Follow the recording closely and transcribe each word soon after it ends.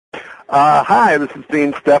Hi, this is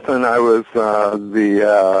Dean Stephan. I was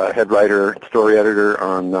the head writer, story editor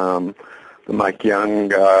on the Mike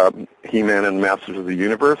Young He-Man and Masters of the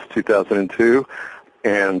Universe, 2002.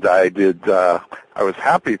 And I was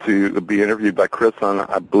happy to be interviewed by Chris on,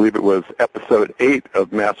 I believe it was episode 8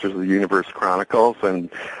 of Masters of the Universe Chronicles. And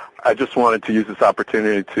I just wanted to use this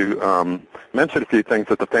opportunity to mention a few things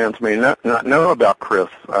that the fans may not know about Chris.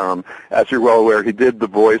 As you're well aware, he did the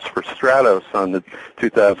voice for Stratos on the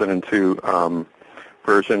 2002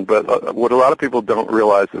 version, but what a lot of people don't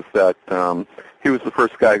realize is that he was the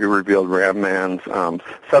first guy who revealed Ram Man's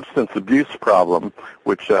substance abuse problem,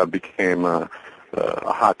 which became a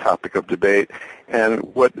hot topic of debate. And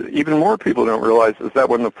what even more people don't realize is that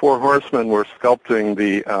when the Four Horsemen were sculpting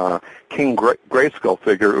the King Grayskull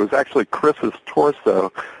figure, it was actually Chris's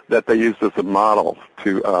torso that they used as a model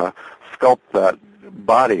to sculpt that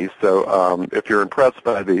body. So if you're impressed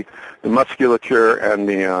by the musculature and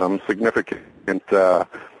the significant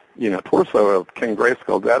torso of King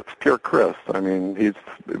Grayskull, that's pure Chris. I mean, he's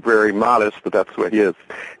very modest, but that's what he is.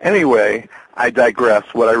 Anyway, I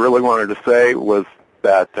digress. What I really wanted to say was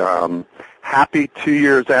that happy 2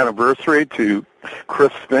 years anniversary to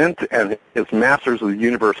Chris Vint and his Masters of the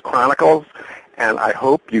Universe Chronicles, and I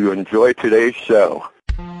hope you enjoy today's show.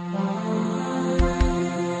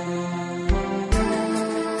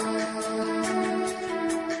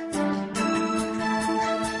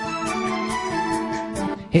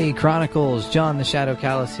 Hey Chronicles, John the Shadow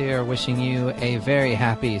Callous here, wishing you a very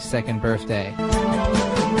happy second birthday.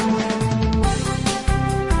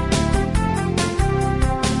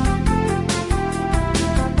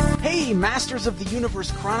 Hey Masters of the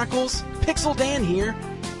Universe Chronicles, Pixel Dan here.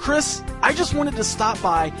 Chris, I just wanted to stop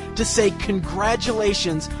by to say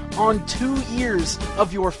congratulations on 2 years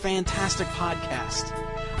of your fantastic podcast.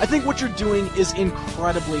 I think what you're doing is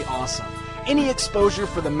incredibly awesome. Any exposure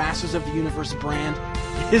for the Masters of the Universe brand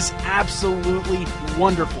is absolutely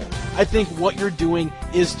wonderful. I think what you're doing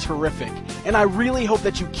is terrific. And I really hope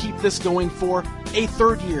that you keep this going for a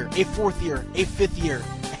third year, a fourth year, a fifth year,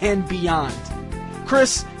 and beyond.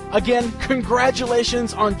 Chris, again,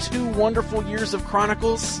 congratulations on 2 wonderful years of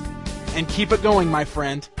Chronicles. And keep it going, my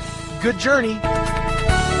friend. Good journey.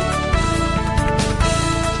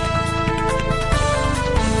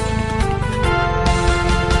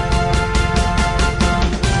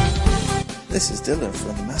 This is Dylan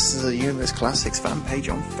from the Masters of the Universe Classics fan page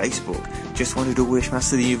on Facebook. Just wanted to wish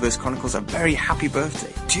Masters of the Universe Chronicles a very happy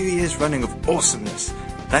birthday. 2 years running of awesomeness.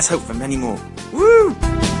 Let's hope for many more. Woo!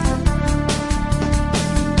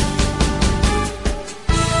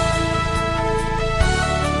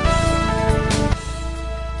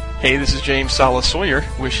 Hey, this is James Salas Sawyer,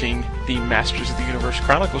 wishing the Masters of the Universe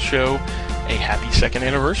Chronicles show a happy second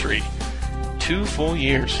anniversary. 2 full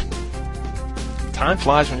years. Time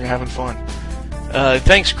flies when you're having fun.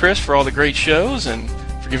 Thanks, Chris, for all the great shows and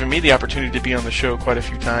for giving me the opportunity to be on the show quite a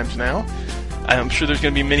few times now. I'm sure there's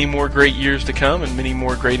going to be many more great years to come and many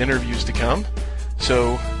more great interviews to come.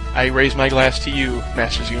 So I raise my glass to you,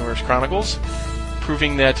 Masters of the Universe Chronicles,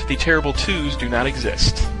 proving that the terrible twos do not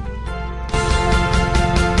exist.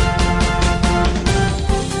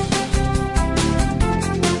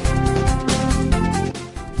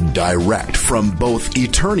 Direct from both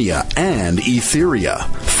Eternia and Etheria,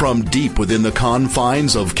 from deep within the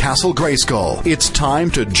confines of Castle Grayskull, it's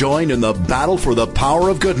time to join in the battle for the power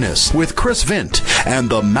of goodness with Chris Vint and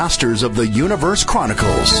the Masters of the Universe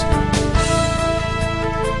Chronicles.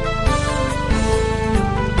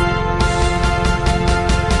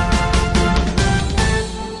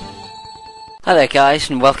 Hi there guys,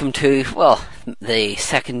 and welcome to, the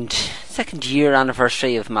second year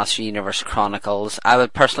anniversary of Master of the Universe Chronicles. I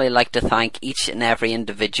would personally like to thank each and every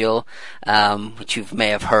individual, which you may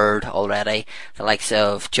have heard already, the likes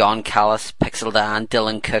of John Callis, Pixel Dan,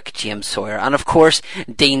 Dylan Cook, James Sawyer, and of course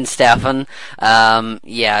Dean Stephan,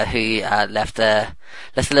 who left a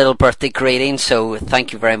little birthday greeting, so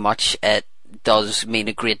thank you very much. It does mean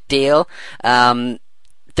a great deal.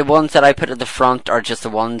 The ones that I put at the front are just the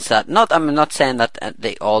ones that, I'm not saying that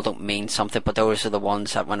they all don't mean something, but those are the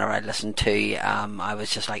ones that whenever I listened to, I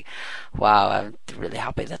was just like, wow, I'm really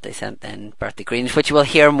happy that they sent in birthday greetings, which we'll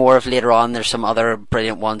hear more of later on. There's some other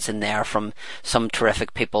brilliant ones in there from some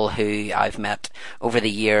terrific people who I've met over the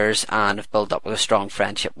years and have built up a strong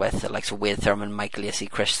friendship with, the likes of Wade Thurman, Mike Lacey,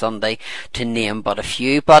 Chris Sunday, to name but a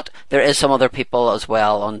few. But there is some other people as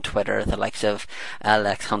well on Twitter, the likes of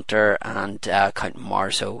Lex Hunter and Count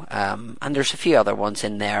Marzo. And there's a few other ones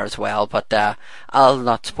in there as well, but I'll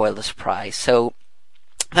not spoil the surprise. So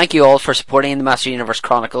Thank you all for supporting the Master Universe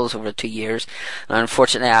Chronicles over 2 years. And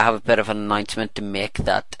unfortunately, I have a bit of an announcement to make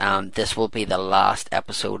that this will be the last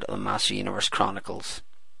episode of the Master Universe Chronicles.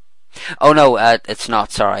 Oh no, it's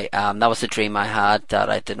not, sorry. That was the dream I had, that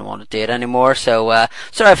I didn't want to do it anymore. So,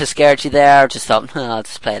 sorry if I scared you there. Just thought, I'll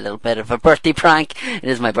just play a little bit of a birthday prank. It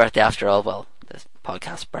is my birthday after all. Well, this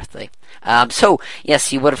podcast birthday. So,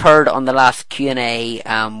 yes, you would have heard on the last Q&A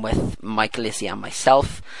with Michael Lacey and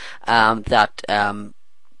myself that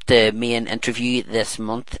the main interview this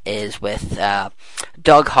month is with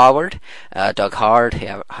Doug Howard,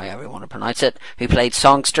 however you want to pronounce it, who played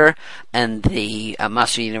Songster in the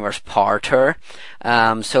Master Universe Power Tour.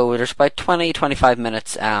 So there's about 20-25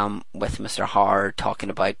 minutes with Mr. Howard talking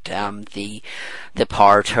about the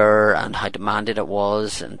Power Tour and how demanded it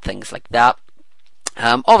was and things like that.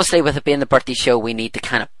 Obviously, with it being the birthday show, we need to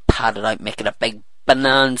kind of pad it out, make it a big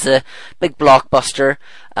bonanza, big blockbuster.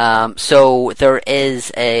 So there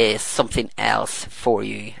is something else for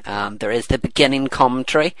you. There is the beginning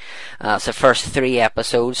commentary. It's the first 3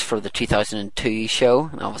 episodes for the 2002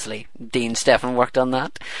 show. Obviously, Dean Stephan worked on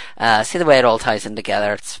that. See the way it all ties in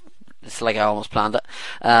together. It's like I almost planned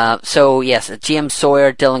it. So yes, James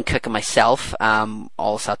Sawyer, Dylan Cook and myself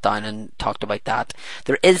all sat down and talked about that.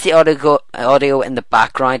 There is the audio in the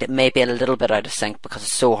background. It may be a little bit out of sync because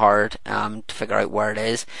it's so hard to figure out where it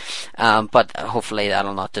is. But hopefully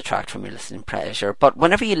that'll not detract from your listening pleasure. But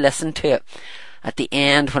whenever you listen to it, at the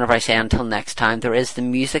end, whenever I say until next time, there is the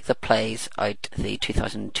music that plays out the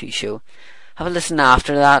 2002 show. Have a listen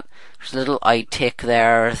after that. There's a little outtake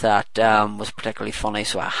there that was particularly funny,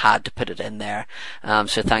 so I had to put it in there.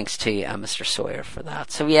 So thanks to Mr. Sawyer for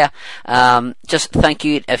that. So yeah, just thank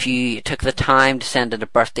you if you took the time to send in a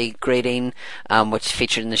birthday greeting, which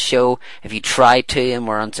featured in the show. If you tried to and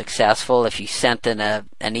were unsuccessful, if you sent in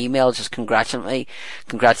an email just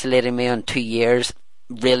congratulating me on 2 years,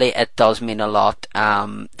 really, it does mean a lot.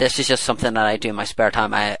 This is just something that I do in my spare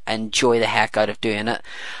time. I enjoy the heck out of doing it.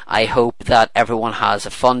 I hope that everyone has a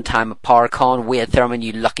fun time at PowerCon. Wade Thurman,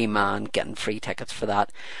 you lucky man, getting free tickets for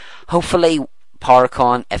that. Hopefully,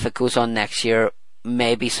 PowerCon, if it goes on next year,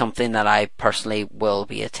 may be something that I personally will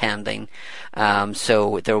be attending.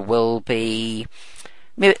 So there will be,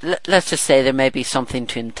 maybe, let's just say there may be something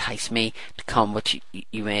to entice me to come, which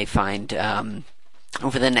you may find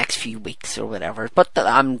over the next few weeks or whatever, but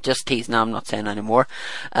I'm just teasing. I'm not saying anymore.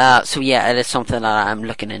 So yeah, it is something that I'm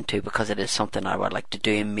looking into because it is something I would like to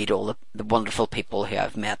do and meet all the wonderful people who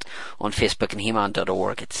I've met on Facebook and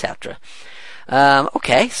He-Man.org, etc.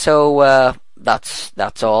 Okay, so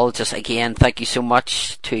that's all. Just again, thank you so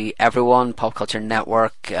much to everyone, Pop Culture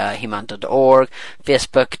Network, He-Man.org,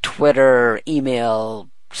 Facebook, Twitter, email,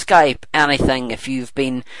 Skype, anything. If you've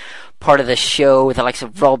been part of the show, the likes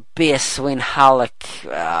of Rob Bass, Wayne Halleck,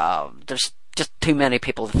 there's just too many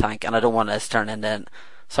people to thank, and I don't want this to turn into,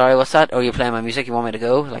 sorry, what's that? Oh, you're playing my music, you want me to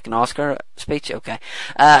go? Like an Oscar speech? Okay.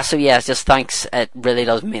 So yeah, just thanks. It really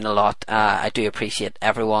does mean a lot. I do appreciate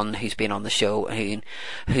everyone who's been on the show,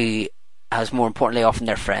 who has more importantly offered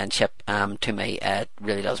their friendship to me. It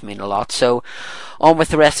really does mean a lot. So on with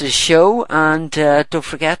the rest of the show, and don't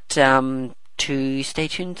forget to stay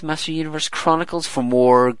tuned to Master Universe Chronicles for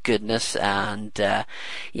more goodness. And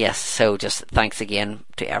yes, so just thanks again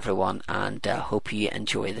to everyone, and hope you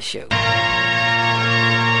enjoy the show.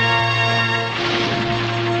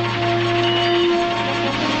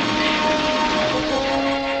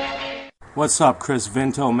 What's up, Chris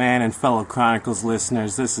Vinto, man, and fellow Chronicles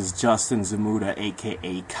listeners? This is Justin Zamuda,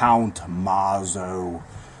 aka Count Mazzo,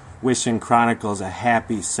 wishing Chronicles a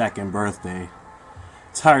happy 2nd birthday.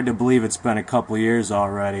 It's hard to believe it's been a couple years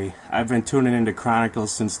already. I've been tuning into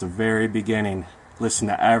Chronicles since the very beginning. Listen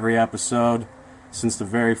to every episode since the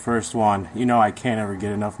very first one. You know I can't ever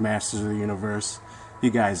get enough Masters of the Universe.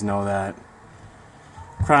 You guys know that.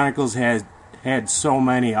 Chronicles has had so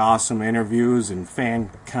many awesome interviews and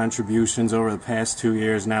fan contributions over the past 2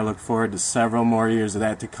 years, and I look forward to several more years of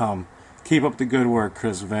that to come. Keep up the good work,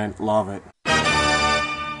 Chris Vint. Love it.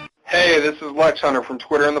 Hey, this is Lex Hunter from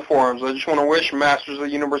Twitter and the forums. I just want to wish Masters of the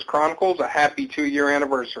Universe Chronicles a happy 2-year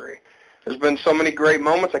anniversary. There's been so many great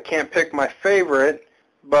moments, I can't pick my favorite,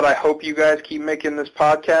 but I hope you guys keep making this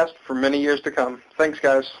podcast for many years to come. Thanks,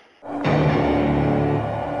 guys.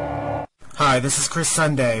 Hi, this is Chris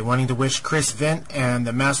Sunday, wanting to wish Chris Vint and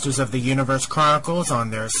the Masters of the Universe Chronicles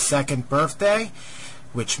on their 2nd birthday,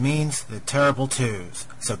 which means the terrible twos.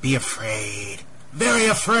 So be afraid. Very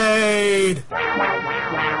afraid!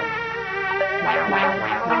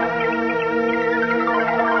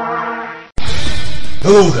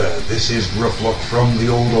 Hello there, this is Rufflock from the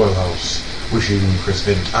Old Oil House, wishing Chris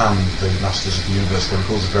Vint and the Masters of the Universe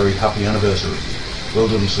Chronicles a very happy anniversary. Well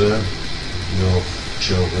done, sir. Your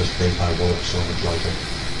show has made my work so much lighter.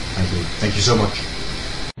 Thank you. Thank you so much.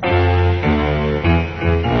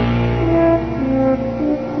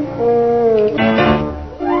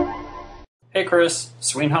 Hey Chris,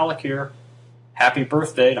 Sweenholic here. Happy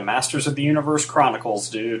birthday to Masters of the Universe Chronicles,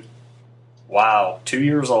 dude. Wow, 2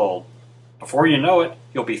 years old. Before you know it,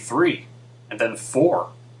 you'll be 3, and then 4,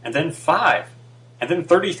 and then 5, and then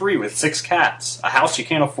 33 with 6 cats, a house you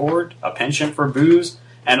can't afford, a penchant for booze,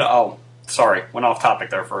 and oh, sorry, went off topic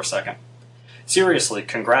there for a second. Seriously,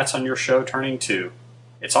 congrats on your show turning 2.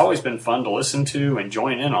 It's always been fun to listen to and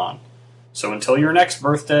join in on. So until your next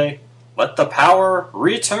birthday, let the power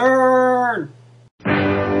return!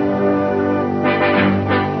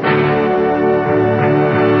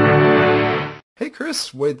 Hey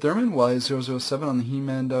Chris, Wade Thurman, Y007 on the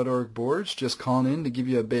He-Man.org boards, just calling in to give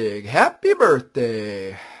you a big happy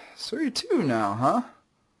birthday. So you're 2 now, huh?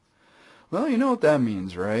 Well, you know what that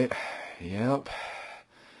means, right? Yep.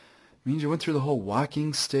 It means you went through the whole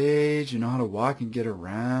walking stage, you know how to walk and get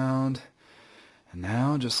around. And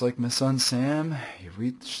now, just like my son Sam, you've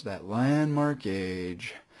reached that landmark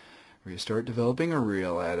age where you start developing a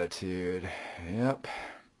real attitude. Yep.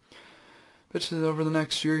 Bet you that over the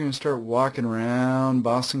next year you're going to start walking around,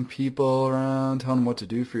 bossing people around, telling them what to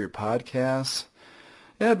do for your podcasts.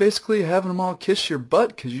 Yeah, basically having them all kiss your butt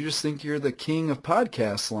because you just think you're the king of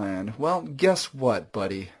podcast land. Well, guess what,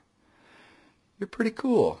 buddy? You're pretty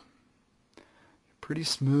cool. You're pretty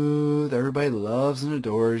smooth. Everybody loves and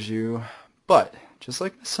adores you. But, just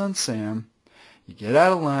like my son Sam, you get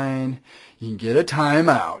out of line, you can get a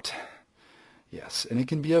timeout. Yes, and it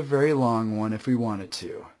can be a very long one if we want it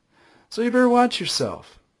to. So you better watch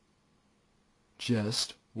yourself.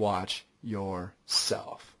 Just watch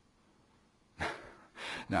yourself.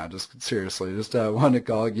 No, just seriously, just wanted to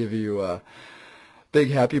call, give you a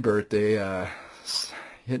big happy birthday.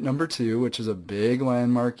 Hit number 2, which is a big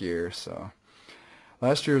landmark year. So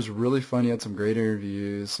last year was really fun. You had some great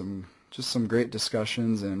interviews, some great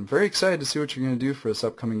discussions, and very excited to see what you're going to do for this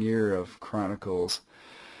upcoming year of Chronicles.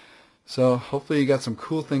 So hopefully you got some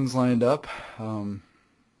cool things lined up.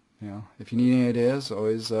 You know, if you need any ideas,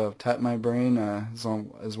 always tap my brain,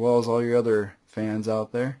 as well as all your other fans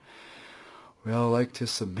out there. We all like to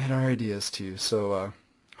submit our ideas to you. So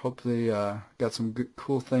hopefully got some good,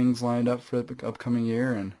 cool things lined up for the upcoming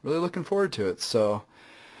year, and really looking forward to it. So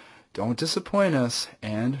don't disappoint us,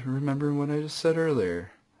 and remember what I just said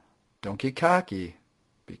earlier. Don't get cocky,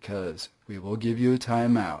 because we will give you a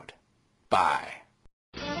timeout. Bye.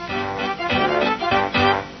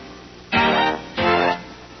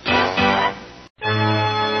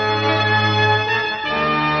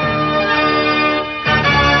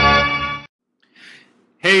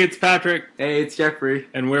 Hey, it's Patrick. Hey, it's Jeffrey.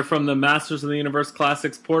 And we're from the Masters of the Universe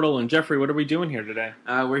Classics portal. And Jeffrey, what are we doing here today?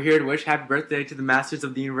 We're here to wish happy birthday to the Masters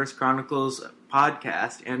of the Universe Chronicles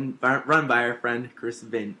podcast, and run by our friend Chris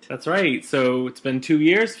Vint. That's right. So it's been 2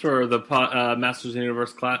 years for the Masters of the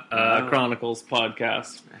Universe Chronicles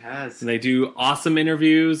podcast. It has. And they do awesome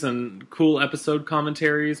interviews and cool episode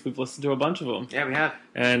commentaries. We've listened to a bunch of them. Yeah, we have.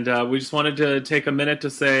 And we just wanted to take a minute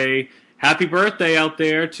to say happy birthday out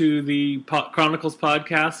there to the Chronicles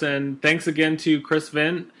podcast, and thanks again to Chris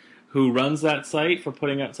Vint, who runs that site, for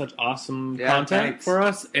putting out such awesome content for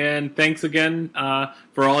us. And thanks again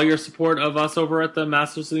for all your support of us over at the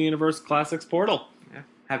Masters of the Universe Classics portal. Yeah.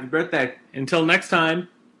 Happy birthday. Until next time.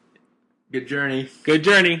 Good journey. Good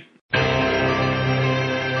journey.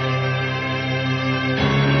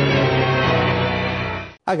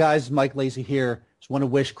 Hi guys, Mike Lacey here. Just want to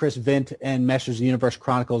wish Chris Vint and Masters of the Universe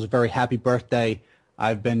Chronicles a very happy birthday.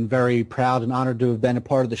 I've been very proud and honored to have been a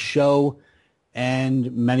part of the show,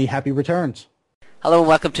 and many happy returns. Hello and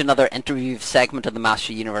welcome to another interview segment of the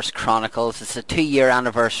Master Universe Chronicles. It's the 2-year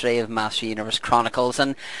anniversary of Master Universe Chronicles,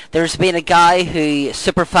 and there's been a guy who,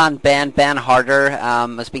 superfan Ben Harder,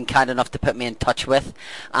 has been kind enough to put me in touch with,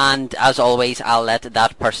 and as always I'll let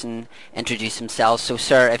that person introduce himself. So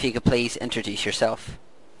sir, if you could please introduce yourself.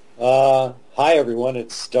 Hi everyone,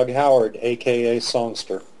 it's Doug Howard, aka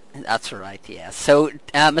Songster. That's right, yeah. So,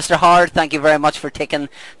 Mr. Howard, thank you very much for taking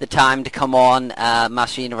the time to come on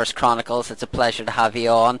Master Universe Chronicles. It's a pleasure to have you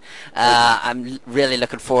on. I'm really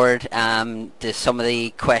looking forward to some of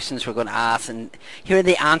the questions we're going to ask and hearing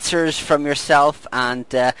the answers from yourself. And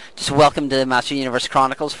just welcome to Master Universe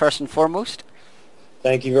Chronicles, first and foremost.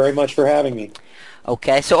 Thank you very much for having me.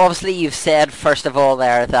 Okay, so obviously you've said, first of all,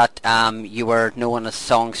 there that you were known as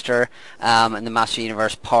Songster in the Master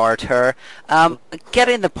Universe Power Tour.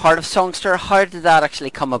 Getting the part of Songster, how did that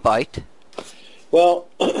actually come about? Well,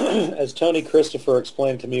 as Tony Christopher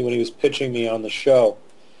explained to me when he was pitching me on the show,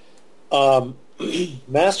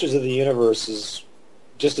 Masters of the Universe is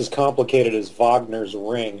just as complicated as Wagner's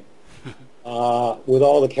Ring, with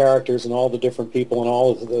all the characters and all the different people and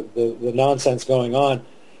all of the nonsense going on,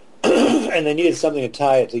 and they needed something to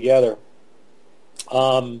tie it together.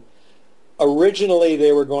 Originally,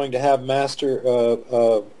 they were going to have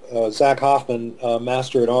Zach Hoffman,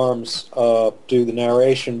 Master at Arms, do the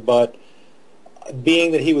narration, but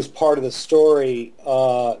being that he was part of the story,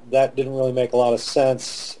 that didn't really make a lot of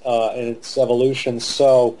sense in its evolution.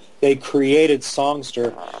 So they created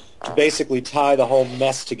Songster to basically tie the whole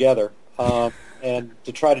mess together, and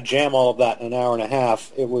to try to jam all of that in an hour and a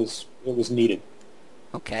half. It was needed.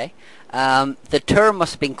 Okay. The tour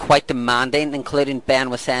must have been quite demanding, including Ben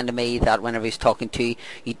was saying to me that whenever he was talking to you,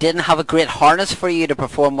 you didn't have a great harness for you to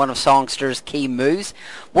perform one of Songster's key moves.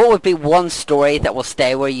 What would be one story that will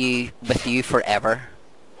stay with you forever?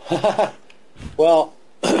 Well,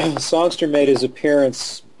 Songster made his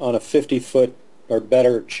appearance on a 50-foot or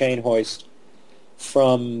better chain hoist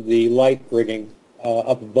from the light rigging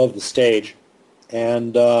up above the stage,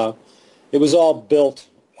 and it was all built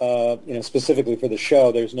specifically for the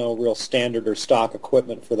show. There's no real standard or stock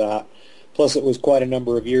equipment for that. Plus, it was quite a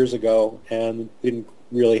number of years ago, and didn't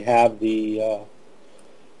really have the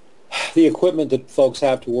equipment that folks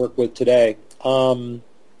have to work with today. And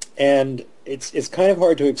it's kind of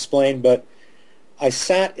hard to explain, but I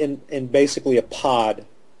sat in basically a pod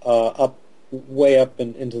way up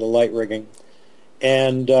into the light rigging,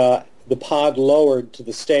 and the pod lowered to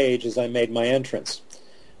the stage as I made my entrance.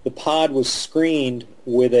 The pod was screened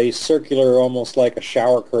with a circular, almost like a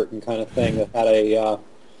shower curtain kind of thing that had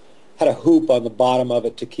a hoop on the bottom of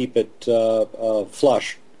it to keep it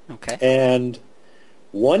flush. Okay. And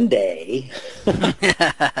one day, the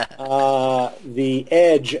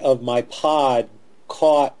edge of my pod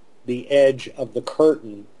caught the edge of the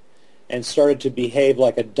curtain and started to behave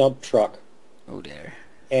like a dump truck. Oh dear.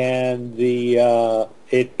 And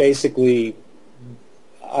it basically,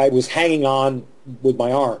 I was hanging on with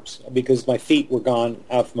my arms because my feet were gone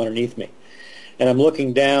out from underneath me, and I'm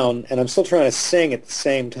looking down and I'm still trying to sing at the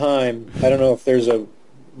same time. I don't know if there's a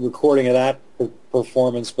recording of that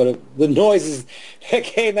performance, but the noises that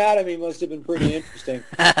came out of me must have been pretty interesting.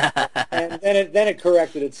 And then it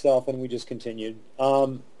corrected itself and we just continued.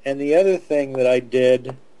 And the other thing that I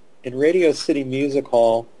did in Radio City Music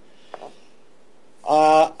Hall,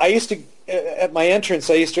 I used to, at my entrance,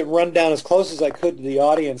 I used to run down as close as I could to the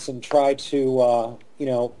audience and try to,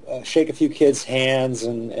 shake a few kids' hands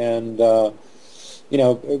and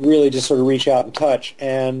really just sort of reach out and touch.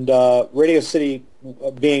 And Radio City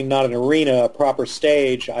being not an arena, a proper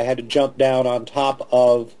stage, I had to jump down on top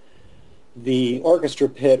of the orchestra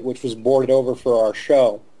pit, which was boarded over for our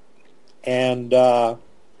show. And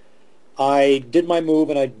I did my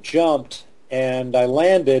move and I jumped and I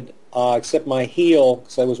landed, except my heel,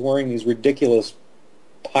 because I was wearing these ridiculous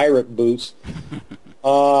pirate boots,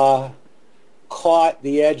 caught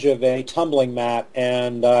the edge of a tumbling mat,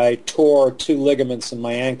 and I tore 2 ligaments in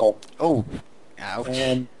my ankle. Oh, ouch!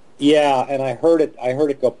 And and I heard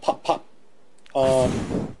it go pop pop.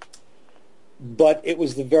 But it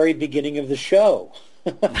was the very beginning of the show.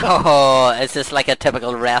 Oh, is this like a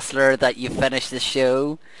typical wrestler that you finish the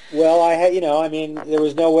show? Well, I had, there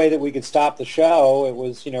was no way that we could stop the show. It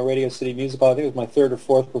was, Radio City Music Hall. I think it was my 3rd or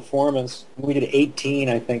 4th performance. We did 18,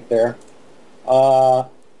 I think, there.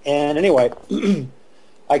 And anyway,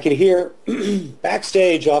 I could hear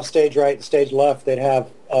backstage, off stage right, stage left, they'd have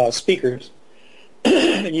speakers,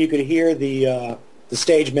 and you could hear the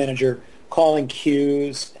stage manager calling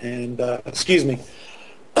cues and excuse me,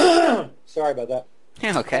 sorry about that.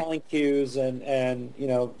 Yeah, okay. Calling cues and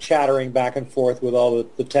chattering back and forth with all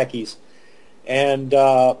the techies. And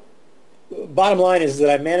bottom line is that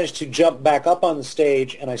I managed to jump back up on the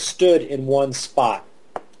stage, and I stood in one spot.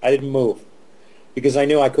 I didn't move because I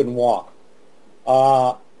knew I couldn't walk.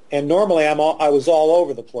 And normally I was all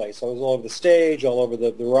over the place. I was all over the stage, all over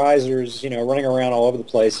the risers, running around all over the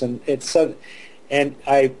place. And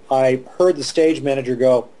I heard the stage manager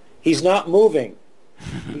go, "He's not moving.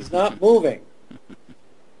 He's not moving."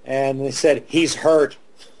 And they said, "He's hurt."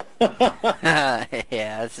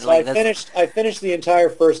 Yeah, so I finished the entire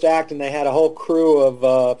first act, and they had a whole crew of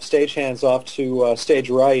stagehands off to stage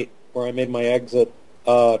right, where I made my exit,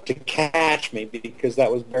 to catch me, because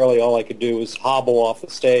that was barely all I could do, was hobble off the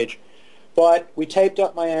stage. But we taped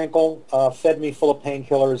up my ankle, fed me full of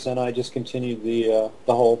painkillers, and I just continued the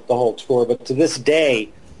whole tour. But to this day,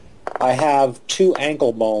 I have 2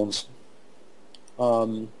 ankle bones,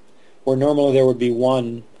 where normally there would be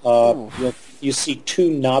one. You see 2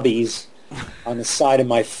 knobbies on the side of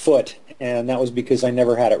my foot, and that was because I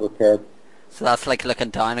never had it repaired. So that's like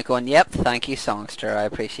looking down and going, yep, thank you, Songster, I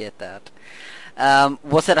appreciate that.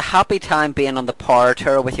 Was it a happy time being on the Power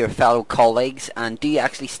Tour with your fellow colleagues, and do you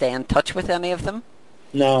actually stay in touch with any of them?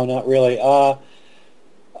 No, not really.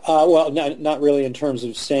 Well, not really in terms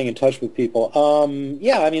of staying in touch with people.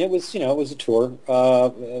 Yeah, I mean, it was a tour.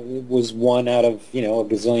 It was one out of a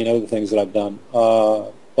gazillion other things that I've done.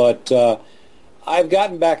 But I've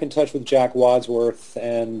gotten back in touch with Jack Wadsworth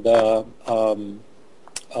and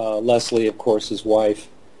Leslie, of course, his wife,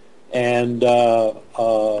 and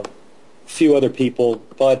a few other people.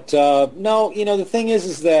 But no, the thing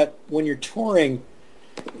is that when you're touring,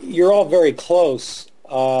 you're all very close.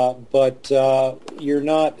 But you're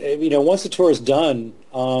not, once the tour is done,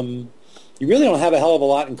 you really don't have a hell of a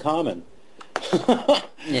lot in common.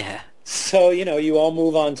 Yeah. So, you all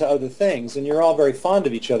move on to other things, and you're all very fond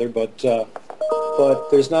of each other, but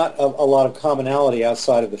there's not a lot of commonality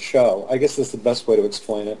outside of the show. I guess that's the best way to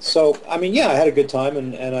explain it. So, I mean, yeah, I had a good time,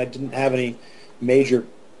 and I didn't have any major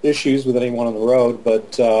issues with anyone on the road,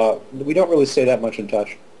 but we don't really stay that much in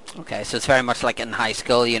touch. Okay, so it's very much like in high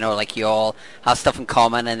school, like you all have stuff in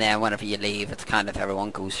common, and then whenever you leave, it's kind of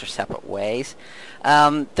everyone goes their separate ways.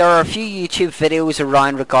 There are a few YouTube videos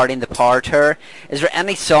around regarding the Power Tour. Is there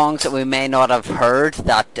any songs that we may not have heard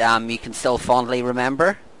that you can still fondly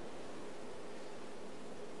remember?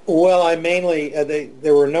 Well, I mainly,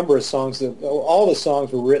 there were a number of songs, all the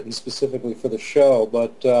songs were written specifically for the show,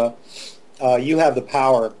 but You Have the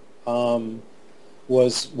Power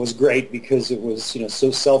was great because it was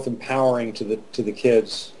so self-empowering to the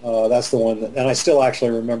kids. That's the one and I still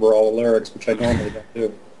actually remember all the lyrics, which I normally don't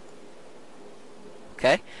do.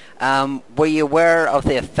 Okay. Were you aware of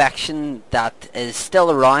the affection that is still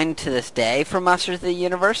around to this day for Masters of the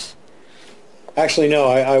Universe? Actually, no.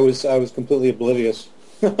 I was completely oblivious.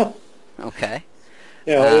 Okay.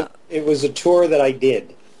 It was a tour that I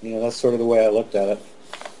did. That's sort of the way I looked at it.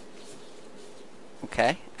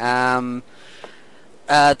 Okay.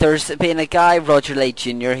 There's been a guy, Roger Lay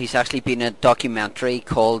Jr., he's actually been in a documentary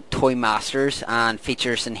called Toy Masters and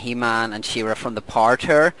features in He-Man and She-Ra from the Power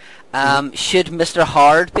Tour. Should Mr.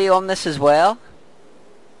 Howard be on this as well?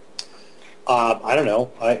 I don't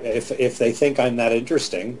know. If they think I'm that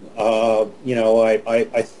interesting, I've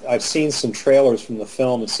seen some trailers from the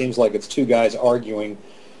film. It seems like it's two guys arguing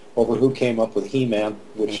over who came up with He-Man,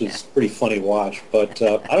 which is pretty funny to watch. But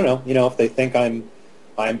I don't know. If they think I'm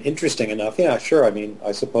interesting enough, yeah, sure. I mean,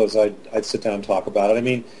 I suppose I'd sit down and talk about it. I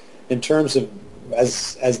mean, in terms of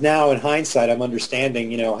as now in hindsight, I'm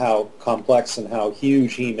understanding, how complex and how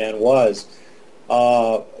huge He-Man was.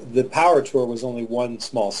 The Power Tour was only one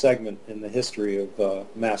small segment in the history of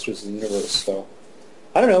Masters of the Universe. So,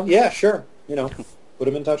 I don't know. Yeah, sure. Put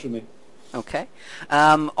him in touch with me. Okay.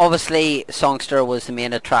 Obviously, Songster was the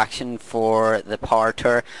main attraction for the Power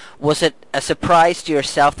Tour. Was it a surprise to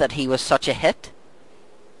yourself that he was such a hit?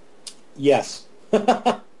 Yes.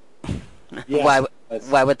 Yes.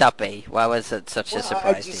 Why would that be? Why was it such a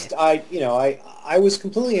surprise to you? I was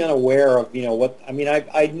completely unaware of what. I mean,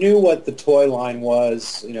 I knew what the toy line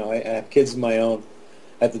was. I have kids of my own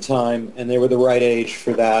at the time, and they were the right age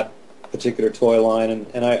for that particular toy line,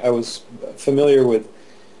 and I was familiar with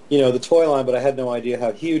the toy line, but I had no idea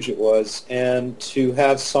how huge it was. And to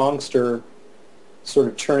have Songster sort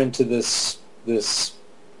of turn into this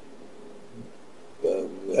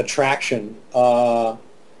attraction,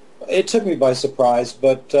 it took me by surprise,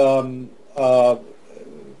 but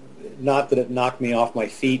not that it knocked me off my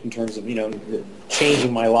feet in terms of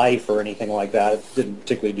changing my life or anything like that. It didn't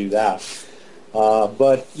particularly do that.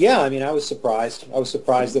 But yeah, I mean, I was surprised. I was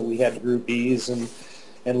surprised that we had groupies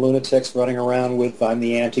and lunatics running around with "I'm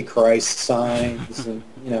the Antichrist" signs, and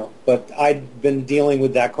But I'd been dealing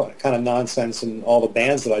with that kind of nonsense in all the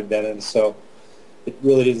bands that I'd been in, so it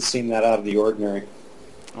really didn't seem that out of the ordinary.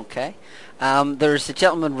 Okay. There's a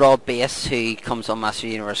gentleman, Rob Bass, who comes on Master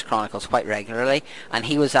Universe Chronicles quite regularly, and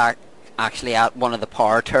he was actually at one of the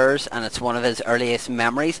Power Tours, and it's one of his earliest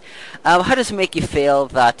memories. How does it make you feel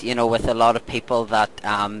that, with a lot of people that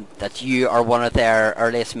that you are one of their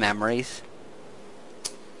earliest memories?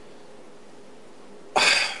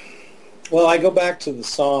 Well, I go back to the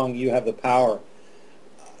song "You Have the Power."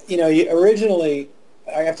 Originally,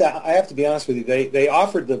 I have to be honest with you. They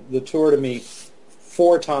offered the tour to me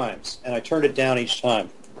 4 times, and I turned it down each time.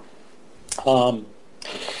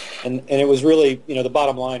 And it was really, the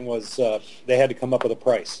bottom line was they had to come up with a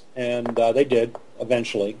price, and they did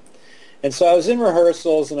eventually. And so I was in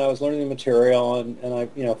rehearsals, and I was learning the material, and I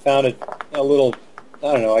found it a little,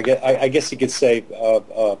 I don't know. I guess you could say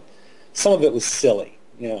some of it was silly,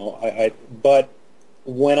 But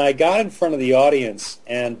when I got in front of the audience,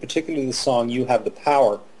 and particularly the song "You Have the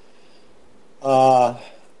Power," and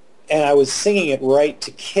I was singing it right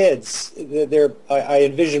to kids. I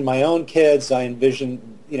envisioned my own kids. I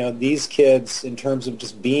envisioned, these kids in terms of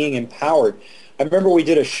just being empowered. I remember we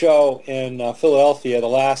did a show in Philadelphia, the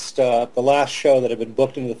last show that had been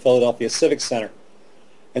booked into the Philadelphia Civic Center,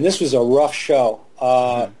 and this was a rough show.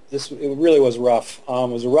 It really was rough. It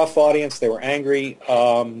was a rough audience. They were angry.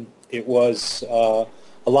 It was a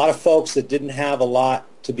lot of folks that didn't have a lot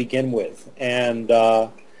to begin with, and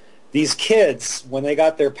these kids, when they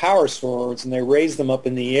got their power swords and they raised them up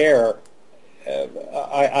in the air,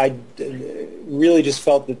 I really just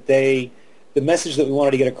felt that the message that we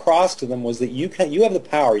wanted to get across to them was that you have the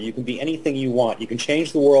power. You can be anything you want. You can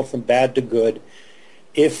change the world from bad to good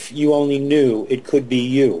if you only knew it could be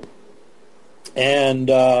you. And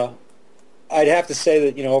I'd have to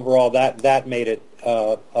say that, overall that made it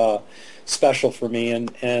special for me.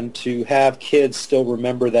 And to have kids still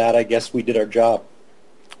remember that, I guess we did our job.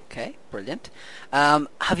 Okay, brilliant.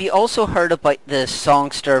 Have you also heard about the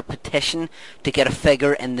Songster petition to get a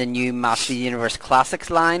figure in the new Master of the Universe Classics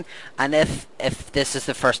line? And if this is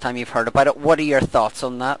the first time you've heard about it, what are your thoughts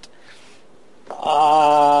on that?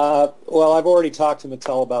 Well, I've already talked to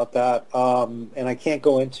Mattel about that, and I can't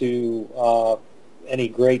go into any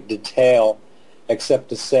great detail except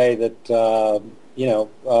to say that,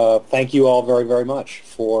 thank you all very, very much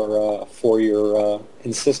for your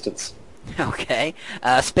insistence. Okay.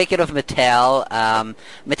 Speaking of Mattel,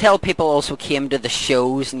 Mattel people also came to the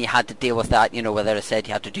shows and you had to deal with that, whether it said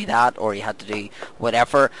you had to do that or you had to do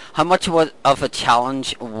whatever. How much of a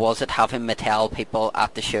challenge was it having Mattel people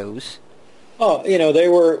at the shows? Oh, they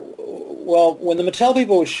were, well, when the Mattel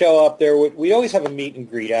people would show up, we'd always have a meet and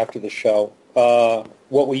greet after the show.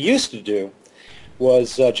 What we used to do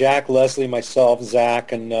was Jack, Leslie, myself,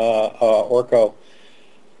 Zach, and Orko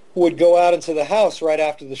would go out into the house right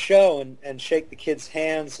after the show and shake the kids'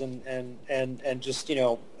 hands and just,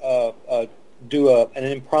 do an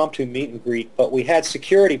impromptu meet and greet. But we had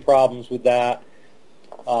security problems with that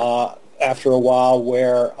after a while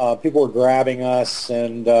where people were grabbing us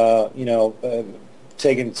and,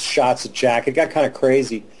 taking shots at Jack. It got kind of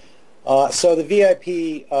crazy. So the VIP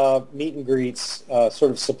meet and greets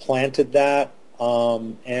sort of supplanted that.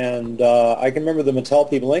 And I can remember the Mattel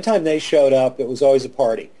people, anytime they showed up, it was always a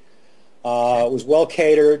party. It was well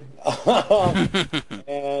catered,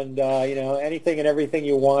 and anything and everything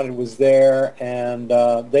you wanted was there, and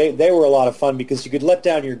they were a lot of fun because you could let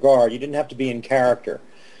down your guard. You didn't have to be in character.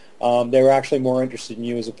 They were actually more interested in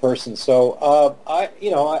you as a person. So I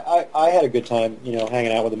had a good time,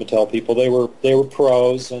 hanging out with the Mattel people. They were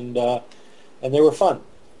pros, and they were fun.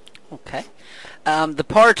 Okay. The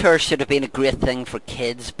Power Tour should have been a great thing for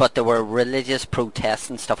kids, but there were religious protests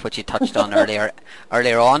and stuff which you touched on earlier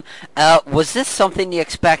on. Was this something you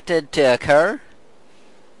expected to occur?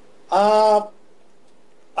 I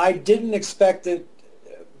didn't expect it,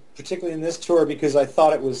 particularly in this tour, because I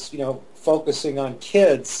thought it was, focusing on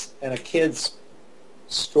kids and a kid's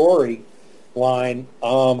story line.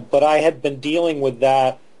 But I had been dealing with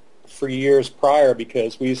that for years prior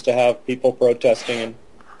because we used to have people protesting and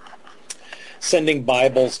sending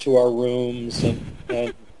Bibles to our rooms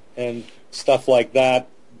and stuff like that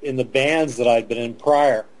in the bands that I'd been in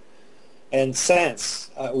prior. And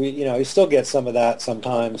since you still get some of that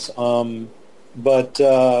sometimes, but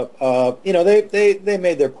they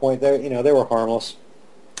made their point. They were harmless.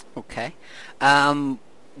 Okay.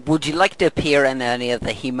 Would you like to appear in any of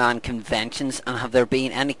the He-Man conventions, and have there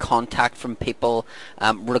been any contact from people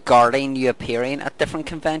regarding you appearing at different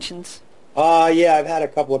conventions? Yeah, I've had a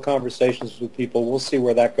couple of conversations with people. We'll see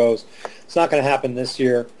where that goes. It's not going to happen this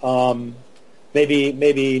year.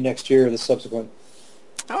 Maybe next year or the subsequent.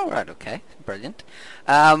 All right, okay. Brilliant.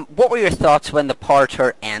 What were your thoughts when the Power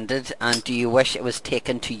Tour ended, and do you wish it was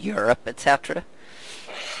taken to Europe, etc.?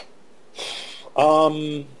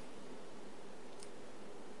 Well,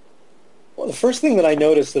 the first thing that I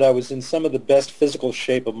noticed that I was in some of the best physical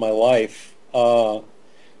shape of my life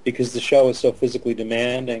because the show was so physically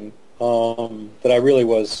demanding. That I really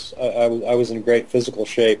was. I was in great physical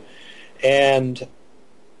shape, and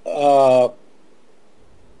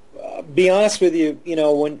be honest with you,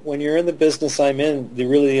 when you're in the business I'm in,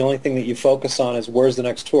 the only thing that you focus on is where's the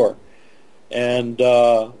next tour, and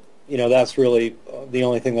that's really the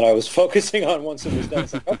only thing that I was focusing on once it was done.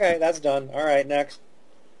 It's like, okay, that's done. All right, next.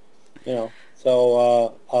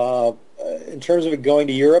 So in terms of it going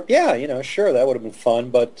to Europe, yeah, sure, that would have been fun,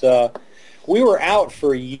 but. We were out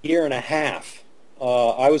for a year and a half.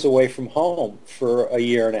 I was away from home for a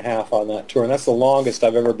year and a half on that tour, and that's the longest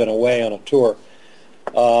I've ever been away on a tour.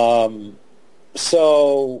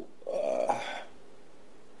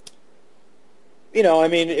 I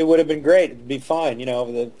mean, it would have been great. It'd be fine.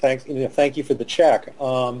 Thank you for the check.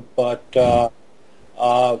 But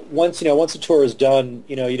once a tour is done,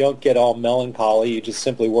 you don't get all melancholy. You just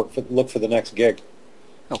simply look for the next gig.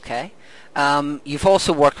 Okay. You've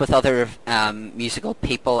also worked with other musical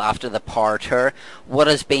people after the Power Tour. What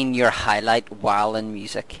has been your highlight while in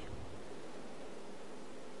music?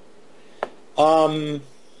 Well,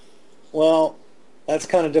 that's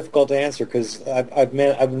kind of difficult to answer because I've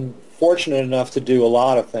been fortunate enough to do a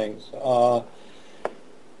lot of things.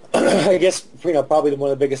 I guess probably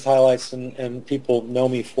one of the biggest highlights and people know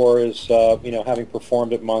me for is having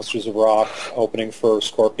performed at Monsters of Rock, opening for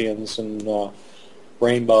Scorpions and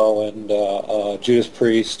Rainbow and Judas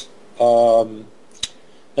Priest. I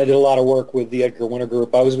did a lot of work with the Edgar Winter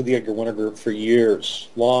Group. I was with the Edgar Winter Group for years,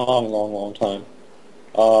 long time.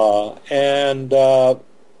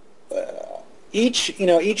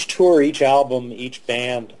 Each tour, each album, each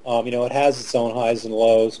band, it has its own highs and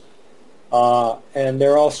lows. And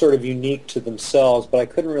they're all sort of unique to themselves, but I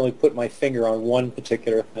couldn't really put my finger on one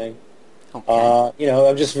particular thing. Okay.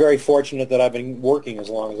 I'm just very fortunate that I've been working as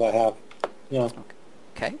long as I have.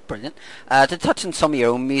 Okay, brilliant. To touch on some of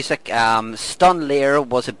your own music, Stun Lear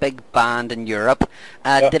was a big band in Europe.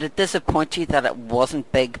 Did it disappoint you that it wasn't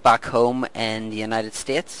big back home in the United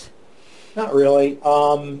States? Not really.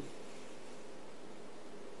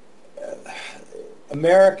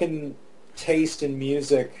 American taste in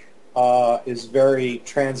music is very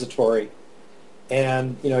transitory,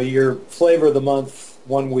 and you're flavor of the month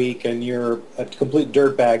one week and you're a complete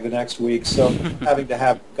dirtbag the next week. So having to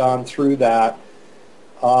have gone through that,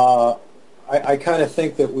 I kind of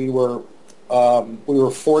think that we were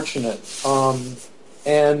fortunate,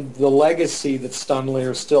 and the legacy that Stun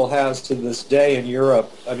Lear still has to this day in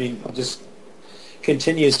Europe, I mean, just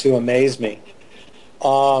continues to amaze me.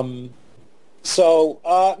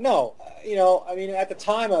 No, I mean, at the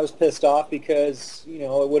time I was pissed off because,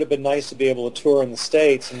 it would have been nice to be able to tour in the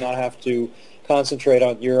States and not have to concentrate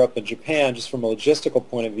on Europe and Japan just from a logistical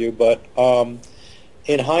point of view. But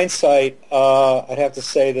in hindsight, I'd have to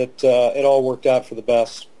say that it all worked out for the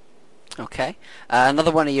best. Okay.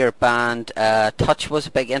 Another one of your band, Touch, was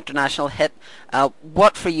a big international hit.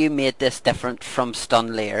 What for you made this different from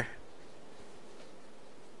Stun Lear?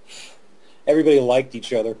 Everybody liked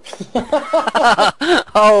each other.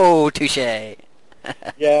 Oh, touche.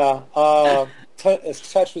 Yeah.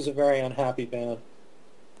 Touch was a very unhappy band.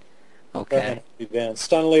 Okay. Very unhappy band.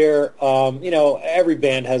 Stun Lear, every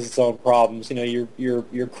band has its own problems.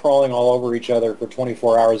 You're crawling all over each other for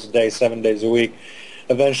 24 hours a day, 7 days a week.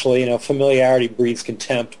 Eventually, familiarity breeds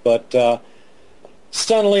contempt, but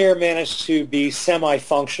Stun Lear managed to be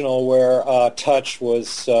semi-functional where Touch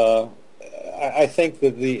was... I think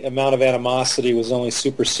that the amount of animosity was only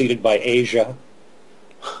superseded by Asia.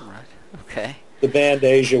 Right. Okay. The band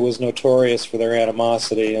Asia was notorious for their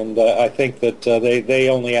animosity, and I think that they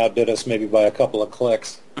only outdid us maybe by a couple of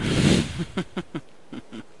clicks.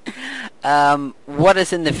 What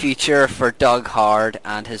is in the future for Doug Howard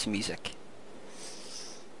and his music?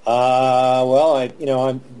 Well,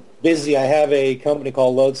 I'm busy. I have a company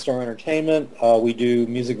called Lodestar Entertainment. We do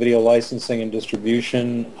music video licensing and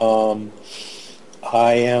distribution.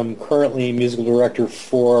 I am currently musical director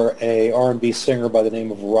for a R&B singer by the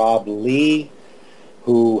name of Rob Lee,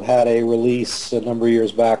 who had a release a number of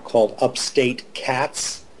years back called Upstate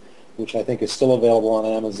Cats, which I think is still available on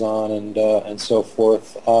Amazon and so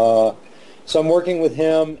forth. So I'm working with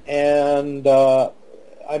him, and I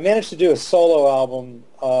managed to do a solo album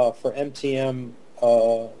for MTM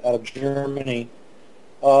out of Germany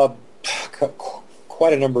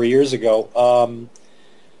quite a number of years ago.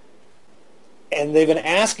 And they've been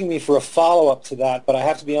asking me for a follow-up to that, but I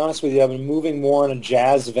have to be honest with you, I've been moving more in a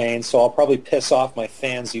jazz vein, so I'll probably piss off my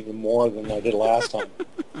fans even more than I did last time.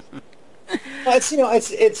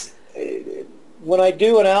 It's when I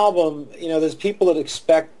do an album, there's people that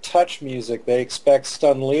expect Touch music, they expect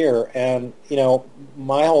Stun Lear, and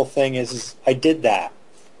my whole thing is I did that.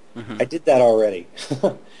 Mm-hmm. I did that already.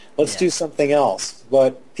 Let's do something else.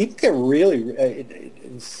 But people get really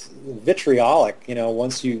it's vitriolic,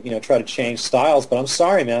 once you try to change styles. But I'm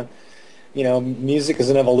sorry, man. Music is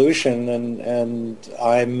an evolution, and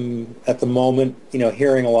I'm at the moment,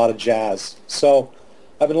 hearing a lot of jazz. So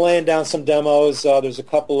I've been laying down some demos. There's a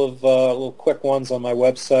couple of little quick ones on my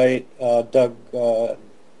website,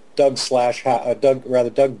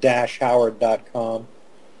 Doug-Howard.com.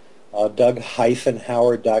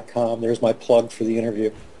 Doug-Howard.com. There's my plug for the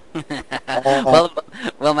interview.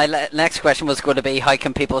 Well, my next question was going to be how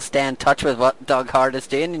can people stay in touch with what Doug Howard is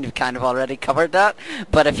doing, and you've kind of already covered that.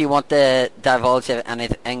 But if you want to divulge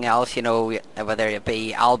anything else, you know, whether it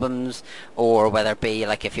be albums or whether it be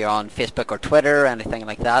like if you're on Facebook or Twitter or anything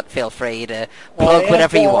like that, feel free to plug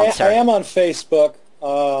whatever you want, sir. I am on Facebook,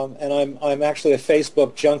 and I'm actually a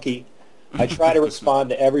Facebook junkie. I try to respond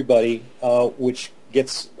to everybody, which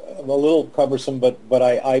gets a little cumbersome, but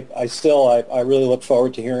I still really look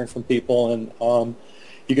forward to hearing from people. And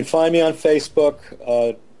you can find me on Facebook,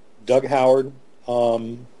 Doug Howard,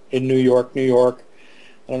 in New York.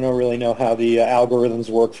 I don't really know how the algorithms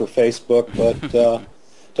work for Facebook, but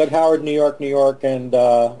Doug Howard, New York, and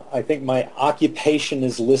I think my occupation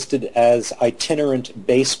is listed as itinerant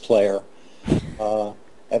bass player.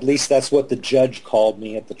 At least that's what the judge called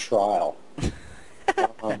me at the trial.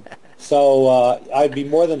 So I'd be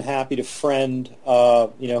more than happy to friend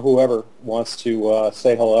whoever wants to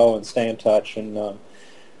say hello and stay in touch. And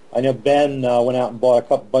I know Ben went out and bought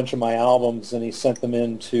a bunch of my albums, and he sent them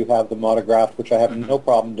in to have them autographed, which I have no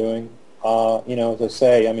problem doing. As I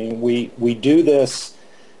say, I mean, we do this.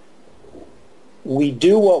 We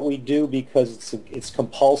do what we do because it's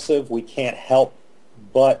compulsive. We can't help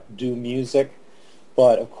but do music.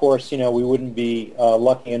 But of course, we wouldn't be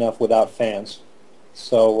lucky enough without fans.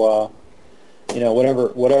 So,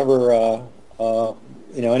 whatever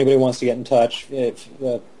anybody wants to get in touch, if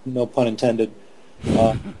no pun intended,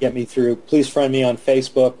 get me through. Please friend me on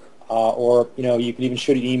Facebook, or you can even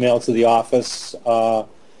shoot an email to the office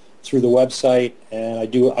through the website, and I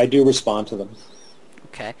do respond to them.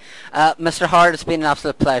 Okay. Mr. Howard, it's been an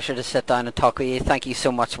absolute pleasure to sit down and talk with you. Thank you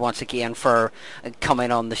so much once again for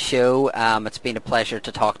coming on the show. It's been a pleasure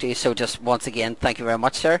to talk to you. So just once again, thank you very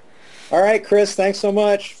much, sir. All right, Chris, thanks so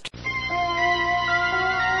much.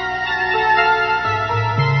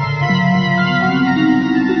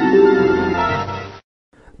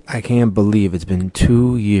 I can't believe it's been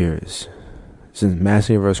 2 years since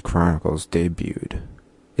Master Universe Chronicles debuted.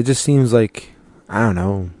 It just seems like, I don't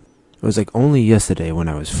know, it was like only yesterday when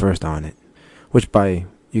I was first on it, which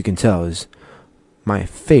you can tell is my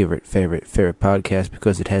favorite podcast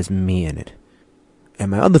because it has me in it. And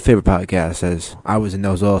my other favorite podcast says I was in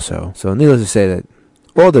those also. So needless to say that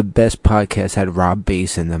all the best podcasts had Rob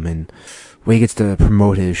Bass in them, and where he gets to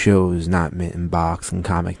promote his shows, Not Mitten Box and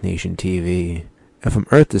Comic Nation TV. And From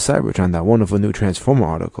Earth to Cybertron, that wonderful new Transformer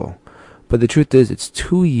article. But the truth is, it's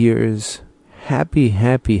 2 years. Happy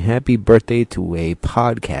birthday to a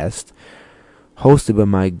podcast hosted by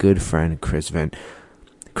my good friend Chris Vint.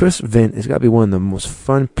 Chris Vint has got to be one of the most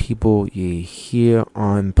fun people you hear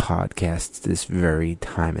on podcasts this very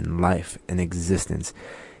time in life and existence.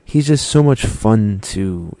 He's just so much fun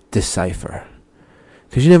to decipher,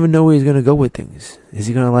 because you never know where he's going to go with things. Is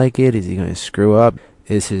he going to like it? Is he going to screw up?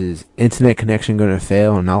 Is his internet connection going to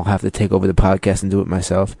fail and I'll have to take over the podcast and do it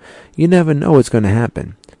myself? You never know what's going to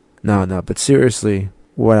happen. No, but seriously,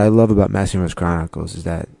 what I love about Master Universe Chronicles is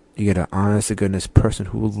that you get an honest-to-goodness person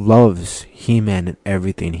who loves He-Man and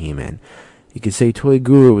everything He-Man. You could say Toy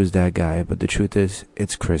Guru is that guy, but the truth is,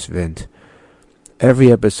 it's Chris Vint.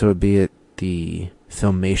 Every episode, be it the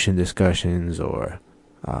Filmation discussions or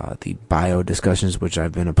the bio discussions, which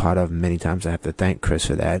I've been a part of many times, I have to thank Chris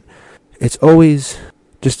for that. It's always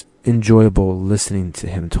just enjoyable listening to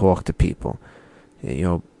him talk to people.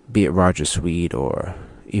 Be it Roger Swede or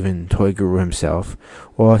even Toy Guru himself,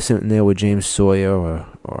 or sitting there with James Sawyer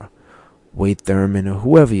or Wade Thurman or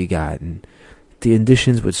whoever you got, and the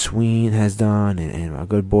additions what Sween has done, and our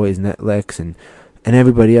good boys Netlex and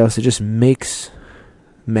everybody else. It just makes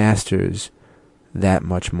Masters that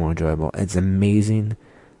much more enjoyable. It's amazing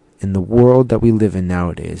in the world that we live in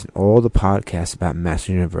nowadays, and all the podcasts about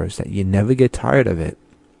Master Universe, that you never get tired of it.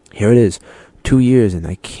 Here it is, 2 years, and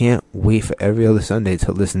I can't wait for every other Sunday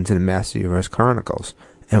to listen to the Master Universe Chronicles.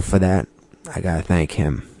 And for that, I gotta thank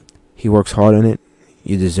him. He works hard on it.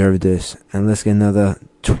 You deserve this. And let's get another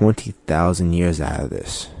 20,000 years out of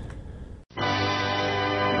this.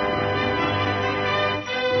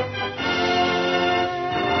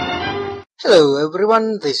 Hello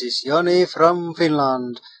everyone, this is Joni from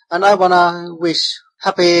Finland. And I wanna wish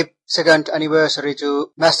happy second anniversary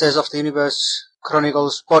to Masters of the Universe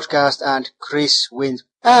Chronicles podcast and Chris Vint.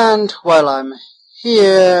 And while I'm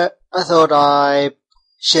here, I thought I'd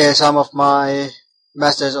share some of my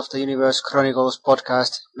Masters of the Universe Chronicles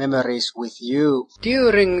podcast memories with you.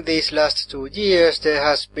 During these last 2 years, there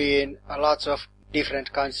has been a lot of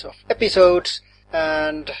different kinds of episodes,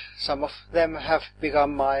 and some of them have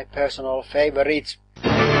become my personal favorites.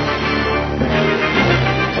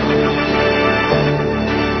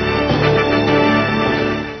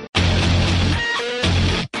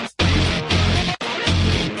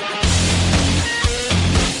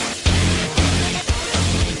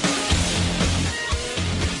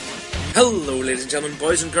 and gentlemen,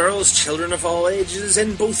 boys and girls, children of all ages,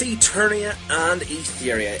 in both Eternia and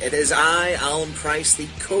Etheria, it is I, Alan Price, the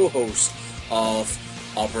co-host of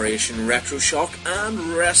Operation Retroshock and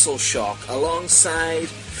WrestleShock, alongside,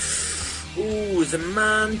 the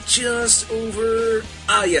man just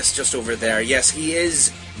over there. Yes, he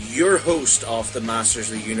is your host of the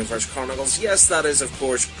Masters of the Universe Chronicles. Yes, that is, of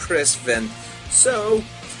course, Chris Vint. So,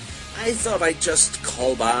 I thought I'd just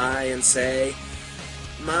call by and say,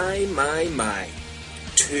 my,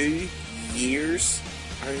 2 years?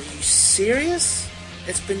 Are you serious?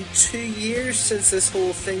 It's been 2 years since this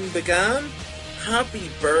whole thing began? Happy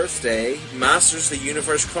birthday, Masters of the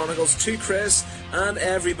Universe Chronicles, to Chris and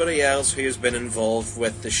everybody else who has been involved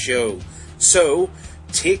with the show. So,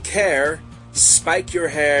 take care, spike your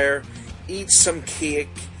hair, eat some cake,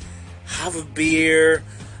 have a beer.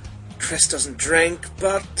 Chris doesn't drink,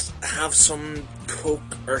 but have some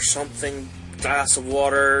Coke or something, glass of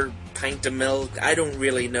water, pint of milk, I don't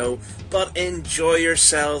really know, but enjoy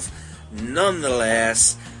yourself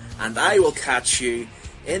nonetheless, and I will catch you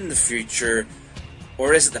in the future,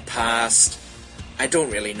 or is it the past? I don't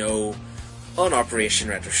really know, on Operation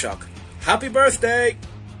Retroshock. Happy birthday!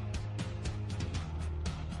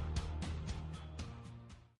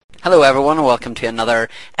 Hello everyone and welcome to another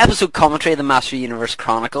episode commentary of the Master Universe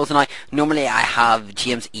Chronicles. And normally I have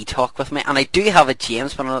James E-Talk with me, and I do have a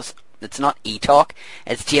James, but it's not E-Talk,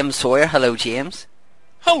 it's James Sawyer. Hello, James.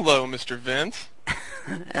 Hello, Mr. Vince.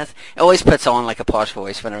 It always puts on like a posh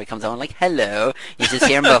voice whenever he comes on, like, hello. You just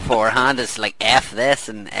hear him beforehand, it's like F this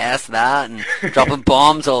and S that, and dropping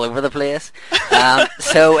bombs all over the place.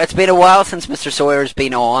 So it's been a while since Mr. Sawyer has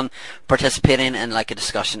been on participating in like a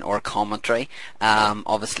discussion or commentary.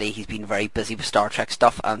 Obviously he's been very busy with Star Trek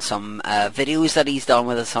stuff and some videos that he's done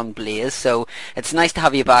with his son Blaze, so it's nice to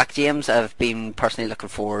have you back, James. I've been personally looking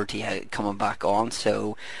forward to you coming back on,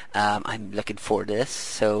 so I'm looking forward to this.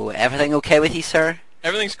 So everything okay with you, sir?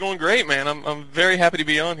 Everything's going great, man. I'm very happy to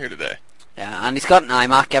be on here today. Yeah, and he's got an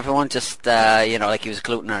iMac, everyone, just, like he was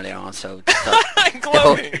gloating earlier on, so...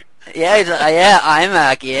 Gloating? Yeah,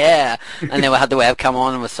 iMac, yeah. And then we had the webcam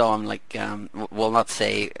on and we saw him, like, we'll not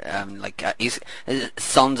say, his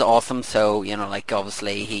son's awesome, so,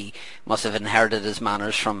 obviously he must have inherited his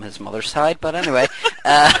manners from his mother's side, but anyway.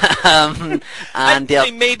 And I'd say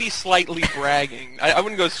maybe slightly bragging. I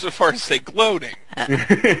wouldn't go so far as to say gloating.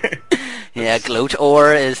 Yeah, gloat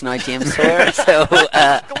or is now James Sawyer. So,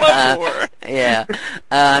 yeah.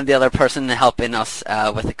 And the other person helping us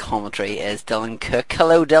with the commentary is Dylan Cook.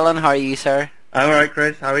 Hello, Dylan. How are you, sir? I'm alright,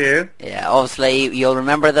 Chris. How are you? Yeah, obviously you'll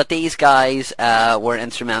remember that these guys were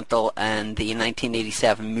instrumental in the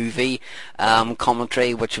 1987 movie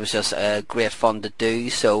commentary, which was just great fun to do.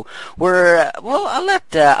 So I'll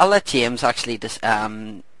let James actually just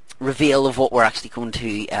reveal of what we're actually going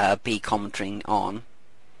to be commenting on.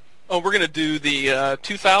 Oh, we're going to do the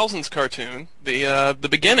 2000s cartoon, the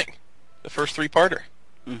beginning, the first three-parter.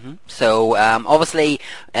 Mm-hmm. So obviously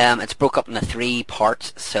it's broke up into 3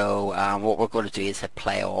 parts, so what we're going to do is hit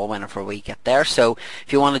play all whenever we get there. So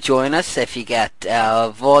if you want to join us, if you get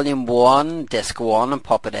volume 1, disc 1, and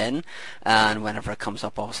pop it in, and whenever it comes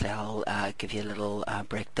up, obviously I'll give you a little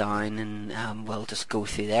breakdown, and we'll just go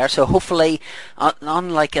through there. So hopefully,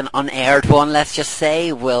 unlike an unaired one, let's just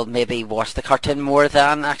say, we'll maybe watch the cartoon more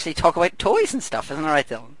than actually talk about toys and stuff. Isn't that right,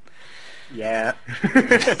 Dylan? Yeah.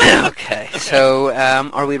 Okay, so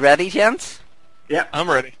are we ready, gents? Yeah, I'm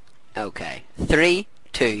ready. Okay, 3,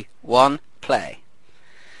 2, 1, play.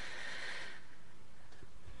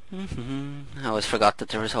 I always forgot that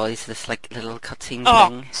there was always this like little cutscene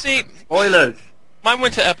thing. See, spoilers. Mine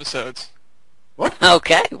went to episodes. What?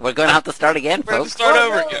 Okay, we're going to have to start again, We're going to folks. start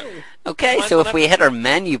over again. Okay, Mine's so an if we hit our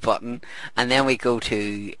menu button and then we go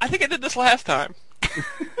to... I think I did this last time.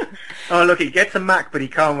 Oh, look, he gets a Mac, but he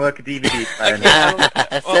can't work a DVD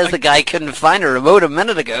player. Says the guy couldn't find a remote a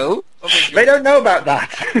minute ago. They don't know about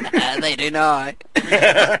that. They do not.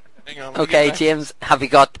 Hang on, Okay, James, have you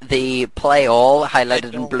got the play all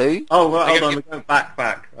highlighted in blue? Oh, well, hold on, we're going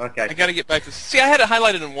back. Okay. I got to get back to... See, I had it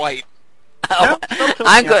highlighted in white.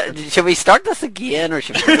 I'm good. Should we start this again, or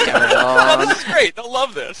should we just carry on? No, this is great. They'll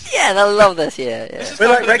love this. Yeah, they'll love this. Yeah. We're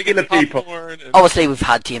like regular people. Obviously, we've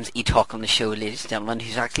had James E-Talk on the show, ladies and gentlemen,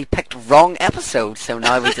 who's actually picked wrong episodes. So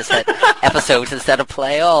now we just hit episodes instead of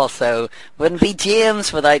play all. So wouldn't be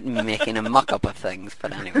James without making a muck-up of things.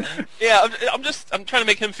 But anyway. Yeah, I'm trying to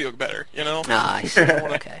make him feel better. Nice.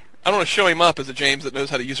 Okay. I don't want to show him up as a James that knows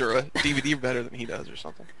how to use a DVD better than he does, or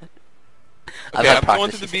something. Okay, I'm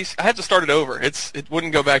going to the I had to start it over. It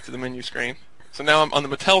wouldn't go back to the menu screen. So now I'm on the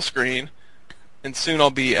Mattel screen, and soon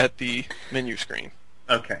I'll be at the menu screen.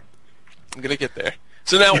 Okay. I'm going to get there.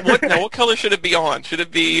 So now what color should it be on? Should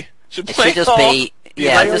it be... Should It play should just all? be...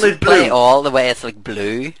 Yeah, just play all the way it's like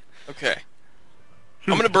blue. Okay.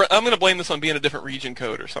 I'm gonna blame this on being a different region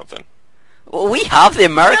code or something. Well, we have the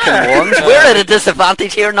American ones. We're at a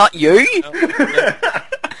disadvantage here, not you.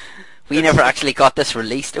 We never actually got this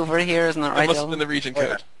released over here, isn't that right? It must have Dylan? been the region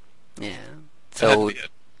code. Yeah. So,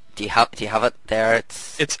 do you have it there?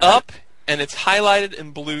 It's up and it's highlighted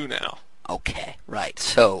in blue now. Okay, right.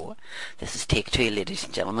 So, this is take 2, ladies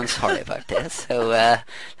and gentlemen. Sorry about this. So,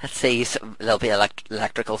 let's see. There'll be an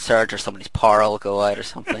electrical surge or somebody's power will go out or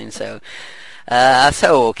something. So,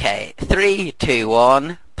 okay. 3, 2,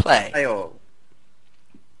 1, play.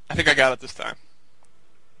 I think I got it this time.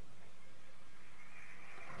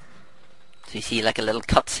 So you see like a little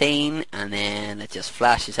cutscene, and then it just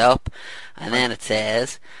flashes up, and then it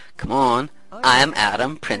says, "Come on, I am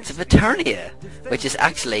Adam, Prince of Eternia," which is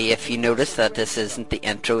actually, if you notice that this isn't the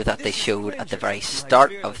intro that they showed at the very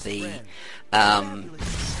start of the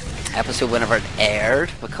episode whenever it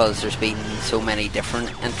aired, because there's been so many different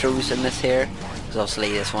intros in this here. Because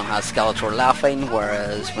obviously this one has Skeletor laughing,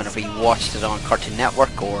 whereas whenever you watched it on Cartoon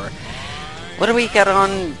Network or... What did we get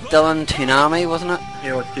on, Dylan? Toonami, wasn't it?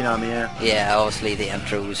 Yeah, it was Toonami, yeah. Yeah, obviously the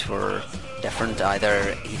intros were different.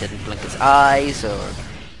 Either he didn't blink his eyes or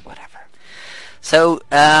whatever. So,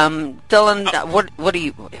 Dylan, what do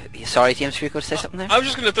you... Sorry, James, were you going to say something there? I was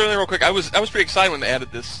just going to throw in there real quick. I was pretty excited when they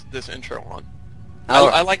added this intro on. Oh.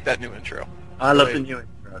 I like that new intro. I love the new intro.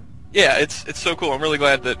 Yeah, it's so cool. I'm really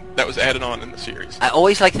glad that was added on in the series. I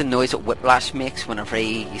always like the noise that Whiplash makes whenever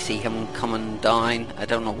you see him coming down. I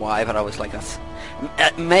don't know why, but I always like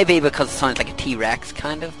that. Maybe because it sounds like a T-Rex,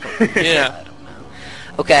 kind of. But Yeah. I don't know.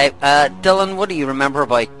 Okay, Dylan, what do you remember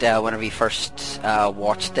about whenever you first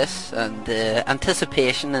watched this, and the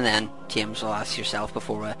anticipation, and then James will ask yourself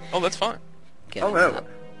before we... Oh, that's fine.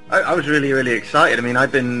 I was really, really excited. I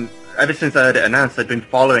mean, ever since I heard it announced, I'd been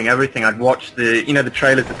following everything. I'd watched the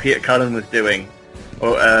trailers that Peter Cullen was doing,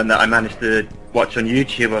 that I managed to watch on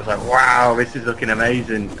YouTube. I was like, wow, this is looking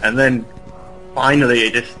amazing. And then finally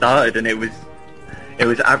it just started, and it was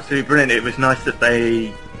absolutely brilliant. It was nice that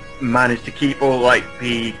they managed to keep all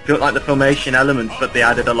the filmation elements, but they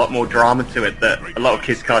added a lot more drama to it that a lot of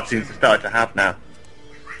kids' cartoons have started to have now.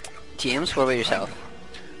 James, what about yourself?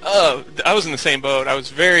 I was in the same boat. I was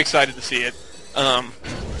very excited to see it.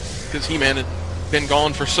 Because He-Man had been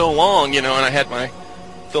gone for so long, and I had my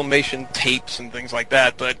filmation tapes and things like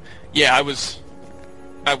that. But yeah, I was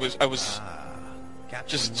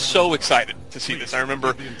just so excited to see this. I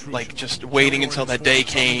remember just waiting until that day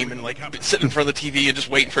came and sitting in front of the TV and just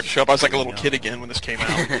waiting for it to show up. I was like a little kid again when this came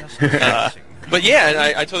out. But yeah, and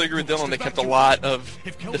I totally agree with Dylan. They kept a lot of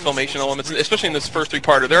the filmation elements, especially in this first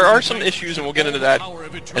three-parter. There are some issues, and we'll get into that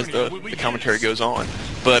as the commentary goes on.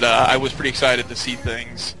 But I was pretty excited to see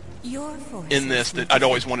things in this that I'd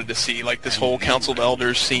always wanted to see, like this whole Council of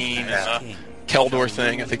Elders scene and Keldor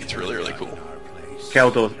thing. I think it's really, really cool.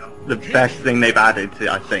 Keldor's the best thing they've added,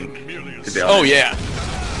 I think, to be honest. Oh, yeah.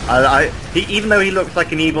 Even though he looks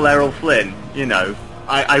like an evil Errol Flynn,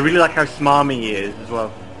 I really like how smarmy he is as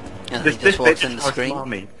well. Yeah, he just walks in the screen.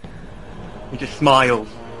 Smarmy. He just smiles.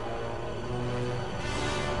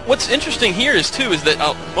 What's interesting here is that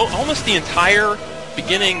almost the entire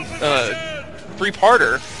beginning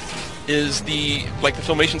three-parter is the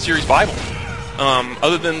Filmation series Bible.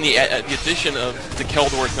 Other than the addition of the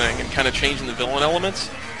Keldor thing and kind of changing the villain elements,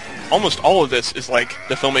 almost all of this is like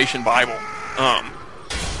the Filmation Bible.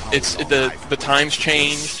 It's the times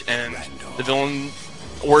changed and the villain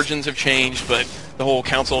origins have changed, but the whole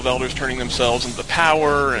Council of Elders turning themselves into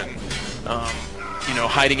power and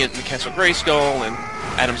hiding it in the Castle Grayskull and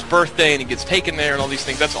Adam's birthday and he gets taken there and all these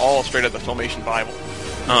things. That's all straight out of the Filmation Bible.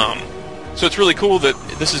 So it's really cool that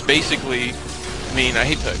this is basically, I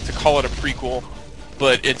hate to call it a prequel,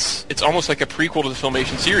 but it's almost like a prequel to the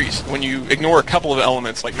Filmation series when you ignore a couple of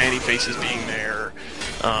elements like Man-E-Faces being there,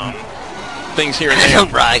 things here and there.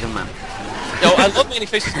 Don't brag, man. No, I love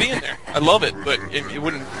Man-E-Faces being there. I love it, but it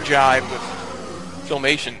wouldn't jive with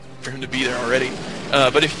Filmation for him to be there already.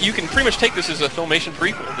 But if you can pretty much take this as a Filmation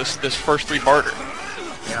prequel, this first three-parter.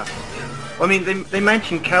 Yeah. Well, they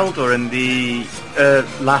mentioned Keldor in the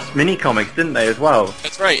last mini-comics, didn't they, as well?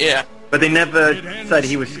 That's right, yeah. But they never said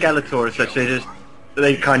he was Skeletor as such.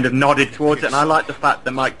 They kind of nodded towards it, and I like the fact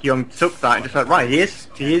that Mike Young took that and just went, right, he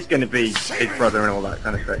is going to be his brother and all that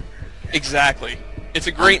kind of thing. Exactly. It's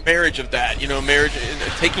a great marriage of that,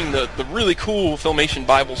 taking the really cool Filmation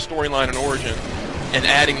Bible storyline and origin and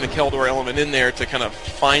adding the Keldor element in there to kind of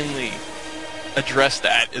finally address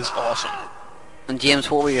that is awesome. And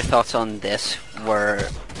James, what were your thoughts on this? Where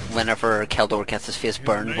whenever Keldor gets his face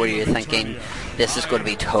burned, were you thinking this is going to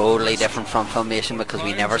be totally different from Filmation because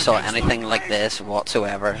we never saw anything like this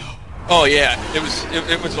whatsoever? Oh yeah, it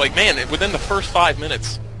was like, man, within the first 5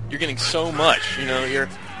 minutes, you're getting so much. You know, you're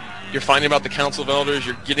finding about the Council of Elders.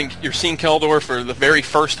 You're seeing Keldor for the very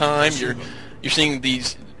first time. You're seeing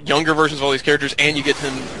these younger versions of all these characters, and you get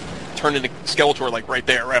him turned into Skeletor like right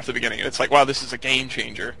after the beginning. And it's like, wow, this is a game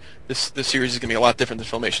changer. This series is going to be a lot different than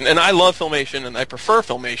Filmation. And I love Filmation, and I prefer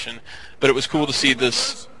Filmation, but it was cool to see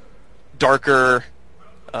this darker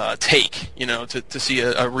take, you know, to see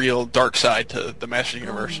a real dark side to the Masters of the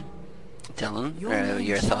Universe. Dylan,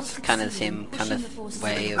 your thoughts? Kind of the same kind of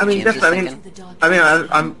way of I mean, James is definitely. thinking?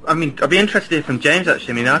 I mean, I'd be interested to hear from James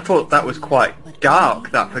actually. I mean, I thought that was quite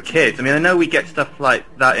dark, that for kids. I mean, I know we get stuff like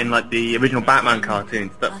that in like the original Batman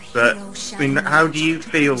cartoons, but I mean, how do you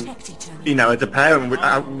feel, you know, as a parent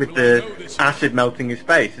with the acid melting his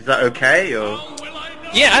face? Is that okay, or?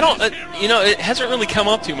 Yeah, I don't. You know, it hasn't really come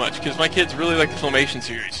up too much because my kids really like the Filmation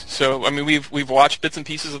series. So I mean, we've watched bits and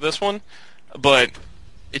pieces of this one, but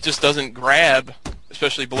it just doesn't grab,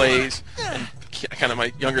 especially Blaze, and kind of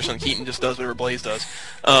my younger son Keaton just does whatever Blaze does.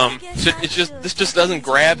 So this just doesn't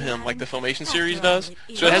grab him like the Filmation series does.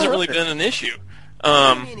 So it hasn't really been an issue.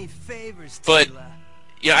 But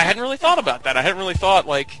yeah, I hadn't really thought about that. I hadn't really thought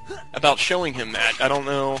like about showing him that. I don't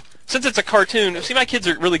know. Since it's a cartoon, see, my kids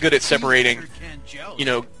are really good at separating, you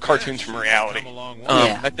know, cartoons from reality.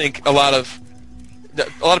 I think a lot of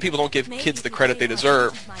people don't give kids the credit they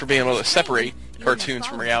deserve for being able to separate cartoons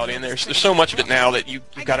from reality, and there's so much of it now that you've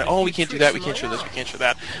got to, oh, we can't do that, we can't show this, we can't show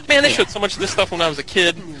that. Man, they showed so much of this stuff when I was a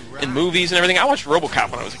kid in movies and everything. I watched RoboCop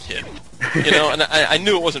when I was a kid, you know, and I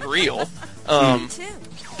knew it wasn't real,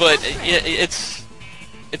 but it's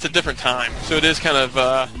a different time, so it is kind of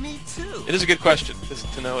it is a good question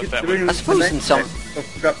to know if that would. I suppose in some.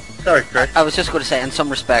 Sorry, Chris. I was just going to say, in some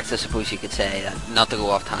respects, I suppose you could say, not to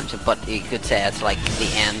go off tangent, but you could say it's like the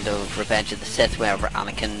end of Revenge of the Sith, whenever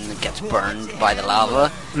Anakin gets burned by the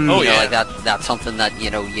lava. Oh, yeah. Like that's something that,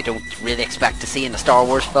 you know, you don't really expect to see in a Star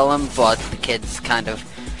Wars film, but the kids kind of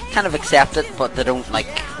accept it, but they don't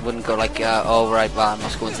wouldn't go like, oh right, well I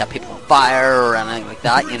must go and set people on fire or anything like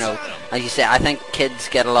that. You know, as you say, I think kids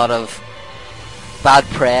get a lot of bad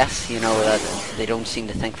press. You know, that they don't seem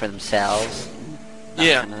to think for themselves.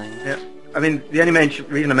 Yeah. Kind of thing. Yeah. I mean, the only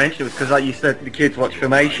reason I mentioned it was because, like you said, the kids watch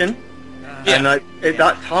Filmation, and like at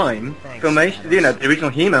that time, Filmation, you know, the original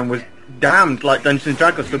He-Man was damned, like Dungeons and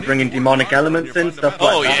Dragons, for bringing demonic elements in, stuff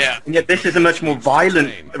like that. Yeah. And yet this is a much more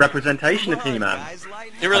violent representation of He-Man.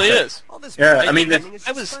 It really is. Yeah, I mean,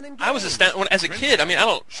 I was astounded as a kid. I mean,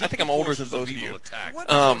 I think I'm older than both of you.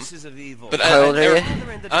 But How old are you?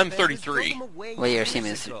 I'm 33. Well, you're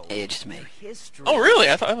the same age to me. Oh, really?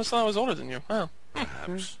 I thought I was older than you. Wow.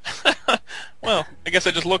 Well, I guess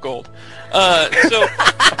I just look old. So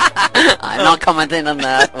I'm not commenting on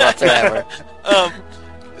that whatsoever.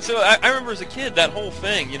 So I remember as a kid that whole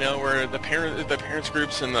thing, you know, where the parents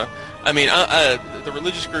groups and the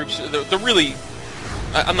religious groups, the really,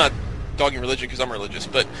 I'm not dogging religion because I'm religious,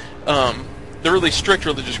 but the really strict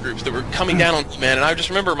religious groups that were coming down on He-Man, and I just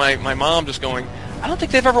remember my mom just going, I don't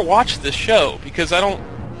think they've ever watched this show because I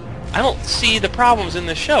don't see the problems in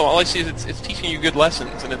this show. All I see is it's teaching you good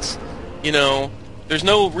lessons, and it's, you know, there's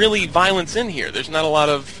no really violence in here. There's not a lot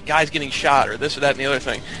of guys getting shot or this or that and the other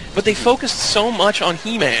thing. But they focused so much on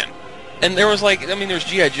He-Man. And there was there's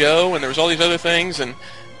G.I. Joe and there was all these other things, and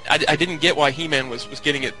I didn't get why He-Man was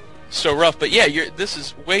getting it so rough. But yeah, this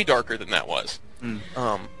is way darker than that was. And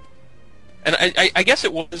I guess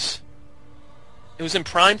it was in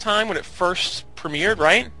prime time when it first premiered,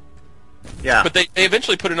 right? Yeah. But they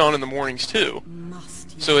eventually put it on in the mornings too.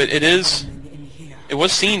 So it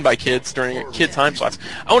was seen by kids during kid time slots.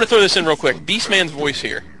 I want to throw this in real quick. Beastman's voice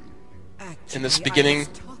here in this beginning,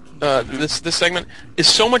 this segment, is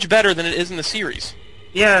so much better than it is in the series.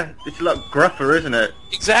 Yeah, it's a lot gruffer, isn't it?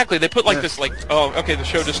 Exactly. They put this oh, okay, the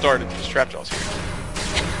show just started. Just Trapjaw's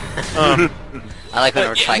here. I like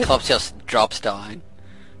whenever Cyclops just drops down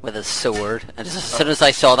with his sword, and just as soon as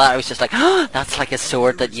I saw that, I was just like, oh, that's like a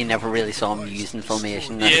sword that you never really saw him use in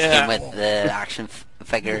Filmation. That came with the action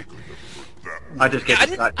figure. I just get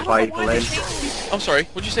distracted by Evil Lyn. I'm sorry,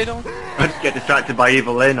 what'd you say, Dylan? I just get distracted by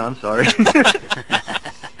Evil Lyn, I'm sorry.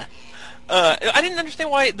 I didn't understand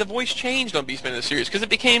why the voice changed on Beastman in the series, because it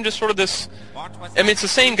became just sort of this... I mean, it's the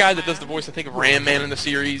same guy that does the voice, I think, of Ram Man in the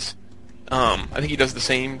series. I think he does the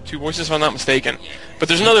same two voices, if I'm not mistaken. But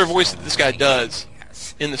there's another voice that this guy does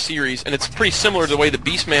in the series, and it's pretty similar to the way the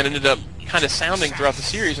Beastman ended up kind of sounding throughout the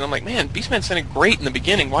series, and I'm like, man, Beastman sounded great in the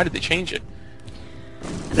beginning, why did they change it?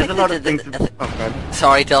 There's a lot of things.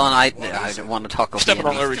 Sorry, Dylan. I don't want to talk over Stepping you.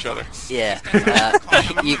 all over each other. Yeah.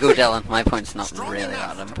 You go, Dylan. My point's not really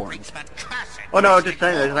that important. Oh no, I was just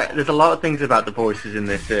saying. There's a lot of things about the voices in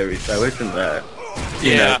this series, though, isn't there?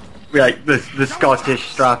 You know, like the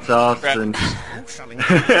Scottish Stratos and.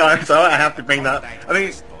 So I have to bring that. I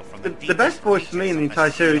mean, the best voice for me in the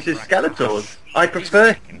entire series is Skeletor's. I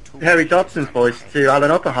prefer Harry Dobson's voice to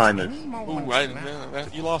Alan Oppenheimer's. Ooh,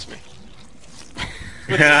 you lost me.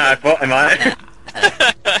 Yeah, I thought I might.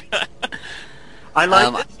 I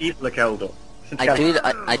like Evil Keldor.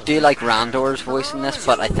 I do like Randor's voice in this,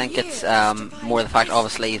 but I think it's more the fact,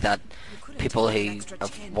 obviously, that people who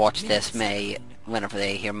have watched this may, whenever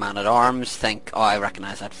they hear Man-at-Arms, think, oh, I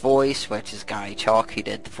recognise that voice, which is Gary Chalk, who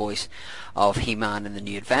did the voice of He-Man in the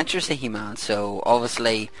New Adventures of He-Man. So,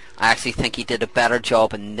 obviously, I actually think he did a better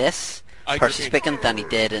job in this, personally speaking, than he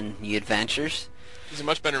did in New Adventures. He's a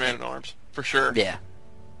much better Man-at-Arms, for sure. Yeah.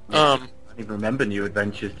 I don't even remember New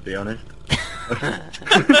Adventures, to be honest.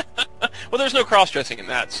 Well, there's no cross-dressing in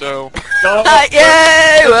that, so...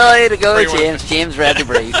 Yay! Well, way to go, James. James read the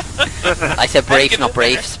brief. I said brief, not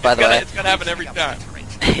briefs, by the way. It's gonna happen every time.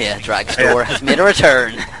 Yeah, Dragstore has made a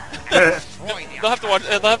return. They'll have to watch.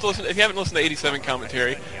 They'll have to listen. If you haven't listened to 87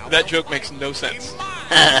 commentary, that joke makes no sense.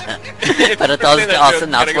 But it does to us,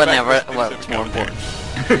 and that's whenever it's more important.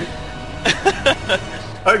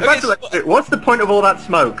 What's the point of all that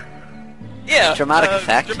smoke? Yeah, dramatic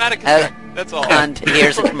effect. Dramatic effect. That's all. And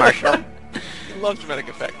here's a commercial. I love dramatic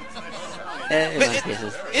effect.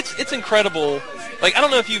 It's incredible. Like, I don't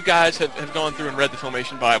know if you guys have gone through and read the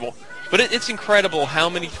Filmation Bible, but it's incredible how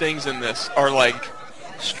many things in this are like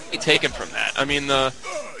straight taken from that. I mean,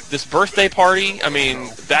 this birthday party, I mean,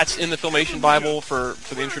 that's in the Filmation Bible for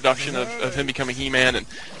the introduction of him becoming He-Man, and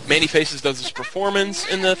Manny Faces does this performance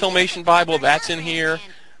in the Filmation Bible, that's in here.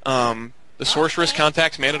 The Sorceress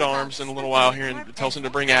contacts Man-at-Arms in a little while here and tells him to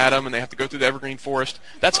bring Adam, and they have to go through the Evergreen Forest.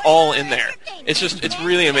 That's all in there. It's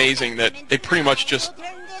really amazing that they pretty much just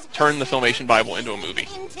turned the Filmation Bible into a movie,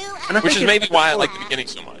 which is maybe why I like the beginning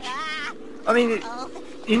so much. I mean,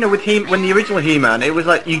 you know, with when the original He-Man, it was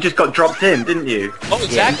like you just got dropped in, didn't you? Oh,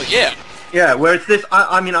 exactly, yeah. Yeah, whereas this,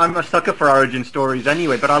 I mean, I'm a sucker for origin stories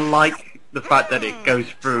anyway, but I like the fact that it goes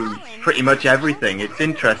through pretty much everything. It's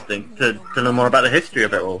interesting to learn more about the history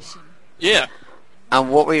of it all. Yeah.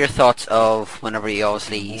 And what were your thoughts of whenever you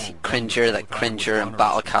obviously see Cringer, that Cringer and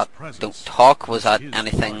Battlecat don't talk? Was that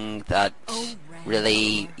anything that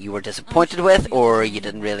really you were disappointed with, or you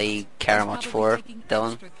didn't really care much for,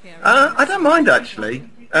 Dylan? I don't mind, actually.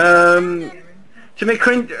 To me,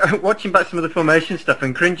 watching back some of the Filmation stuff,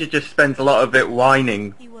 and Cringer just spends a lot of it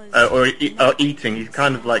whining or eating. He's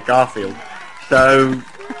kind of like Garfield. So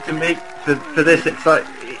to me, for this, it's like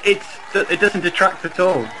it doesn't detract at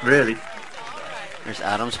all, really. There's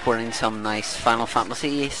Adam sporting some nice Final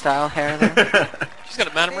Fantasy style hair there. She's got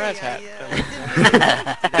a Madame Raz hat.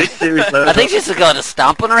 I think she's got a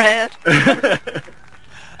stamp on her head.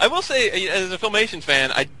 I will say, as a Filmation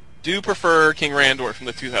fan, I do prefer King Randor from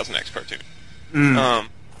the 2000X cartoon.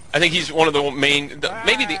 I think he's one of the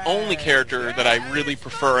maybe the only character that I really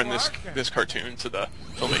prefer in this cartoon to the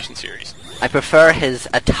Filmation series. I prefer his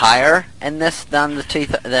attire in this than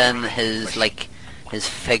his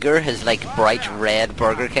figure, his like bright red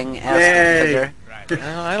Burger King-esque figure.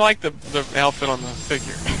 I like the outfit on the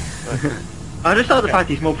figure. I just thought the fact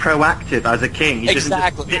he's more proactive as a king. He doesn't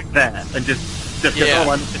just sit there and just goes, oh,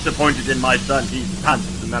 I'm disappointed in my son. He's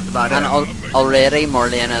pants, and that's about it. And already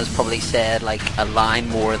Marlena has probably said like a line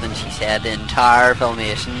more than she said the entire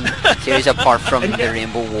Filmation series, apart from the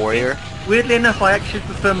Rainbow Warrior. Weirdly enough, I actually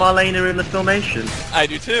prefer Marlena in the Filmation. I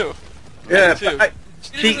do too. Yeah,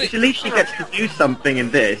 at least she gets to do something in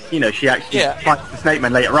this. You know, she actually fights the Snake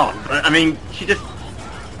Man later on. But I mean, she's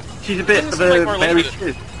a bit of a Mary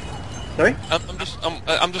Sue. Sorry?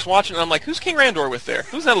 I'm just watching and I'm like, who's King Randor with there?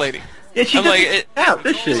 Who's that lady? Yeah, she doesn't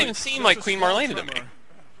doesn't even seem like Queen Marlena to me.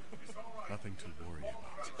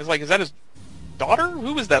 It's like, is that his daughter?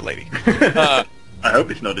 Who is that lady? I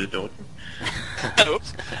hope it's not his daughter.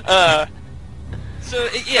 Oops. So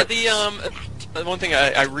yeah, the one thing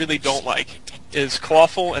I really don't like is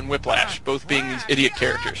Clawful and Whiplash, both being these idiot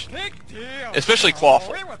characters. Especially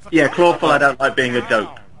Clawful. Yeah, Clawful I don't like being a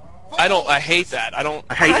dope. I hate that. I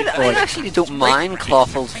actually don't mind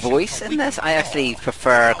Clawful's voice in this. I actually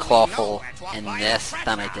prefer Clawful in this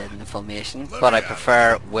than I did in the Filmation, but I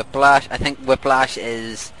prefer Whiplash. I think Whiplash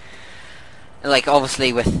is, like,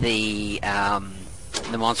 obviously with the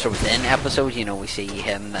Monster Within episode, you know, we see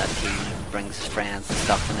him that he brings his friends and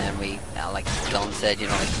stuff, and then we, like Dylan said, you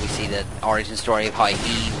know, like we see the origin story of how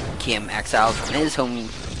he became exiled from his home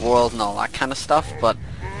world and all that kind of stuff. But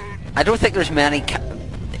I don't think there's many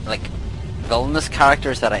like villainous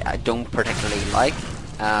characters that I don't particularly like.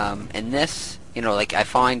 In this, you know, like I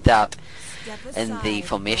find that in the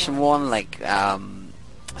Filmation one, like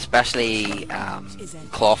especially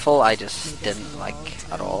Clawful, I just didn't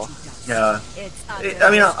like at all. Yeah. I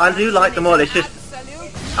mean, I do like them all. It's just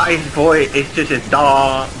his voice. It's just his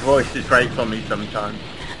dark voice is great for me sometimes.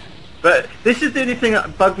 But this is the only thing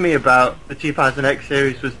that bugged me about the 2000X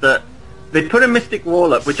series was that they put a Mystic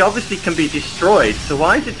Wall up, which obviously can be destroyed. So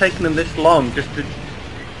why is it taking them this long just to,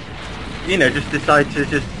 you know, just decide to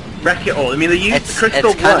just wreck it all? I mean, they used the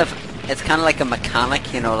crystal blood. It's kind of like a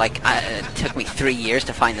mechanic, you know, like it took me 3 years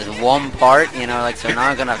to find this one part, you know, like, so now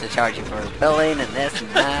I'm going to have to charge you for billing and this and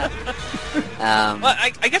that. Well,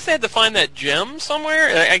 I guess they had to find that gem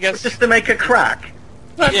somewhere, I guess. Just to make a crack.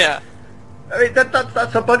 Yeah. I mean, that's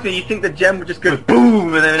what bugs me. You think the gem would just go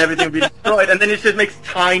boom and then everything would be destroyed, and then it just makes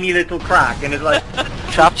tiny little crack, and it's like...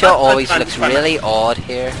 Trapjaw always looks really odd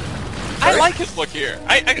here. I like his look here.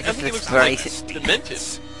 I think he looks very like demented.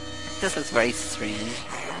 This looks very strange.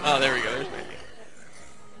 Oh, there we go. There's maybe.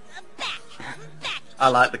 I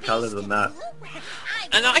like the colours on that.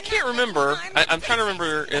 And I can't remember. I'm trying to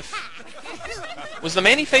remember if... Was the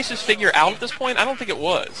Man-E-Faces figure out at this point? I don't think it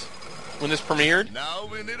was. When this premiered?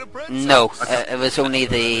 No, it was only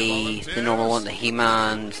the normal one, the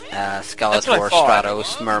He-Man, Skeletor,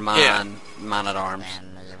 Stratos, Merman, Man-at-Arms.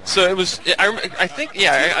 So it was, I think,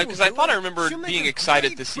 yeah, because I thought I remembered being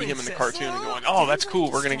excited to see him in the cartoon and going, oh, that's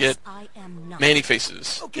cool, we're going to get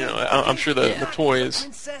Man-E-Faces. You know, I'm sure the toy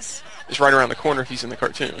is right around the corner if he's in the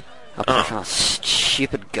cartoon. A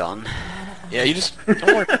stupid gun. Yeah, you just don't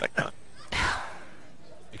worry about that gun.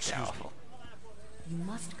 It's awful.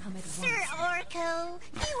 Sir Orko,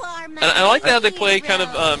 you are and I like how they play kind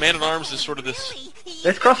of Man-at-Arms as sort of this...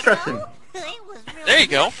 There's cross-dressing. There you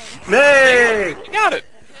go. Hey! You got it.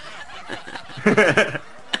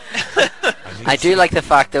 I do like the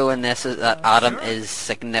fact, though, in this is that Adam is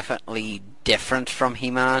significantly different from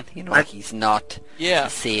He-Man. You know, like he's not the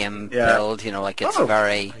same build. You know, like it's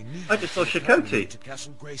very. I just saw Chakotay.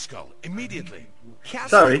 Immediately.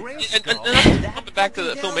 Sorry. And I'm jumping back to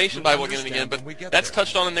the Filmation Bible again, but that's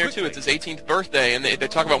touched on in there too. It's his 18th birthday, and they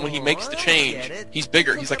talk about when he makes the change, he's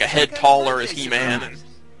bigger. He's like a head taller as He-Man, and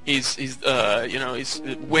he's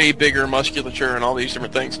way bigger musculature and all these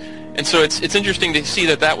different things. And so it's interesting to see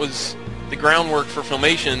that was the groundwork for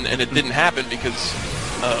Filmation, and it didn't happen because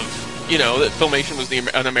of, you know, that Filmation was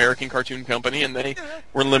an American cartoon company, and they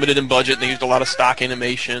were limited in budget, and they used a lot of stock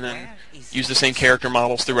animation and used the same character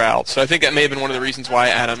models throughout. So I think that may have been one of the reasons why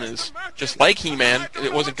Adam is just like He-Man.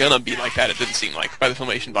 It wasn't going to be like that, it didn't seem like, by the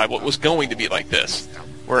Filmation Bible. It was going to be like this,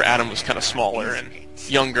 where Adam was kind of smaller and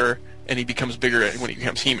younger, and he becomes bigger when he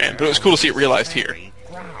becomes He-Man. But it was cool to see it realized here.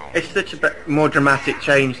 It's such a more dramatic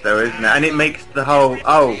change, though, isn't it? And it makes the whole,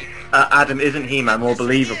 Adam isn't He-Man more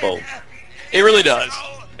believable. It really does.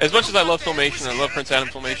 As much as I love Filmation, I love Prince Adam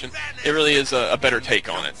Filmation, it really is a better take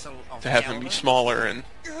on it. To have him be smaller and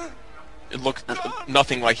it looks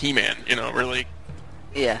nothing like He-Man, you know, really.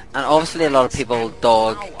 Yeah, and obviously a lot of people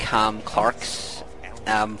dog Cam Clark's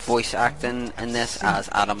voice acting in this as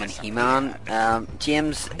Adam and He-Man.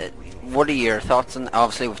 James, what are your thoughts on,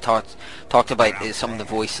 obviously we've talked about some of the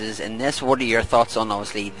voices in this, what are your thoughts on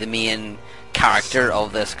obviously the main character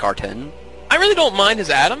of this cartoon? I really don't mind his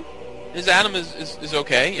Adam. His Adam is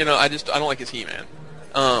okay, you know, I don't like his He-Man.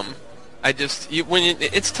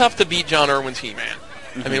 It's tough to beat John Irwin's He-Man.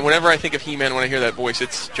 I mean, whenever I think of He-Man, when I hear that voice,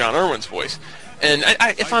 it's John Irwin's voice. And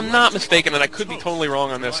if I'm not mistaken, and I could be totally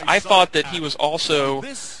wrong on this, I thought that he was also...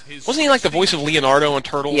 Wasn't he like the voice of Leonardo in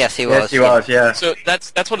Turtles? Yes, he was. Yes, he was, yeah. So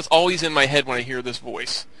that's what is always in my head when I hear this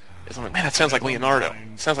voice. I'm like, man, that sounds like Leonardo.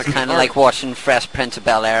 It sounds like kind of like watching Fresh Prince of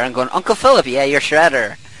Bel-Air and going, Uncle Philip, yeah, you're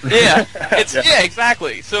Shredder. Yeah, yeah,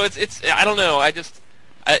 exactly. So it's I don't know. I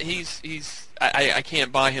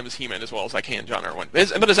can't buy him as He-Man as well as I can John Irwin.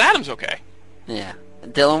 But his Adam's okay. Yeah.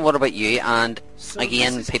 Dylan, what about you? And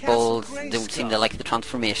again, people don't seem to like the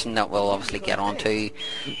transformation that we'll obviously get onto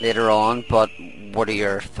later on, but what are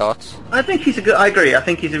your thoughts? I think I agree. I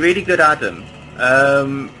think he's a really good Adam.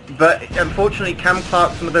 But unfortunately, Cam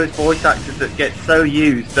Clark's one of those voice actors that gets so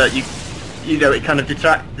used that you know, it kind of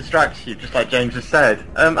distracts you, just like James has said.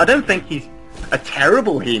 I don't think he's a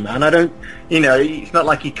terrible He-Man. It's not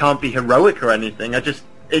like he can't be heroic or anything.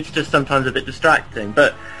 It's just sometimes a bit distracting.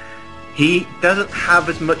 But he doesn't have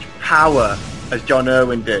as much power as John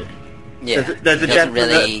Irwin did. Yeah, there's a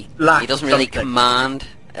definite lack. He doesn't really command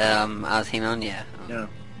as He-Man. Yeah, I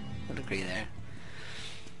would agree there.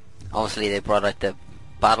 Obviously, they brought out the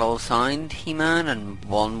battle-signed He-Man, and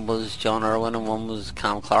one was John Irwin and one was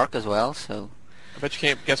Cam Clark as well. So bet you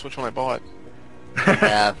can't guess which one I bought.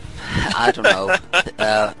 I don't know.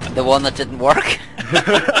 The one that didn't work.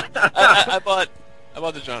 I bought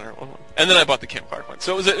the John Hurt one, and then I bought the Cam Clark one.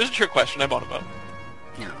 So it was a trick question. I bought them both.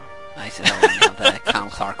 No, I said I want to have the Cam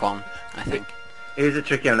Clark one, I think. Here's a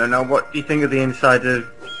tricky one. Now, what do you think of the inside of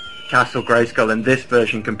Castle Grayskull in this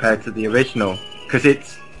version compared to the original? Because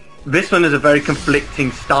this one is a very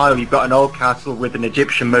conflicting style. You've got an old castle with an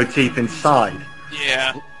Egyptian motif inside.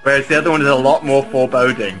 Yeah. Whereas the other one is a lot more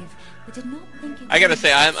foreboding. I gotta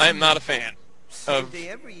say, I'm not a fan of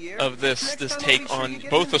this take on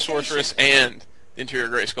both the Sorceress and the interior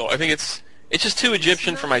Grayskull. I think it's just too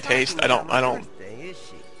Egyptian for my taste. I don't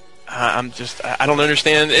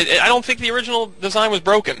understand. I don't think the original design was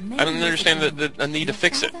broken. I don't understand the need to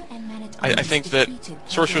fix it. I think that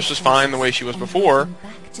Sorceress was fine the way she was before.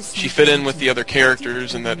 She fit in with the other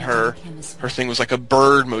characters, and that her thing was like a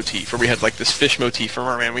bird motif, where we had like this fish motif for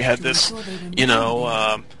Merman. We had this,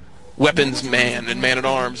 weapons man and man at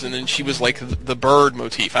arms, and then she was like the bird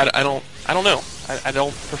motif. I don't know. I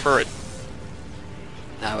don't prefer it.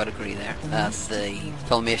 I would agree there. The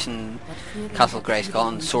Filmation Castle Grayskull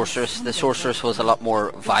and Sorceress. The Sorceress was a lot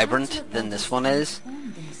more vibrant than this one is.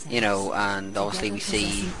 And obviously we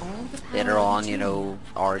see later on,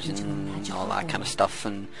 origin and all that kind of stuff,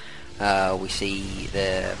 and we see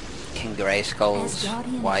the King Grayskull's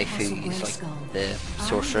wife, who's like the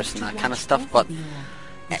Sorceress and that kind of stuff, but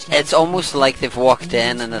it's almost like they've walked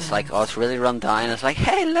in and it's like, oh, it's really run down. It's like,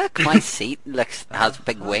 hey, look, my seat has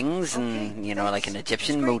big wings and, like an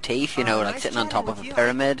Egyptian motif, like sitting on top of a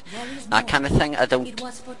pyramid, that kind of thing. I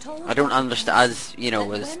don't understand, as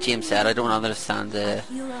James said, I don't understand the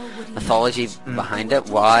mythology behind it.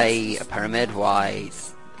 Why a pyramid? Why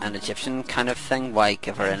an Egyptian kind of thing? Why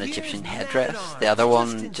give her an Egyptian headdress? The other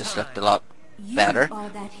one just looked a lot better.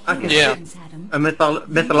 Yeah. A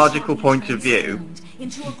mythological point of view,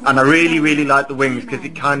 and I really, really like the wings because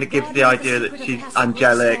it kind of gives the idea that she's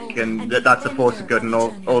angelic and that's a force of good and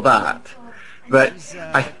all that. But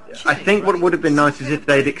I think what would have been nice is if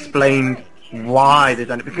they'd explained why they've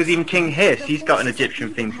done it, because even King Hiss, he's got an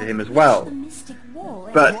Egyptian theme to him as well.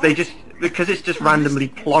 But because it's just randomly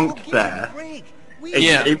plonked there.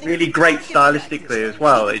 It's really great stylistically as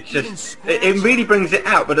well. It really brings it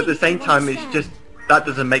out, but at the same time, it's just that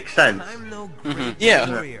doesn't make sense. Mm-hmm.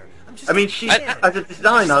 Yeah. I mean, as a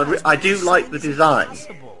designer, I do like the design,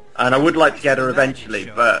 and I would like to get her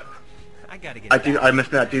eventually, but I must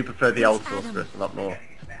admit I do prefer the old Sorceress a lot more.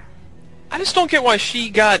 I just don't get why she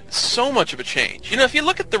got so much of a change. If you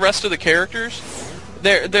look at the rest of the characters,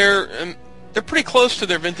 they're pretty close to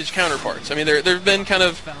their vintage counterparts. I mean, they've been kind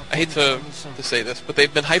of, I hate to say this, but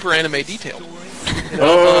they've been hyper anime detailed.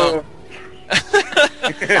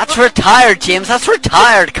 That's retired, James. That's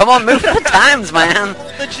retired. Come on, move with the times, man.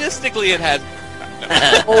 Logistically, it had.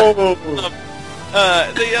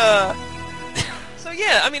 So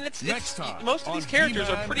yeah, I mean, it's most of these characters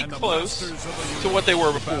are pretty close to what they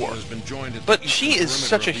were before. But she is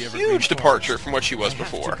such a huge departure from what she was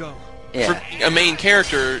before. Yeah. For a main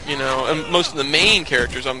character, and most of the main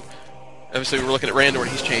characters, obviously we're looking at Randor and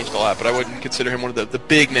he's changed a lot, but I wouldn't consider him one of the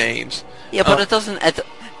big names. Yeah, but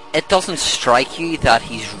it doesn't strike you that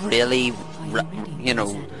he's really,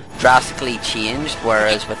 drastically changed,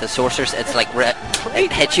 whereas with the Sorceress, it's like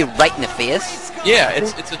it hits you right in the face. Yeah,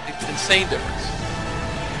 it's an insane difference.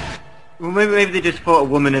 Well, maybe they just thought a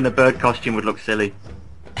woman in a bird costume would look silly.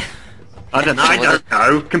 I don't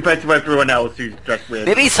know, compared to everyone else who's dressed weird.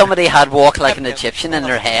 Maybe somebody had walked like an Egyptian in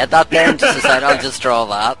their head that day and just decided, I'll just draw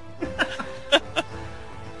that.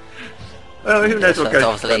 Well, who knows what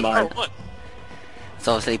goes through their mind. It's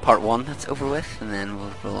obviously part 1 that's over with, and then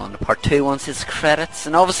we'll go on to part 2 once it's credits.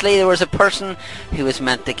 And obviously there was a person who was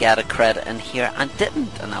meant to get a credit in here and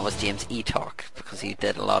didn't, and that was James Etalk, because he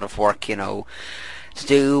did a lot of work, to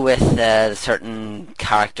do with certain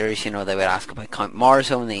characters. They would ask about Count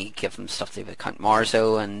Marzo, and they give them stuff to do with Count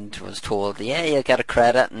Marzo, and was told, yeah, you'll get a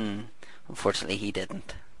credit, and unfortunately he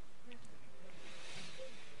didn't.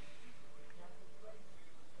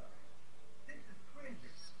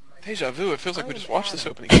 Deja vu, it feels like we just watched this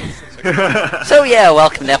opening. So yeah,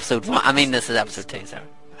 welcome to episode 1. I mean, this is episode 2, so.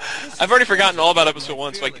 I've already forgotten all about episode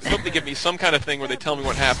 1, so I hope they give me some kind of thing where they tell me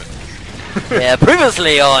what happened. Yeah,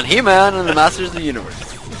 previously on He-Man and the Masters of the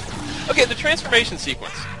Universe. Okay, the transformation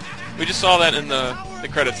sequence. We just saw that in the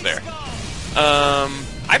credits there.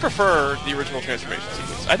 I prefer the original transformation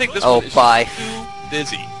sequence. I think this one is too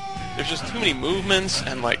busy. There's just too many movements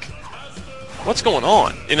and what's going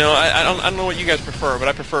on? You know, I don't know what you guys prefer, but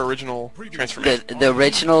I prefer original transformation. The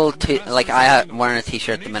original, like I'm wearing a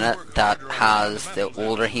T-shirt at the minute that has the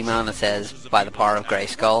older He-Man that says "By the Power of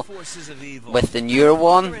Grayskull." With the newer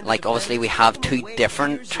one, like obviously we have two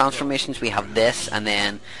different transformations. We have this, and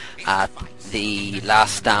then at the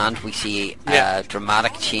Last Stand we see a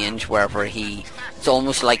dramatic change wherever it's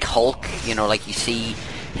almost like Hulk. You know, like you see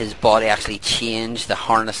his body actually change, the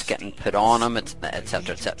harness getting put on him,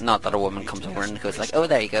 etc., etc. Not that a woman comes over and goes like, "Oh,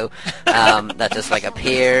 there you go," that just like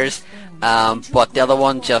appears. But the other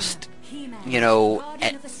one just, you know,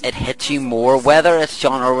 it hits you more. Whether it's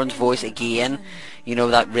John Irwin's voice again, you know,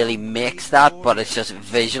 that really makes that, but it's just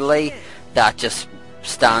visually that just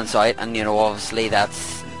stands out. And you know, obviously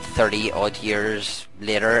that's 30 odd years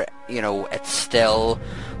later. You know, it's still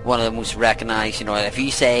one of the most recognised. You know, if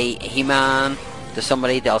you say He-Man to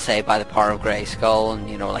somebody, they'll say "By the Power of Grayskull," and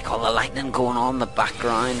you know, like all the lightning going on in the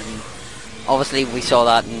background. And obviously we saw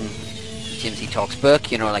that in James E. Talk's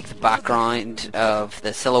book, you know, like the background of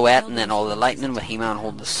the silhouette and then all the lightning with He-Man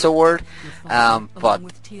holding the sword. But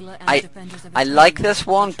I like this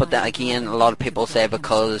one, but then again, a lot of people say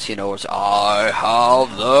because, you know, it's "I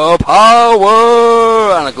have the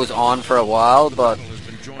power," and it goes on for a while. But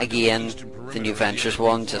again, the New Adventures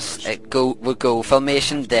one would go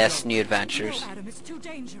Filmation, this, New Adventures.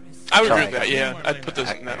 I would agree with that. Yeah, I'd put those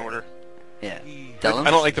in that order. Yeah, Dylan?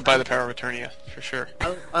 I don't like the By the Power of Eternia for sure.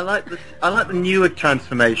 I like the newer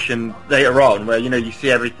transformation later on, where you know you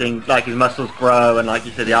see everything like his muscles grow and like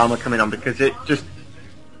you said the armor coming on, because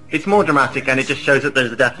it's more dramatic and it just shows that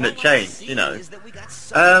there's a definite change. You know,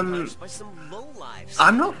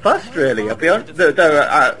 I'm not fussed really. I'll be honest.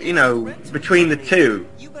 Though you know, between the two,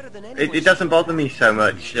 it doesn't bother me so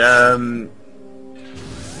much.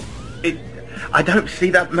 I don't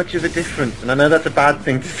see that much of a difference, and I know that's a bad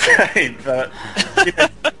thing to say, but you know,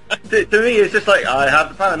 to me it's just like I have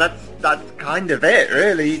the power, and that's kind of it,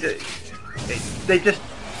 really. They just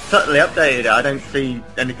subtly updated it. I don't see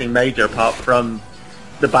anything major apart from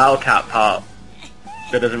the Battle Cat part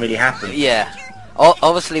that doesn't really happen. Yeah.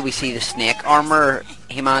 Obviously we see the snake armor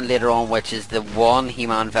He-Man later on, which is the one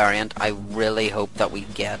He-Man variant I really hope that we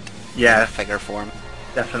get a figure for him.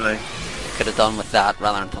 Definitely. Could have done with that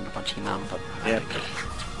rather than Thunder Punch He-Man, but yeah,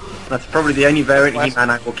 that's probably the only variant He-Man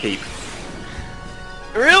I will keep.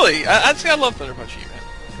 Really? I'd say I love Thunder Punch He-Man.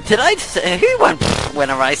 Did I say, who went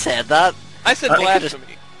whenever I said that? I said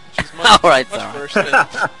blasphemy. Alright, sorry.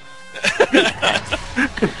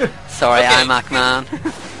 Sorry, Okay. iMac man.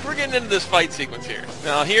 We're getting into this fight sequence here.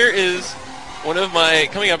 Now here is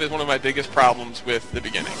coming up is one of my biggest problems with the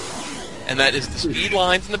beginning. And that is the speed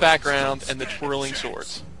lines in the background and the twirling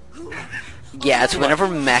swords. Yeah, it's whenever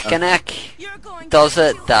Mechanic does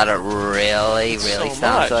it that it really stands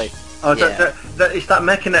out. Oh, it's that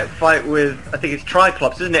Mechanic fight with, I think it's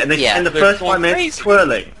Triclops, isn't it? And and the first time it's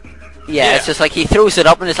twirling. Yeah, it's just like he throws it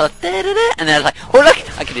up and it's like da-da-da, and then it's like, oh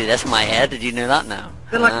look, I can do this in my head. Did you know that now?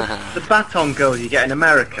 They're like the baton girls you get in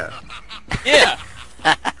America. Yeah,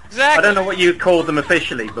 exactly. I don't know what you call them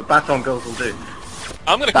officially, but baton girls will do.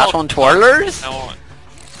 I'm gonna call baton twirlers. Now on.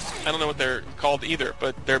 I don't know what they're called either,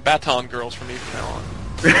 but they're baton girls for me from now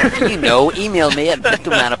on. You know, email me at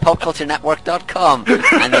bitdoman at popculturenetwork.com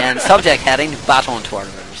and then subject heading baton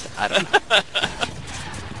twirlers. I don't know.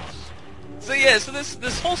 So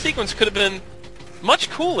this whole sequence could have been much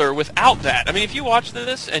cooler without that. I mean, if you watch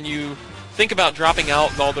this and you think about dropping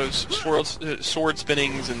out all those sword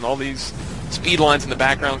spinnings and all these speed lines in the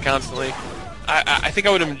background constantly, I think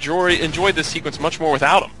I would have enjoyed this sequence much more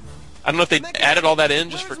without them. I don't know if they added all that in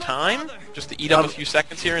just for time, just to eat up a few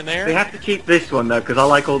seconds here and there. They have to keep this one though, because I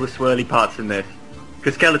like all the swirly parts in this.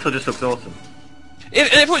 Because Skeletor just looks awesome.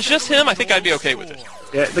 If it was just him, I think I'd be okay with it.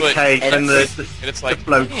 Yeah, the cape and the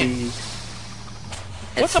floaty.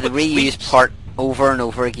 It's the reused part over and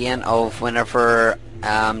over again of whenever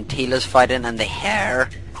Teela's fighting and the hair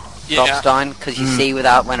drops down, because you see with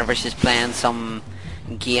that whenever she's playing some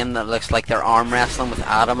game that looks like they're arm wrestling with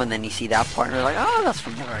Adam, and then you see that part and you're like, oh, that's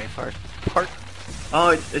from the very first part. Oh,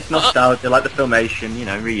 it's nostalgia, like the Filmation, you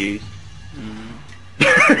know, reused.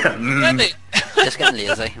 Just getting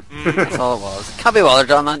lazy. That's all it was. Can't be bothered,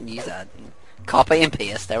 John, not use that. Copy and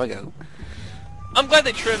paste, there we go. I'm glad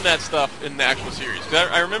they trimmed that stuff in the actual series.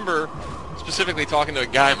 I remember specifically talking to a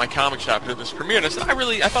guy at my comic shop at this premiere, and I said,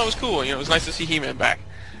 I thought it was cool. You know, it was nice to see He-Man back.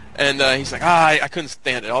 And he's like, I couldn't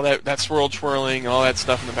stand it. All that swirl twirling, all that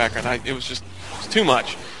stuff in the background. It was too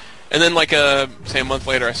much. And then, like, say a month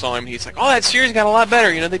later, I saw him, and he's like, oh, that series got a lot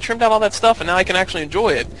better. You know, they trimmed out all that stuff, and now I can actually enjoy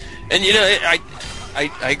it. And, you know,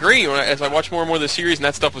 I agree. As I watch more and more of the series and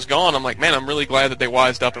that stuff was gone, I'm like, man, I'm really glad that they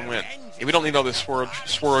wised up and went, We don't need all this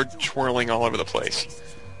swirling all over the place.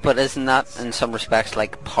 But isn't that, in some respects,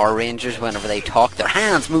 like Power Rangers? Whenever they talk, their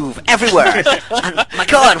hands move everywhere. And my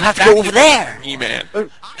God, we have to go over there. E-Man. You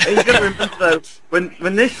got to remember though,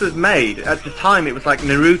 when this was made, at the time it was like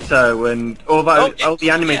Naruto and all the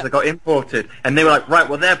animes that got imported, and they were like, right,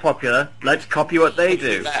 well they're popular, let's copy what they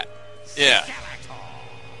do. Yeah.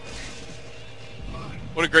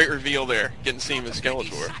 What a great reveal there, getting to see him as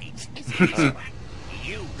Skeletor.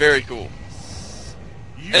 Very cool.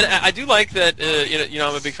 And I do like that,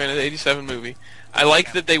 I'm a big fan of the 87 movie. I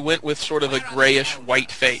like that they went with sort of a grayish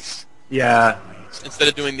white face. Yeah. Instead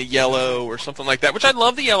of doing the yellow or something like that, which I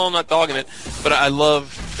love the yellow, I'm not dogging it, but I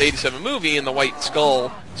love the 87 movie and the white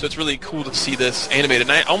skull, so it's really cool to see this animated.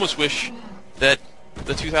 And I almost wish that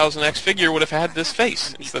the 2000X figure would have had this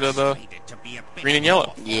face instead of the green and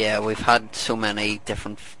yellow. Yeah, we've had so many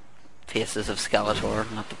different faces of Skeletor,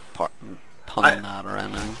 not to pun that or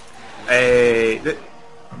anything.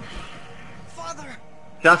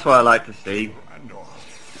 That's what I like to see.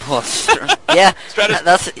 Well,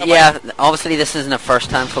 obviously this isn't the first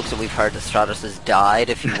time, folks, that we've heard that Stratos has died.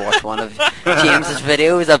 If you watch one of James's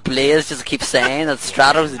videos, that Blaze just keeps saying that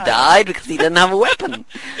Stratos died because he didn't have a weapon.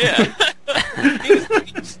 Yeah.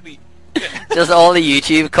 Just all the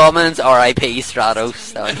YouTube comments, R.I.P. Stratos.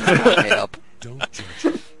 So I just put it up.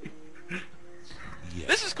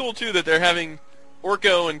 This is cool too that they're having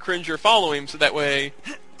Orko and Cringer follow him, so that way,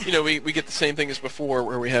 we get the same thing as before,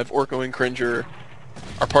 where we have Orko and Cringer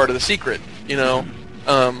are part of the secret, So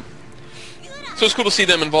it's cool to see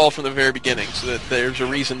them involved from the very beginning, so that there's a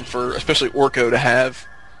reason for, especially Orko, to have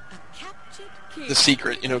the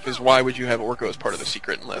secret, because why would you have Orko as part of the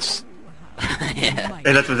secret unless...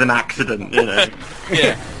 Unless it was an accident,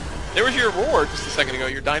 Yeah. There was your roar just a second ago,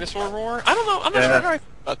 your dinosaur roar. I don't know, I'm not sure how I feel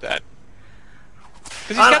about that.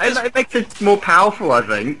 It makes it more powerful, I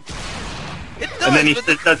think. It does, and then he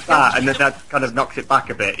does that, and then that kind of knocks it back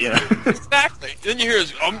a bit, Exactly. Then you hear,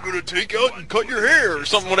 I'm going to take out and cut your hair, or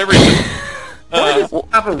something, whatever he says.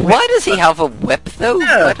 Why does he have a whip, though?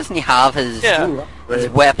 Yeah. Why doesn't he have his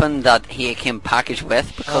weapon that he came packaged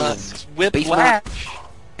with? Because Whiplash.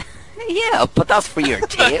 Yeah, but that's for your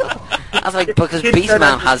tail. That's like, because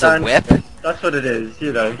Beastman has a whip. That's what it is,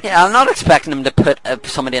 Yeah, I'm not expecting him to put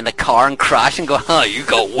somebody in the car and crash and go, you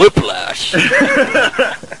got whiplash.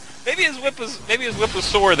 Maybe his whip was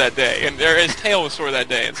sore that day, or his tail was sore that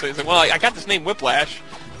day, and so he's like, well, I got this name Whiplash.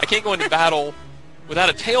 I can't go into battle without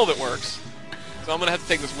a tail that works, so I'm gonna have to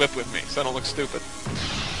take this whip with me, so I don't look stupid.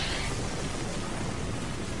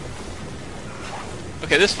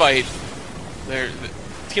 Okay, this fight,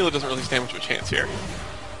 Teela doesn't really stand much of a chance here.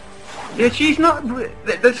 Yeah, she's not.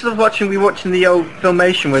 This is we watching the old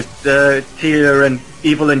filmation with Teela and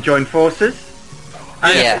Evelyn join forces.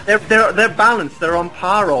 And they're balanced. They're on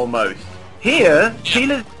par almost. Here,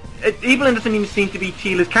 Evelyn doesn't even seem to be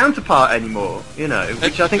Teela's counterpart anymore.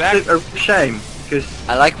 Which I think is a shame. Because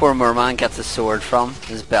I like where Merman gets his sword from,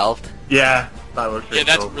 his belt. Yeah, that was really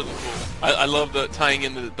that's cool. really cool. I love the tying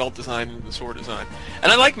in the belt design and the sword design,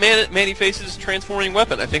 and I like Manny Face's transforming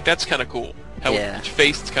weapon. I think that's kind of cool. How each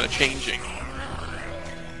face is kind of changing.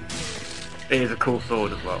 It is a cool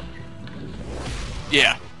sword as well.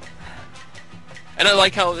 Yeah. And I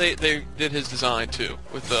like how they did his design too,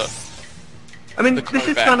 with the. I mean, this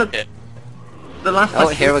is kind of the last. Oh,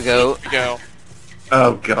 here we go.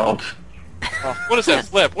 Oh God. What is that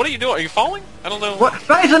flip? What are you doing? Are you falling? I don't know. What?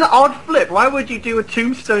 That is an odd flip. Why would you do a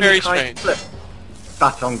tombstone Very type strange. flip?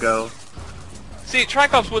 Baton girl. See,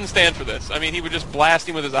 Tricops wouldn't stand for this. I mean, he would just blast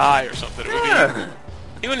him with his eye or something. It would be,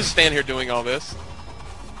 he wouldn't stand here doing all this.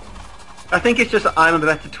 I think it's just I'm a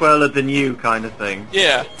better twirler than you kind of thing.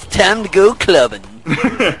 Yeah. It's time to go clubbing.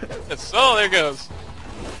 Oh, there it goes.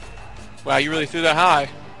 Wow, you really threw that high.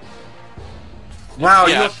 Wow,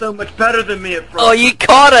 you're so much better than me at front. Oh, you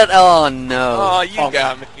caught it! Oh, no. Oh, you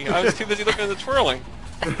got me. I was too busy looking at the twirling.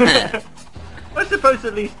 I suppose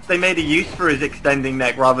at least they made a use for his extending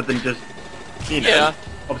neck rather than just,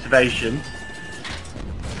 observation.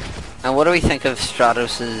 And what do we think of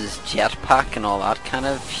Stratos' jetpack and all that kind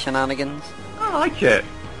of shenanigans? I like it.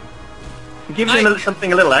 It gives him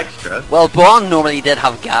something a little extra. Well, Bond normally did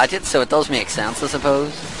have gadgets, so it does make sense, I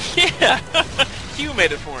suppose. Yeah, Q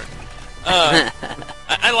made it for him.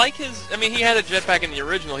 I like his. I mean, he had a jetpack in the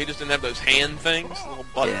original. He just didn't have those hand things, little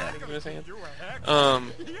button things in his hand.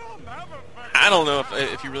 I don't know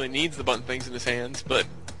if he really needs the button things in his hands, but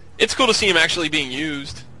it's cool to see him actually being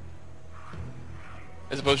used,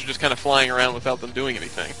 as opposed to just kind of flying around without them doing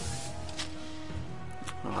anything.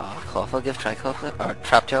 Oh, Clawful give Triclops or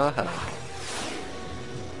Trapjaw a hug.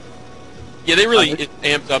 Yeah, they really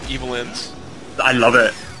amped up Evelyn's. I love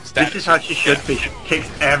it. This is how she should be. She kicks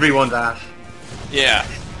everyone's ass. Yeah.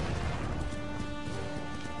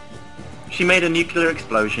 She made a nuclear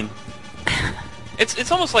explosion.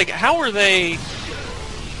 It's almost like, how are they...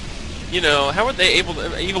 how are they able to...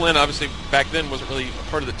 Evelyn, obviously, back then wasn't really a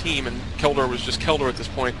part of the team, and Keldor was just Keldor at this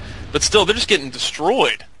point. But still, they're just getting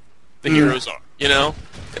destroyed. The heroes are,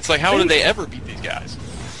 It's like, how did they ever beat these guys?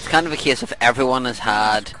 It's kind of a case of everyone has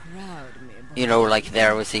had, like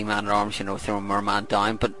there was the Man-at-Arms, throwing Merman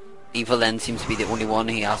down, but Evelyn seems to be the only one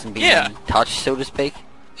who hasn't been touched, so to speak.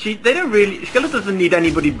 They don't really... Skeletor doesn't need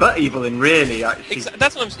anybody but Evelyn, really.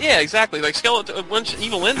 That's what I'm... Yeah, exactly. Like, Skeletor, once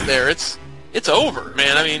Evelyn's there, it's over,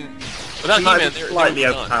 man. I mean, without He-Man, they're slightly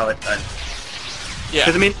overpowered, then. Yeah.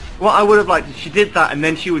 Because, I mean, what I would have liked is she did that, and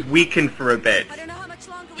then she was weakened for a bit.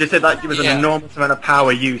 Just said that it was an enormous amount of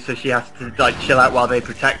power used, so she has to, like, chill out while they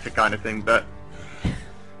protect her kind of thing, but...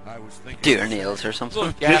 Do her nails or something.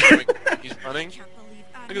 Look, Gaff, he's running.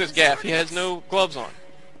 Look at this Gaff. He has no gloves on.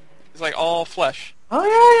 He's like all flesh.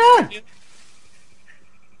 Oh, yeah.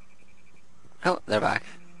 Oh, they're back.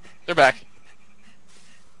 They're back.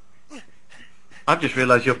 I've just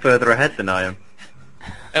realised you're further ahead than I am.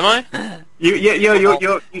 Am I?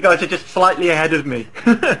 You guys are just slightly ahead of me.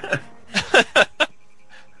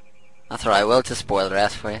 That's alright, we'll just spoil the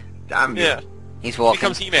rest for you. Damn you. Yeah. He's walking. Here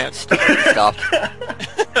comes He-Man. Stopped.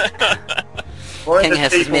 King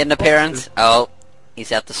Hiss has made an appearance. Oh,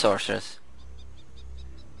 he's at the Sorceress.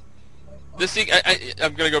 This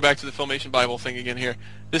I'm going to go back to the Filmation Bible thing again here.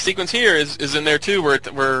 This sequence here is in there too,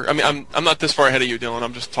 where I mean I'm not this far ahead of you, Dylan.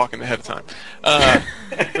 I'm just talking ahead of time. Where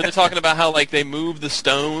they're talking about how like they move the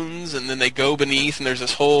stones and then they go beneath, and there's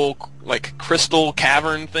this whole like crystal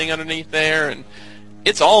cavern thing underneath there, and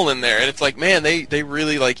it's all in there. And it's like, man, they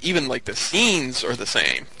really like even like the scenes are the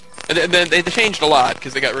same. And then they changed a lot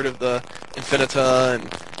because they got rid of the Infinita and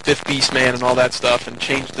Fifth Beast Man and all that stuff and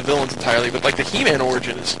changed the villains entirely. But like the He-Man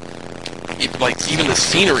origin is. Like, even the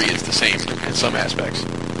scenery is the same in some aspects.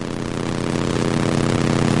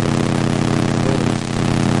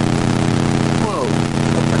 Whoa.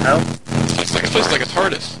 What the hell? It's like a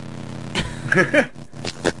TARDIS.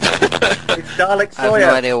 It's Dalek Sawyer. I have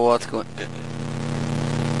no idea what's going on.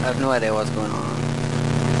 I have no idea what's going on.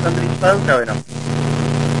 Somebody's phone going on.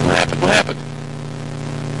 What happened?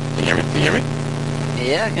 Can you hear me?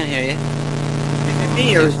 Yeah, I can hear you. Is it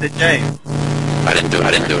me or is it James? I didn't do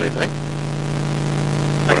anything.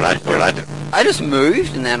 What did I do? I just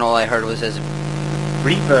moved, and then all I heard was his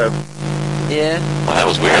reverb. Yeah. Well, that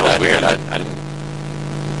was weird. I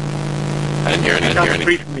didn't hear anything. It's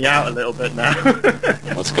freaking me out a little bit now.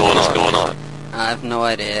 What's going on? I have no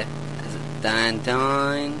idea. Is it dying? It's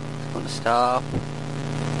going to stop.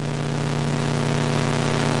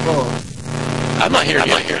 Oh. I'm not hearing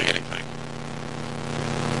anything.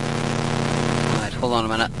 Alright, hold on a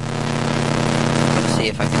minute. I'm going to see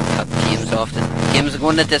if I can cut James off. James, I'm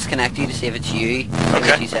going to disconnect you to see if it's you.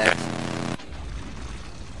 Okay. 2 seconds.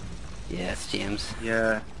 Yeah, it's James.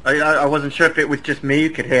 Yeah. I wasn't sure if it was just me who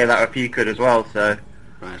could hear that or if you could as well, so...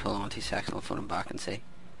 Right, hold on 2 seconds. I'll phone him back and see.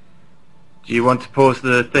 Do you want to pause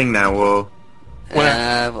the thing now, or...?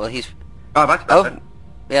 Well, he's... Oh, that's better.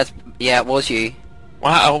 Yeah, it was you.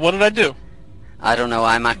 Wow, what did I do? I don't know,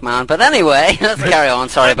 iMac Man. But anyway, let's carry on.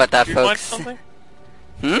 Sorry about that, rewind folks. Something?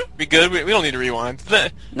 Hmm? We good? We don't need to rewind.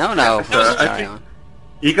 No, let's carry on.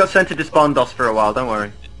 You got sent to Despondos for a while, don't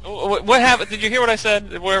worry. What happened? Did you hear what I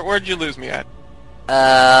said? Where'd you lose me at?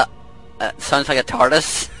 Sounds like a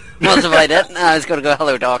TARDIS. What's about it? No, I was going to go,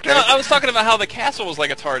 hello, doctor. No, I was talking about how the castle was like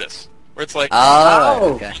a TARDIS. Where it's like,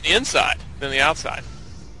 okay. on the inside than the outside.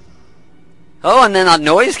 Oh, and then that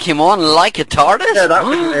noise came on like a TARDIS? Yeah, that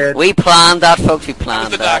was weird. We planned that, folks, we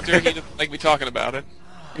planned that. The doctor, he didn't like me talking about it.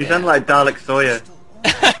 You sound like Dalek Sawyer.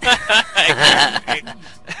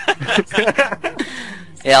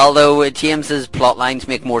 Yeah, although James's plot lines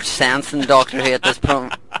make more sense than Doctor Who at this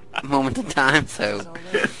moment in time, so...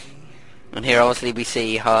 And here obviously we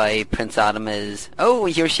see how Prince Adam is... Oh,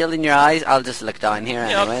 you're shielding your eyes? I'll just look down here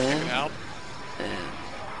anyway then.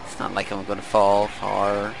 It's not like I'm going to fall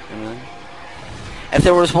far. If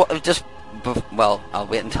there was... Well, I'll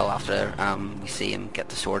wait until after we see him get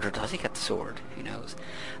the sword, or does he get the sword? Who knows?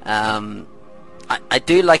 I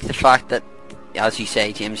do like the fact that, as you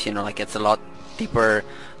say, James, like it's a lot deeper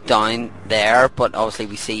down there, but obviously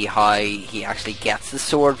we see how he actually gets the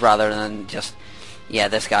sword rather than just,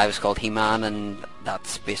 this guy was called He-Man and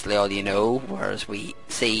that's basically all you know, whereas we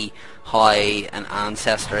see how an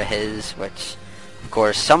ancestor of his, which of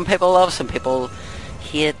course some people love, some people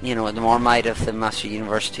hate, the Mormite of the Master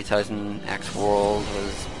Universe 2000 X World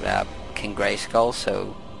was King Grayskull,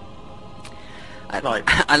 so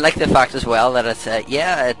I like the fact as well that it's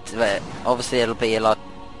obviously it'll be a lot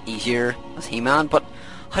easier as He-Man, but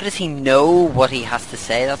how does he know what he has to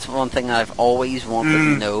say? That's one thing I've always wanted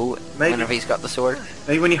to know. Whenever he's got the sword.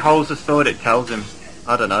 Maybe when he holds the sword, it tells him.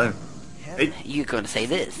 I don't know. You're going to say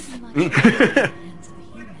this.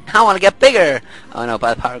 I want to get bigger. Oh no,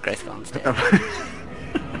 by the power of Grayskull instead.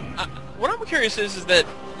 What I'm curious is that,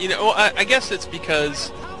 I guess it's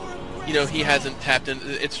because, he hasn't tapped in.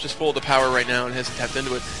 It's just full of the power right now and hasn't tapped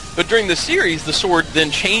into it. But during the series, the sword then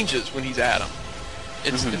changes when he's at him.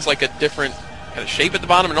 It's like a different kind of shape at the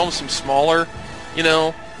bottom and almost seems smaller,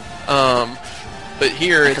 But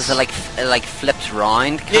here because it like flips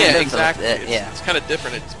round. Kind of, exactly. So it's kind of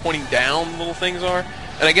different. It's pointing down. Little things are,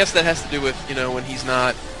 and I guess that has to do with when he's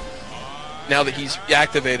not. Now that he's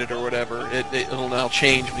activated or whatever, it'll now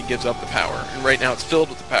change when he gives up the power. And right now it's filled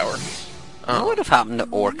with the power. What would have happened to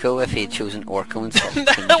Orko if he had chosen Orko instead?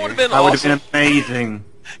 That would have been awesome. Would have been amazing.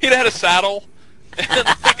 He'd have had a saddle and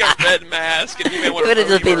like a red mask, and it would have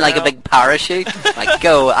just been like a big parachute. Like,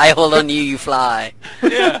 go, I hold on you, you fly.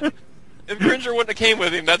 Yeah. If Cringer wouldn't have came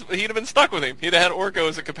with him, he'd have been stuck with him. He'd have had Orko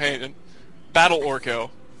as a companion. Battle Orko.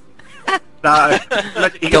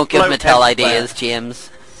 Don't give Mattel ideas, James.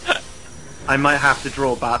 I might have to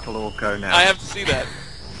draw Battle Orko now. I have to see that.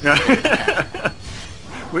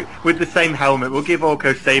 with the same helmet. We'll give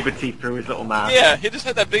Orko saber teeth through his little mask. Yeah, he just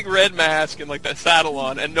had that big red mask and like that saddle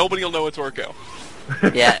on, and nobody will know it's Orko.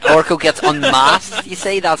 Yeah, Orko gets unmasked, you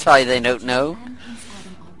see? That's how they don't know.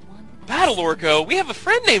 Battle Orko? We have a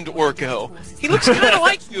friend named Orko. He looks kind of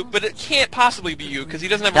like you, but it can't possibly be you because he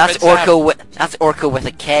doesn't have a red saddle. That's Orko with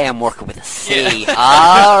a K, I'm Orko with a C. Yeah.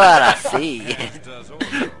 Alright, I see.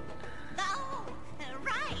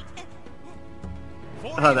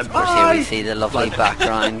 Of course, here we see the lovely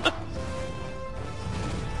background.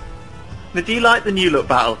 Now, do you like the new look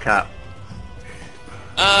Battle Cat?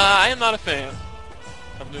 I am not a fan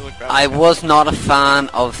of new look Battle I Cat. was not a fan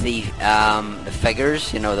of the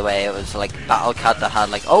figures. The way it was like Battle Cat that had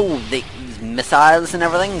like these missiles and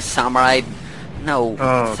everything. Samurai Man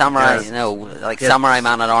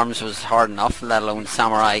at Arms was hard enough, let alone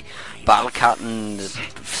Samurai Battle Cat and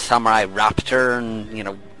Samurai Raptor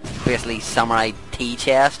and basically Samurai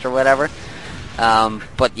T-chest or whatever.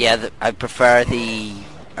 But yeah, I prefer the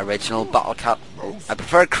original Battle Cat. I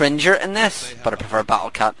prefer Cringer in this, but I prefer Battle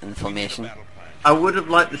Cat in Filmation. I would have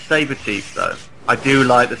liked the saber teeth though. I do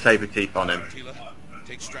like the saber teeth on him.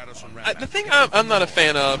 The thing I'm not a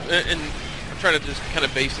fan of, and I'm trying to just kind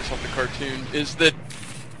of base this off the cartoon, is that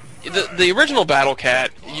the original Battle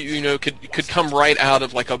Cat, could come right out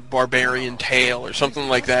of like a Barbarian Tale or something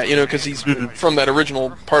like that, because he's from that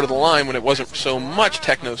original part of the line when it wasn't so much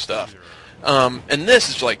techno stuff. And this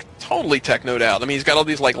is like totally technoed out. I mean, he's got all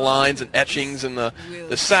these like lines and etchings in the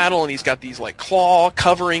saddle, and he's got these like claw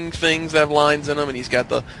covering things that have lines in them, and he's got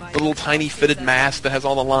the little tiny fitted mask that has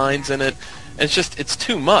all the lines in it. And it's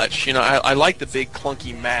too much. I like the big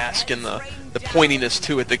clunky mask and the pointiness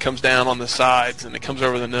to it that comes down on the sides and it comes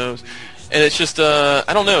over the nose. And it's just, I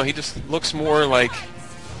don't know, he just looks more like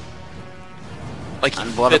he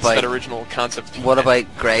fits that original concept. What about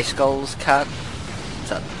Grayskull's cat? Is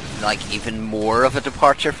that like even more of a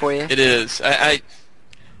departure for you? It is. But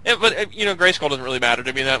Grayskull doesn't really matter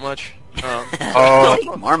to me that much.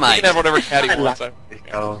 Marmite. He can have whatever cat he wants.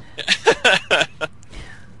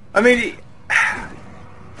 I mean,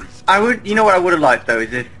 what I would have liked though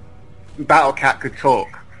is if Battle Cat could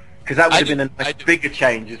talk, because that would have been a nice bigger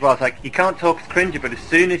change as well. It's like he can't talk as Cringer, but as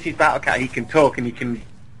soon as he's Battle Cat, he can talk and he can,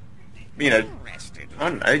 I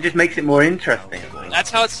don't know. It just makes it more interesting.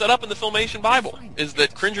 That's how it's set up in the Filmation Bible. Is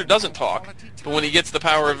that Cringer doesn't talk, but when he gets the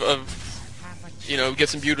power of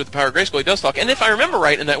gets imbued with the power of Grayskull, he does talk. And if I remember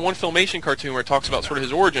right, in that one Filmation cartoon where it talks about sort of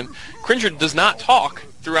his origin, Cringer does not talk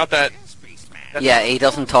throughout that. Yeah, he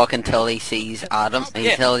doesn't talk until he sees Adam.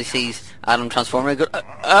 Until he sees Adam transform. He goes,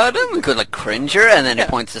 Adam, he goes like Cringer, and then he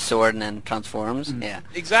points the sword and then transforms. Yeah,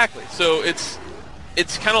 exactly. So it's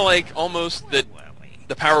kind of like almost that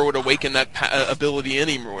the power would awaken that ability in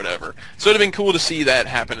him or whatever. So it'd have been cool to see that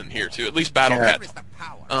happen in here too. At least Battle Cat.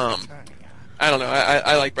 I don't know.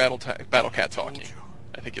 I like Battle Cat talking.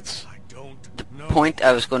 I think it's. The point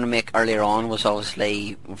I was going to make earlier on was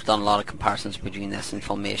obviously we've done a lot of comparisons between this and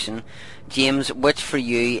Filmation. James, which for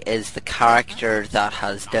you is the character that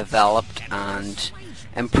has developed and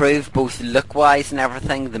improved both look-wise and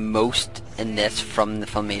everything the most in this from the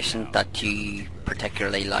Filmation that you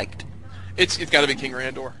particularly liked? It's got to be King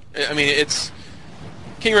Randor. I mean,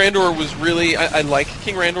 King Randor was really... I like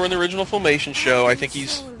King Randor in the original Filmation show. I think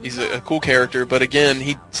he's a cool character, but again,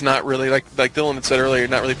 he's not really, like Dylan had said earlier,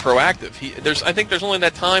 not really proactive. I think there's only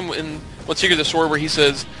that time when Secret of the Sword, where he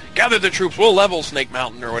says, "Gather the troops, we'll level Snake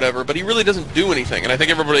Mountain," or whatever, but he really doesn't do anything. And I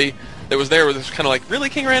think everybody that was there was kind of like, "Really,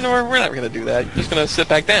 King Randor? We're not going to do that. You're just going to sit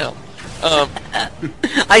back down."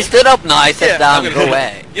 I stood up now. I sit down and go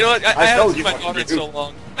away. You know what? I haven't seen my daughter in so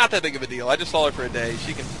long. Not that big of a deal. I just saw her for a day.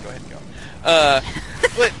 She can go ahead and go.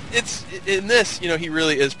 But it's in this, he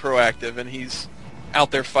really is proactive, and he's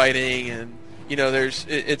out there fighting, and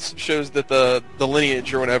it shows that the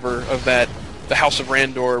lineage or whatever of that, the House of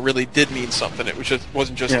Randor, really did mean something. It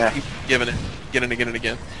wasn't just giving it again and again and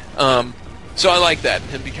again. So I like that.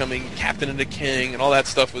 Him becoming captain and a king and all that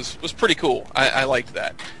stuff was pretty cool. I liked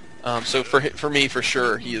that. So for me, for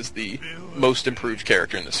sure, he is the most improved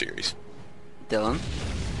character in the series. Dylan?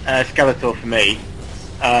 Skeletor for me.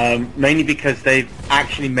 Mainly because they've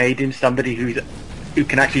actually made him somebody who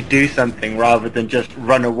can actually do something rather than just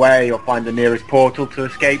run away or find the nearest portal to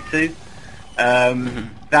escape to.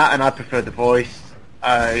 That, and I prefer the voice.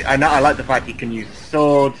 I like the fact he can use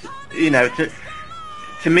swords.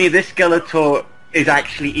 To me, this Skeletor is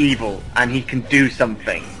actually evil, and he can do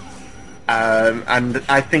something. And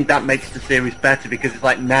I think that makes the series better, because it's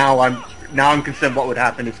like now I'm concerned what would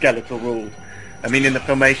happen if Skeletor ruled. I mean, in the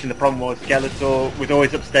Filmation, the problem was Skeletor was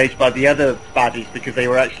always upstaged by the other baddies because they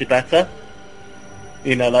were actually better.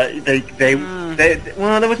 Like there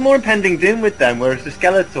was more impending doom with them, whereas the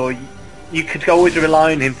Skeletor, you could always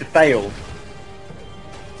rely on him to fail.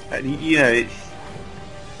 It's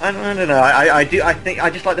I don't know. I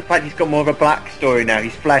just like the fact he's got more of a backstory now.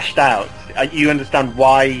 He's fleshed out. You understand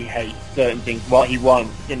why he hates certain things, what he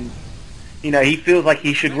wants, and he feels like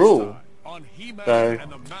he should rule. So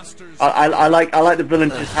I like the villain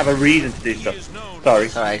to just have a reason to do stuff. Sorry,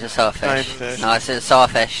 I just saw a fish. No, I saw a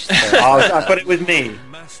fish. So. I thought it was me.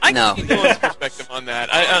 I can see Dylan's perspective on that.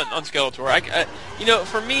 On Skeletor,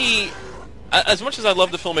 for me, as much as I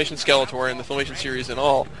love the Filmation Skeletor and the Filmation series and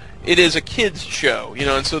all, it is a kids show,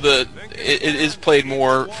 and so it is played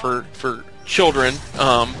more for children,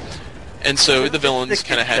 and so the villains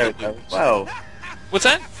kind of had to lose. Well, what's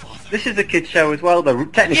that? This is a kids show as well, though.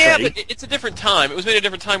 Technically, yeah, but it's a different time. It was made at a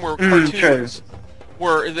different time where cartoons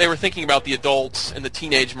they were thinking about the adults and the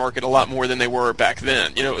teenage market a lot more than they were back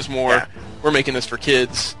then. It was more we're making this for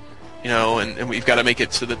kids. And we've got to make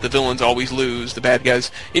it so that the villains always lose, the bad guys.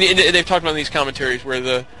 And they've talked about in these commentaries where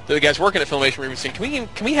the guys working at Filmation were even saying,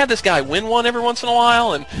 can we have this guy win one every once in a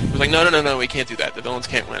while? And it was like, no, we can't do that. The villains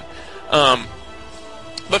can't win.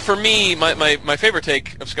 But for me, my favorite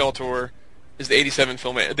take of Skeletor is the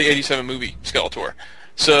 87 movie Skeletor.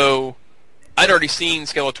 So I'd already seen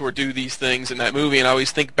Skeletor do these things in that movie, and I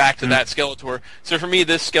always think back to that Skeletor. So for me,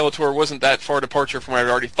 this Skeletor wasn't that far departure from what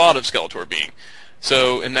I'd already thought of Skeletor being.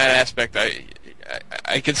 So in that aspect,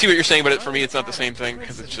 I can see what you're saying, but for me, it's not the same thing,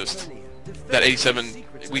 because it's just that 87.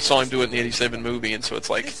 We saw him do it in the 87 movie, and so it's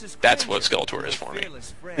like that's what Skeletor is for me.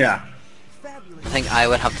 Yeah. I think I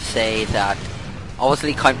would have to say that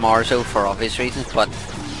obviously Count Marzo for obvious reasons, but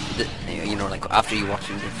like after you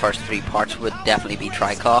watching the first 3 parts, would definitely be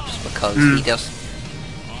Triclops, because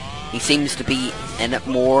he seems to be in it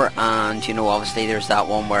more, and obviously there's that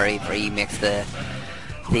one where he makes the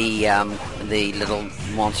little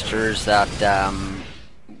monsters that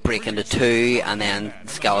break into 2, and then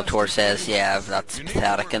Skeletor says, yeah, that's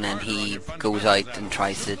pathetic, and then he goes out and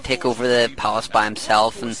tries to take over the palace by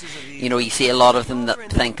himself, and you see a lot of them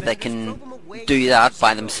that think they can do that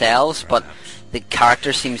by themselves, but the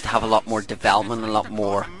character seems to have a lot more development, a lot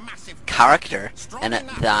more character in it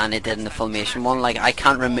than it did in the Filmation one. Like, I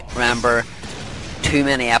can't remember too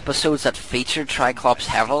many episodes that featured Triclops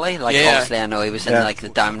heavily. Like, obviously I know he was in like the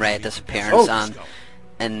Damn Red Disappearance and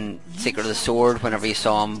in Secret of the Sword, whenever you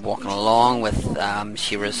saw him walking along with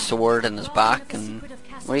She-Ra's sword in his back. And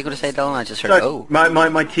what are you going to say, Dylan? I just heard my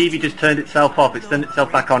TV just turned itself off. It's turned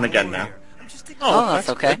itself back on again now. Oh, that's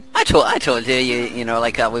okay. I told you,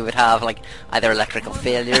 like we would have like either electrical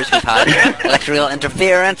failures, we've had electrical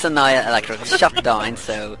interference, and now electrical shutdown.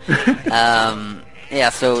 So,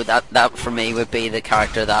 so that for me would be the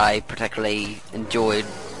character that I particularly enjoyed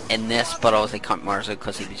in this, but obviously Count Marzo,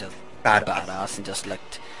 because he was just badass and just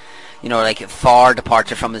looked, like a far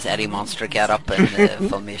departure from his Eddie Monster get-up in the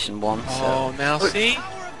Filmation one. So. Oh, now see,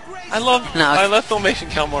 I love Filmation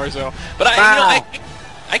Count Marzo, but I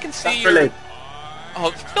can see your. Oh,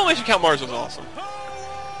 Filmation Count Marzo was awesome.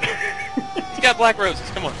 He's got black roses.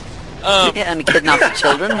 Come on. And he kidnaps the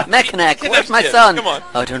children. Mechanic, where's my son? Come on.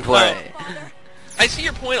 Oh, don't worry. I see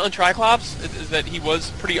your point on Triclops, is that he was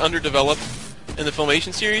pretty underdeveloped in the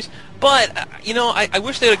Filmation series, but I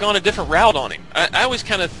wish they had gone a different route on him. I always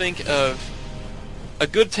kind of think of a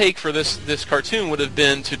good take for this cartoon would have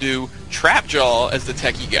been to do Trapjaw as the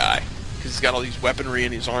techie guy, because he's got all these weaponry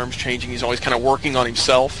and his arms changing. He's always kind of working on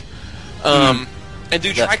himself. And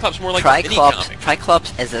dude, Triclops more like a mini-comic.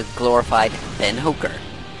 Triclops is a glorified bin hooker.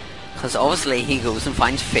 Because obviously he goes and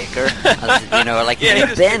finds Faker, as, you know, like in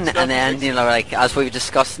a bin, and then, you know, like, as we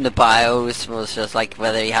discussed in the bios, was just like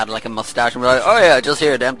whether he had like a mustache, and we're like, oh yeah, just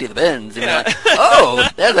here to empty the bins. And we're like, oh,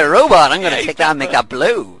 there's a robot, I'm going to take that and make that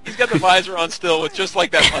blue. He's got the visor on still with just like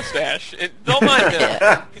that mustache. Don't mind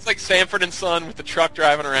him. He's like Sanford and Son with the truck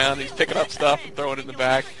driving around, he's picking up stuff and throwing it in the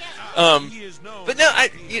back. But no, I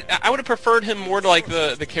would have preferred him more to like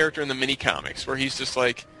the character in the mini-comics, where he's just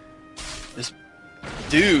like this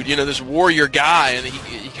dude, you know, this warrior guy, and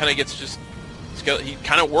he kind of gets just he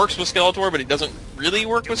kind of works with Skeletor, but he doesn't really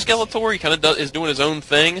work with Skeletor. He kind of is doing his own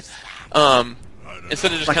thing,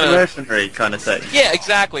 instead of just like kind a mercenary kind of thing. Yeah,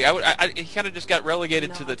 exactly. He kind of just got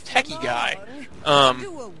relegated to the techie guy,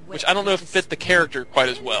 which I don't know if fit the character quite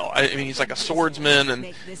as well. I mean, he's like a swordsman, and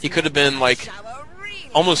he could have been like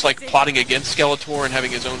almost like plotting against Skeletor and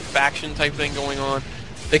having his own faction type thing going on.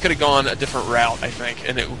 They could have gone a different route, I think,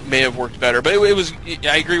 and it may have worked better. But it was,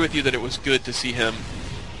 I agree with you that it was good to see him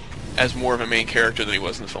as more of a main character than he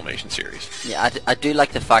was in the Filmation series. Yeah, I do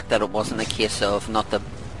like the fact that it wasn't a case of not the,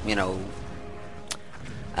 you know,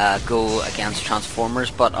 go against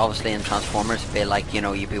Transformers, but obviously in Transformers it'd be like, you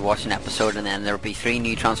know, you'd be watching an episode and then there'd be 3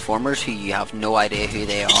 new Transformers who you have no idea who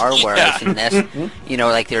they are, whereas in this, you know,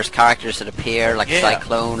 like there's characters that appear, like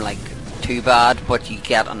Cyclone, like Too Bad, but you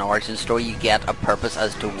get an origin story, you get a purpose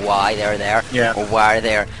as to why they're there, or why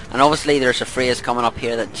they're there. And obviously there's a phrase coming up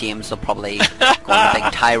here that James will probably go on a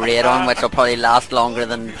big tirade on, which will probably last longer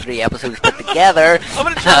than 3 episodes put together. I'm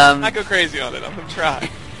going to try not go crazy on it. I'm going to try.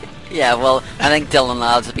 Yeah, well, I think Dylan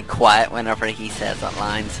Lads will be quiet whenever he says that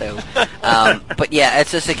line, so... but yeah,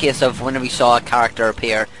 it's just a case of whenever we saw a character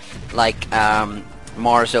appear, like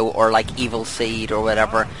Marzo or like Evil Seed or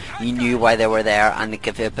whatever, you knew why they were there, and it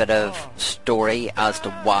gave you a bit of story as to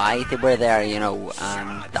why they were there, you know,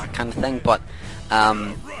 and that kind of thing. But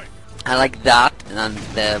I like that, and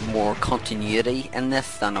the more continuity in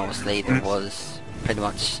this than obviously there was pretty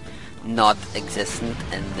much not existent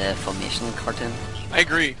in the Filmation cartoon. I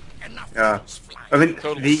agree. Yeah, I mean,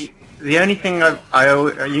 the only thing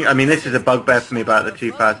I mean, this is a bugbear for me about the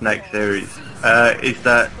 2000X series, is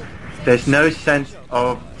that there's no sense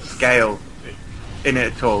of scale in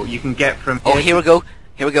it at all. You can get from... Oh, here we go.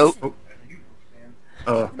 Oh.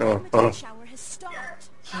 Then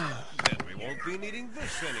we won't be needing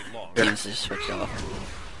this any longer. James just switched off.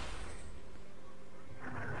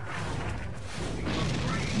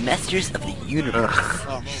 Masters of the Universe.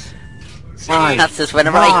 That's just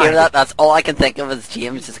whenever I hear that, that's all I can think of is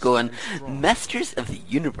James just going, Masters of the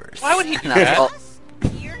Universe. Why would he do that?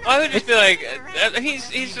 I would just be like, he's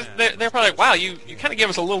just, they're probably like, wow, you kind of gave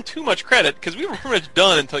us a little too much credit, because we were pretty much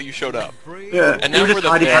done until you showed up. Yeah. And now we're the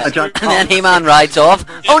best. And then He-Man rides off,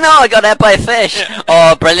 oh no, I got hit by a fish. Yeah.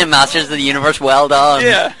 Oh, brilliant, Masters of the Universe, well done.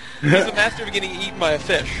 Yeah, he's the master of getting eaten by a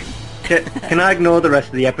fish. Can I ignore the rest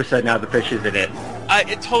of the episode now the fish is in it?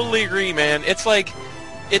 I totally agree, man. It's like,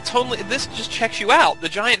 this just checks you out. The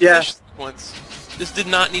giant fish sequence, this did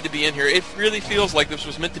not need to be in here. It really feels like this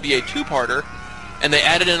was meant to be a 2-parter, and they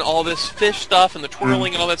added in all this fish stuff and the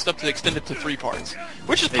twirling and all that stuff to extend it to 3 parts,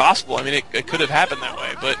 which is possible. I mean, it could have happened that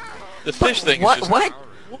way, but the fish thing is just...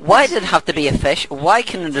 Why did it have to be a fish? Why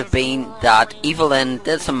couldn't it have been that Evelyn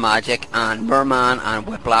did some magic and Merman and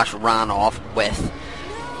Whiplash ran off with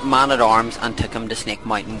Man-at-Arms and took him to Snake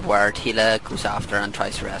Mountain, where Tila goes after and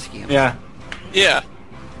tries to rescue him? Yeah. Yeah.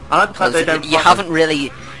 You haven't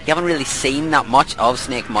really seen that much of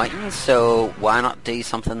Snake Mountain, so why not do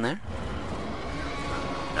something there?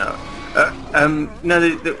 No,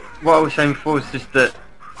 what I was saying before was just that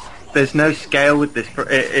there's no scale with this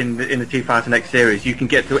in the 2000X series. You can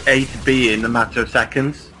get to A to B in a matter of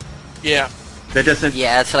seconds. Yeah. There doesn't.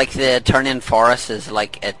 Yeah, it's like the Eternian Forest is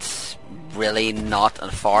like, it's really not a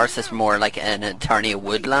forest, it's more like an Eternia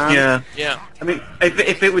woodland. Yeah. I mean,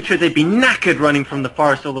 if it were true, they'd be knackered running from the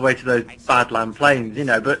forest all the way to those Badland Plains, you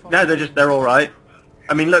know, but no, they're alright.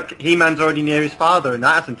 I mean, look, He-Man's already near his father, and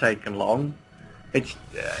that hasn't taken long. It's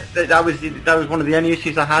that was one of the only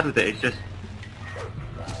issues I had with it. It's just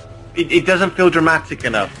it doesn't feel dramatic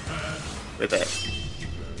enough with it.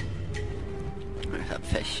 There's that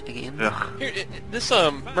fish again. Here, this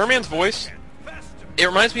Merman's voice, it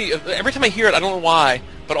reminds me of, every time I hear it, I don't know why,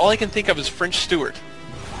 but all I can think of is French Stewart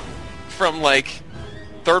from like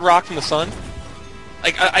Third Rock from the Sun.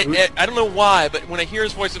 Like, I don't know why, but when I hear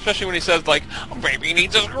his voice, especially when he says, like, oh, baby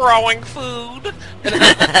needs his growing food, and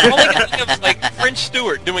all I can think of is, like, French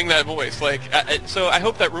Stewart doing that voice. Like, so I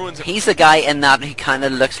hope that ruins it. He's the guy in that who kind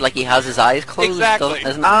of looks like he has his eyes closed. Exactly.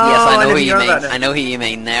 Isn't Oh, yes, I know who didn't you know mean. that. I know who you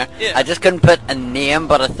mean there. Yeah. I just couldn't put a name,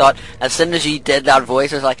 but I thought, as soon as you did that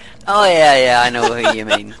voice, I was like, oh, yeah, I know who you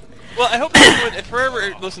mean. Well, I hope that if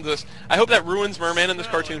forever listen to this, I hope that ruins Merman in this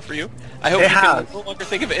cartoon for you. I hope you can no longer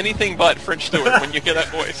think of anything but French Stewart when you hear that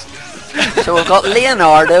voice. So we've got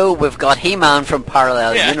Leonardo, we've got He-Man from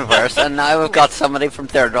Parallel Universe, and now we've got somebody from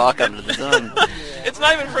Third Rock Under the Sun. It's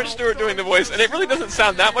not even French Stewart doing the voice, and it really doesn't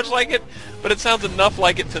sound that much like it, but it sounds enough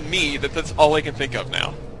like it to me that that's all I can think of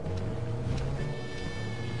now.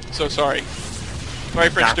 So sorry. Sorry,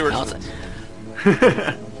 French Stewart.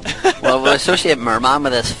 Well, we associate Merman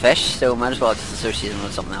with his fish, so might as well just associate him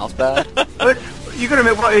with something else bad. But you got to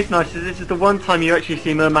admit, what is nice is this is the one time you actually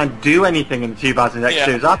see Merman do anything in the 2000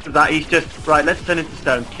 X2s. After that, he's just, right, let's turn into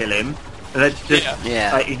stone, kill him. Let's just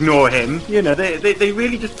ignore him. You know, they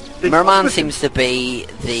really just... Merman seems to be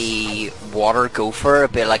the water gopher, a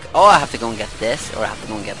bit like, oh, I have to go and get this, or I have to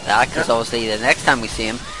go and get that, because obviously the next time we see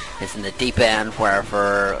him is in the deep end,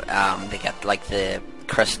 wherever they get, like, the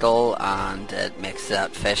crystal, and it makes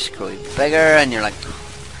that fish grow bigger, and you're like,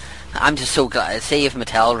 I'm just so glad. See if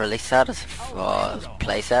Mattel released that as a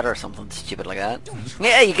playset or something stupid like that.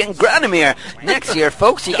 Yeah, you're getting Granamere next year,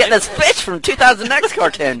 folks. You're getting this fish from 2000X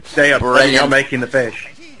cartoon. They are brilliant. making the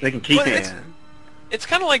fish. They can keep it. It's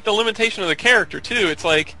kind of like the limitation of the character too. It's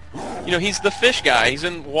like, you know, he's the fish guy. He's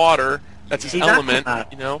in water. That's his element.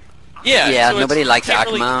 You know. Yeah. Yeah. So nobody likes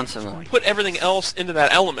Aquaman. Aquaman. So put everything else into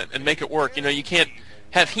that element and make it work. You know, you can't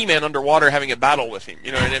have He-Man underwater having a battle with him,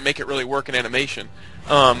 you know, and make it really work in animation.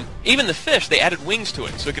 Even the fish, they added wings to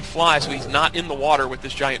it so it could fly, so he's not in the water with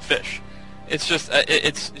this giant fish. It's just,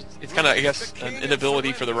 it's kind of, I guess, an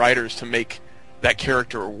inability for the writers to make that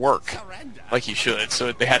character work like he should.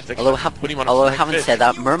 So they had to put him on a flying having fish. said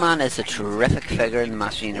that, Merman is a terrific figure in the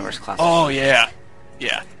Master Universe classic. Oh yeah,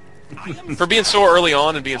 yeah. For being so early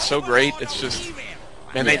on and being so great, it's just,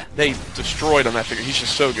 man, they destroyed on that figure. He's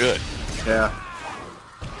just so good. Yeah.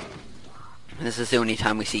 This is the only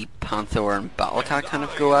time we see Panther and Battlecat kind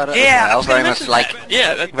of go at it. Yeah, as well. Very much like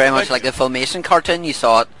very much like the Filmation cartoon. You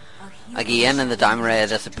saw it again in the Diamond Ray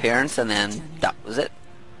disappearance, and then that was it.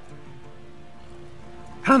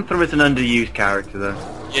 Panther is an underused character,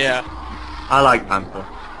 though. Yeah. I like Panther.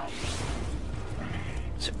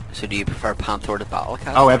 So do you prefer Panther to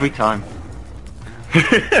Battlecat? Oh, every time.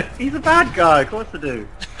 He's a bad guy, of course I do.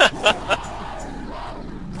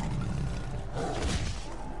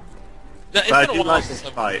 It's been a while since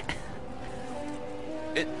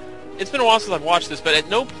it's been a while since I've watched this, but at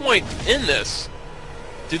no point in this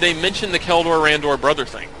do they mention the Keldor Randor brother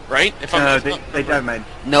thing, right? If they don't mention.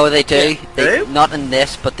 No, they do. Yeah. They not in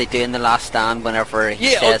this, but they do in the Last Stand. Whenever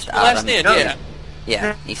he says to Last Adam, Stand,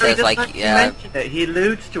 he says he like, mention it. He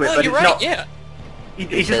alludes to it, Oh, but you're it's right. not. Yeah.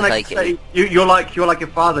 He just like say, you're like your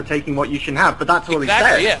father taking what you should have, but that's all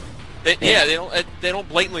Exactly. he says. Yeah. They don't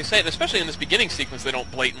blatantly say it, and especially in this beginning sequence, they don't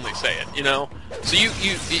blatantly say it. You know, so you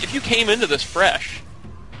if you came into this fresh,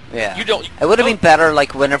 you don't. It would have been better,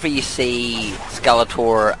 like whenever you see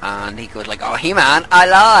Skeletor and he goes like, "Oh, He-Man, I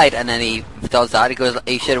lied," and then he does that.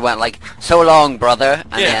 He should have went like, "So long, brother,"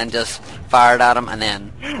 and then just fired at him and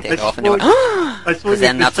then take off and do it. I suppose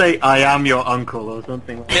you could say, "I am your uncle" or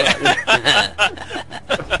something like that.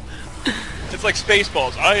 It's like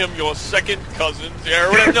Spaceballs. I am your second cousin. Yeah,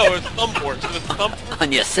 or whatever. No, it's Thumbforce. It's Thumbforce.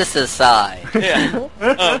 On your sister's side. Yeah.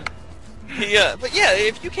 But yeah,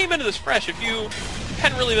 if you came into this fresh, if you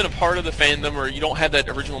hadn't really been a part of the fandom, or you don't have that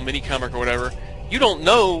original mini comic or whatever, you don't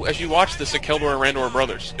know as you watch this that Keldor and Randor are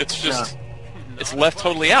brothers. It's just, it's left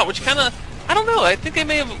totally out, which kind of, I don't know, I think they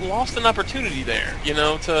may have lost an opportunity there, you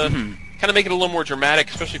know, to kind of make it a little more dramatic,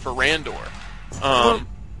 especially for Randor.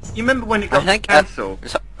 You remember when it got cancelled?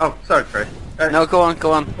 Oh, sorry, Chris. No, go on.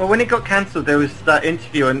 Well, when it got cancelled, there was that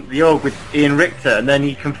interview on the Org with Ian Richter, and then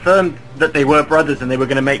he confirmed that they were brothers and they were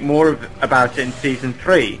going to make more about it in Season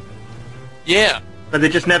 3. Yeah. But they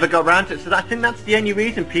just never got around to it, so I think that's the only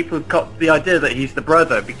reason people got the idea that he's the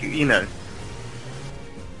brother, because, you know.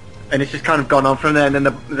 And it's just kind of gone on from there, and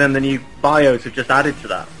then the new bios have just added to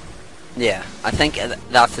that. Yeah, I think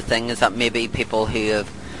that's the thing, is that maybe people who have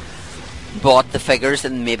bought the figures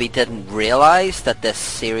and maybe didn't realise that this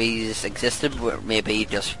series existed, were maybe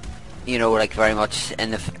just, you know, like very much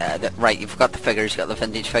in the right, you've got the figures, you've got the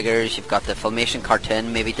vintage figures, you've got the Filmation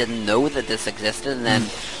cartoon, maybe didn't know that this existed, and then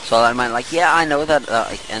saw that and went like, yeah, I know that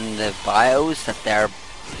like in the bios that they're,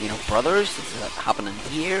 you know, brothers. Is that happening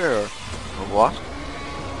here or what?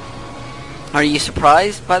 Are you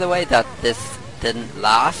surprised, by the way, that this didn't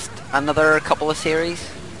last another couple of series?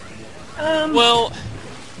 Well,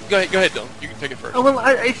 go ahead, Dylan. You can take it first. Oh, well,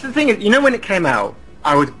 it's the thing is, when it came out,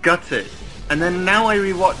 I was gutted, and then now I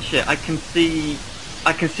rewatch it, I can see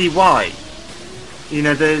why.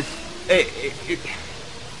 There's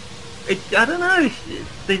I don't know.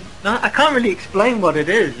 I can't really explain what it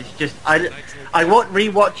is. It's just I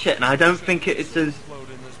rewatch it, and I don't think it's as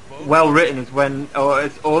well written or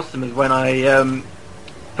as awesome as when I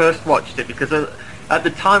first watched it, because at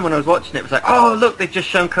the time when I was watching it was like, oh look, they've just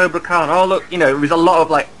shown Cobra Khan, oh look, it was a lot of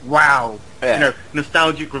like, wow,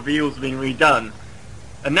 nostalgic reveals being redone.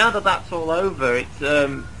 And now that that's all over, it's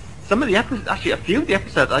some of the episodes, actually a few of the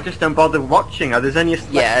episodes, I just don't bother watching. There's only a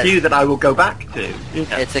few that I will go back to.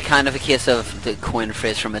 It's a kind of a case of the coin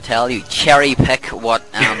phrase from Mattel. You cherry pick what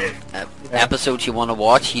episodes you want to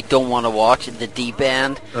watch. You don't want to watch the deep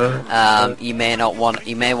end. You may want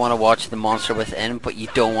to watch The Monster Within, but you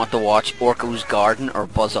don't want to watch Orko's Garden or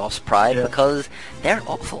Buzz Off's Pride because they're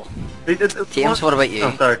awful. James, what about you?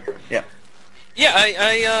 Oh, sorry. Yeah. Yeah,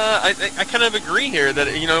 I kind of agree here that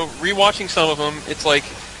rewatching some of them, it's like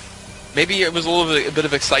maybe it was a bit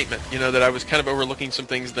of excitement, that I was kind of overlooking some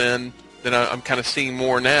things then that I'm kind of seeing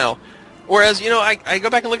more now. Whereas, I go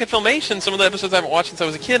back and look at Filmation, some of the episodes I haven't watched since I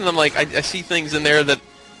was a kid, and I'm like, I see things in there that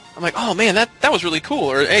I'm like, oh man, that was really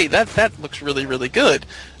cool, or hey, that looks really, really good.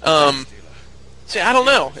 See, I don't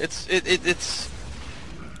know. It's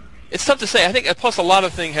tough to say. I think plus a lot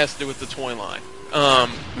of thing has to do with the toy line.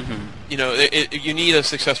 You need a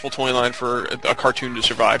successful toy line for a cartoon to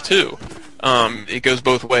survive too. It goes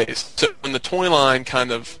both ways. So when the toy line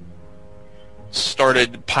kind of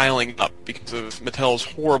started piling up because of Mattel's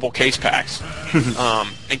horrible case packs,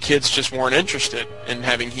 and kids just weren't interested in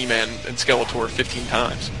having He-Man and Skeletor 15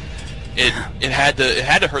 times, it had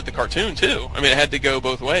to hurt the cartoon too. I mean, it had to go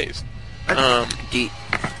both ways. Do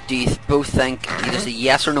you both think, just a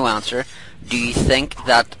yes or no answer, do you think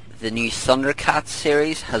that the new Thundercats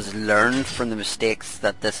series has learned from the mistakes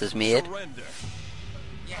that this has made?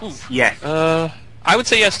 Yes. I would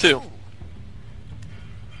say yes too.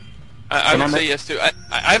 I would say yes too.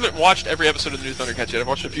 I haven't watched every episode of the new Thundercats yet. I've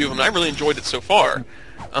watched a few of them, and I really enjoyed it so far.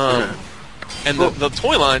 And the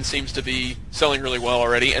toy line seems to be selling really well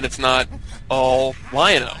already, and it's not all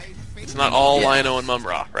Lion-O. It's not all Lion-O and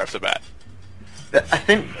Mum-Ra right off the bat. I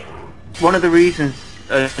think one of the reasons,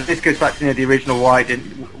 this goes back to the original why it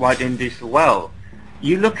didn't do so well.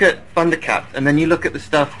 You look at Thundercats, and then you look at the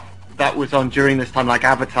stuff that was on during this time, like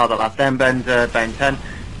Avatar, The Last Airbender, Ben 10.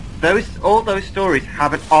 All those stories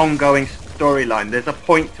have an ongoing storyline. There's a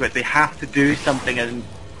point to it. They have to do something, and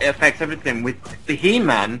it affects everything. With the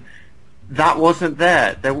He-Man, that wasn't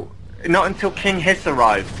there. Not until King Hiss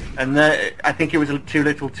arrived, and I think it was too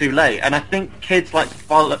little, too late. And I think kids like to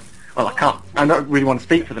follow. Well, I don't really want to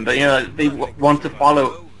speak for them, but they want to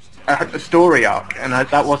follow a story arc, and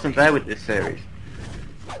that wasn't there with this series.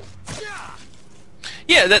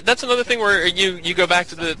 Yeah, that's another thing where you go back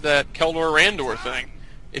to that Keldor-Randor thing.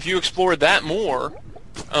 If you explored that more,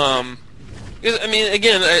 I mean,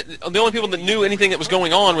 again, the only people that knew anything that was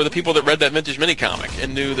going on were the people that read that vintage mini-comic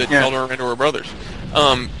and knew that Keldor and Randor were brothers.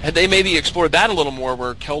 Had they maybe explored that a little more,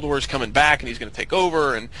 where Keldor's coming back and he's going to take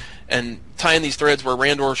over, and tie in these threads where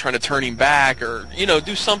Randor's trying to turn him back, or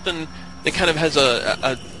do something that kind of has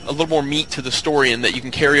a little more meat to the story and that you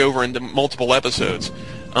can carry over into multiple episodes.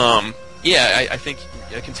 I think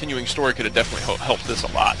a continuing story could have definitely helped this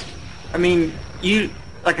a lot. I mean,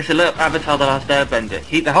 like I said, look, Avatar: The Last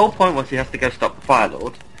Airbender. The whole point was he has to go stop the Fire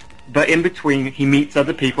Lord, but in between he meets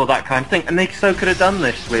other people, that kind of thing. And they so could have done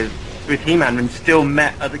this with He-Man and still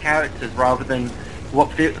met other characters rather than what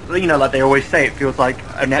like they always say, it feels like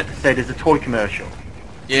an episode is a toy commercial.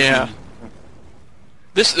 Yeah.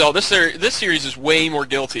 This series is way more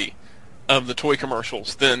guilty of the toy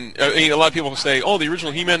commercials than a lot of people say, oh, the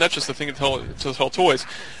original He-Man, that's just the thing to sell toys.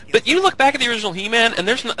 But you look back at the original He-Man, and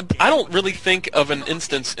I don't really think of an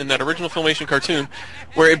instance in that original Filmation cartoon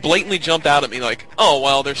where it blatantly jumped out at me like, oh,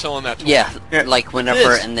 well, they're selling that toy. Yeah, like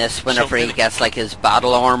whenever he gets like his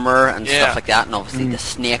battle armor and stuff like that, and obviously the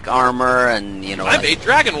snake armor, and I made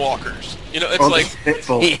Dragon Walkers. It's like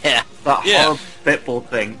Spitball. Yeah, that whole Spitball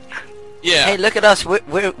thing. Yeah. Hey, look at us.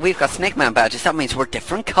 We've got Snake Man badges. That means we're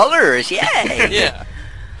different colors. Yay! Yeah.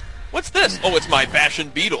 What's this? Oh, it's my Bastion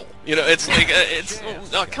Beetle. It's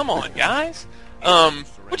like, come on, guys.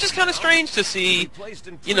 Which is kind of strange to see,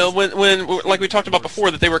 when like we talked about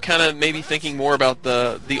before, that they were kind of maybe thinking more about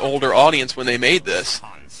the older audience when they made this.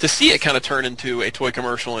 to see it kind of turn into a toy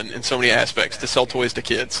commercial in so many aspects to sell toys to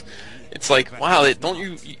kids. It's like, wow,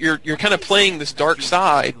 you're kind of playing this dark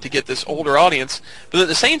side to get this older audience, but at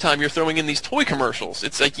the same time you're throwing in these toy commercials.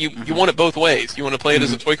 It's like you want it both ways. You want to play it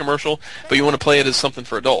as a toy commercial, but you want to play it as something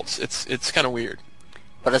for adults. It's kind of weird.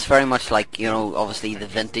 But it's very much like, obviously the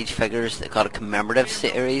vintage figures that got a commemorative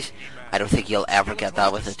series. I don't think you'll ever get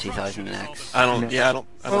that with the 2000X. I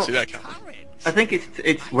don't see that coming. I think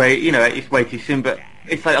it's way too soon, but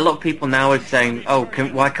it's like a lot of people now are saying, oh,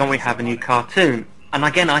 why can't we have a new cartoon? And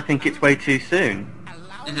again, I think it's way too soon.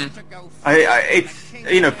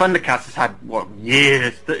 Thundercats has had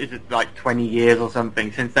years? Is it like 20 years or something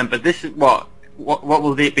since then? But this is what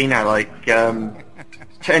will it be now? Like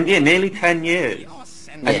nearly 10 years,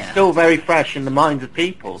 and it's still very fresh in the minds of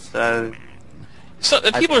people. So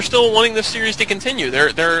people are still wanting this series to continue.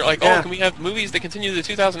 They're like, oh, can we have movies that continue the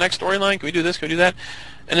 2000X storyline? Can we do this? Can we do that?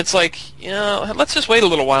 And it's like, let's just wait a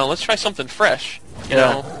little while and let's try something fresh. You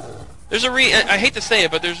know. There's I hate to say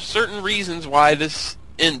it, but there's certain reasons why this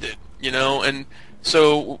ended, and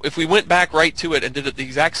so if we went back right to it and did it the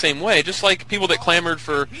exact same way, just like people that clamored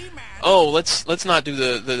for, let's not do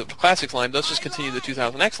the classics line, let's just continue the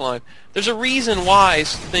 2000X line. There's a reason why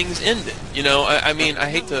things ended, I mean, I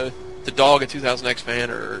hate to dog a 2000X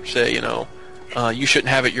fan or say, you shouldn't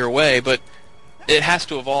have it your way, but it has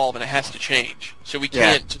to evolve and it has to change. So we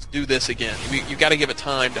can't just do this again. You've got to give it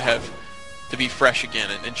time to be fresh again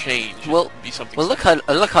and change. And be something. Well, look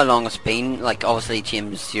how long it's been. Like, obviously,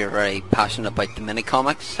 James, you're very passionate about the mini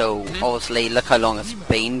comics, so obviously, look how long it's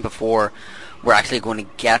been before we're actually going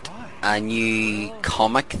to get a new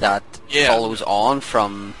comic that follows on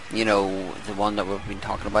from the one that we've been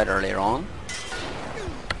talking about earlier on.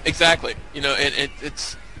 Exactly.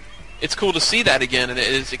 It's cool to see that again, and it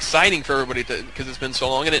is exciting for everybody because it's been so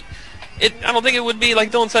long, and I don't think it would be,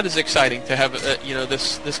 like Dylan said, as exciting to have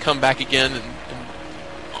this come back again,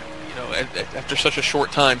 and after such a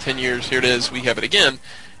short time, 10 years, here it is, we have it again.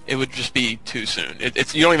 It would just be too soon. You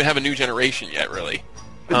don't even have a new generation yet, really.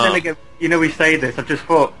 But then again, we say this. I've just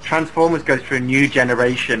thought Transformers goes through a new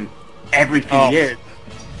generation every few years.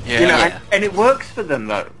 And it works for them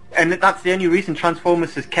though, and that's the only reason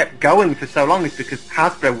Transformers has kept going for so long is because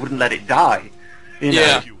Hasbro wouldn't let it die.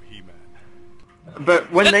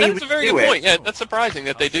 But when that's a very good point. Yeah, that's surprising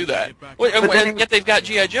that they do that. And yet they've got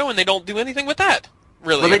G.I. Joe and they don't do anything with that.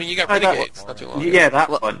 Really, well, I mean, you got Renegades not too long ago. Yeah, that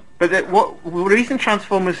one. But the reason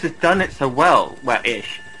Transformers has done it so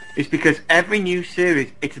well-ish, is because every new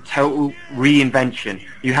series, it's a total reinvention.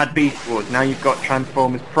 You had Beast Wars, now you've got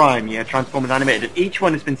Transformers Prime, you had Transformers Animated, and each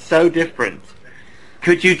one has been so different.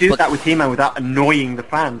 Could you do that with He-Man without annoying the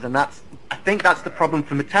fans? And I think that's the problem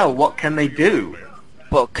for Mattel. What can they do?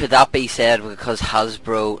 But could that be said because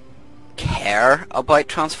Hasbro care about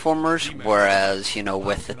Transformers, whereas,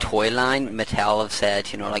 with the toy line, Mattel have said,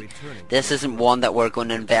 this isn't one that we're going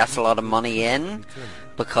to invest a lot of money in,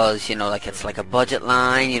 because, it's like a budget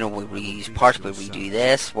line, we reuse parts, we redo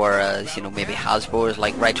this, whereas, maybe Hasbro is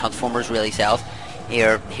like, right, Transformers really sells,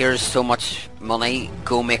 here's so much money,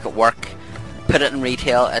 go make it work, put it in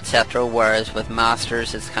retail, etc., whereas with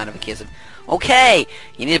Masters, it's kind of a case of, okay,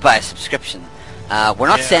 you need to buy a subscription. We're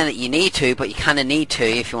not saying that you need to, but you kind of need to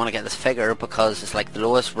if you want to get this figure, because it's like the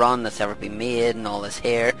lowest run that's ever been made and all this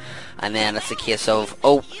here. And then it's a case of,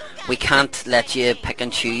 we can't let you pick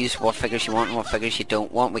and choose what figures you want and what figures you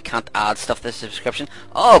don't want. We can't add stuff to the subscription.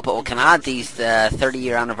 But we can add these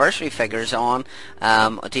 30-year anniversary figures on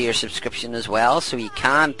to your subscription as well, so you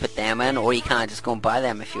can put them in, or you can just go and buy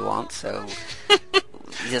them if you want. So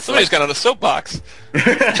somebody's got on a soapbox.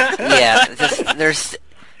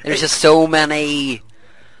 There's just so many.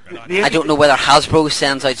 I don't know whether Hasbro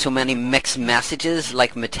sends out so many mixed messages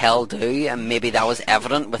like Mattel do, and maybe that was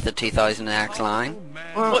evident with the 2000X line.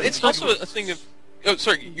 Well, it's also a thing of. Oh,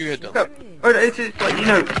 sorry, you had done. It's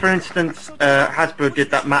like, for instance, Hasbro did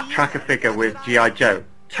that Matt Tracker figure with G.I. Joe.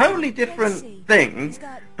 Totally different thing,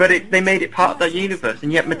 but they made it part of that universe,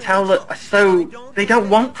 and yet Mattel they don't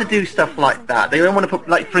want to do stuff like that. They don't want to put,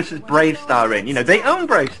 like, for instance, Bravestar in. They own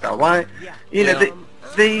Bravestar. Why?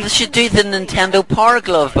 They should do the Nintendo Power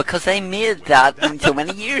Glove, because they made that so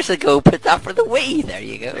many years ago. Put that for the Wii. There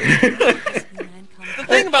you go. The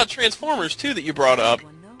thing about Transformers, too, that you brought up,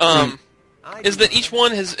 is that each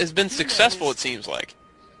one has been successful, it seems like.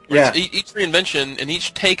 Yeah. Each reinvention and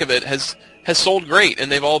each take of it has sold great,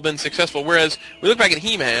 and they've all been successful. Whereas, we look back at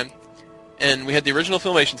He-Man, and we had the original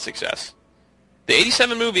Filmation success. The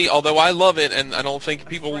 87 movie, although I love it, and I don't think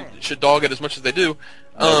people should dog it as much as they do,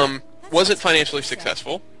 wasn't financially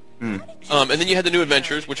successful. And then you had the New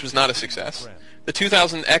Adventures, which was not a success. The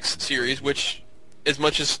 2000X series, which as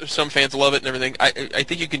much as some fans love it and everything, I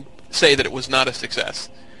think you can say that it was not a success.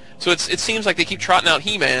 So it seems like they keep trotting out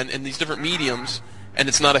He-Man in these different mediums, and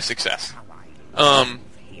it's not a success.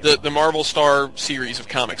 The Marvel Star series of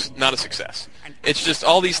comics, not a success. It's just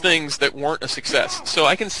all these things that weren't a success. So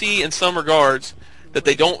I can see in some regards that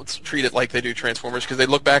they don't treat it like they do Transformers, because they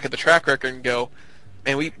look back at the track record and go,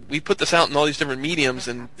 man, we put this out in all these different mediums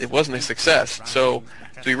and it wasn't a success. So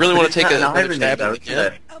do we really want to take another stab at it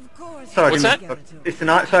again? Sorry, What's that? Sorry,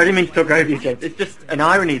 I didn't mean to talk over you, James. It's just an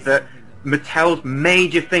irony that Mattel's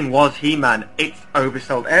major thing was He-Man. It's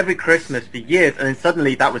oversold every Christmas for years, and then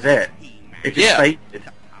suddenly that was it. It just faded.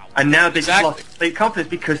 And now they just lost their confidence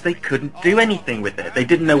because they couldn't do anything with it. They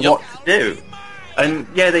didn't know what to do. And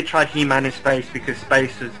yeah, they tried He-Man in space because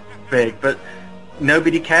space was big, but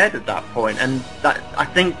nobody cared at that point. And that, I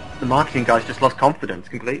think the marketing guys just lost confidence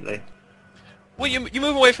completely. Well, you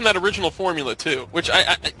move away from that original formula too, which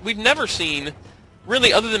we've never seen,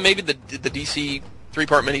 really, other than maybe the DC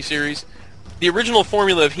 3-part miniseries. The original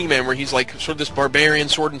formula of He-Man, where he's like sort of this barbarian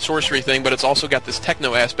sword and sorcery thing, but it's also got this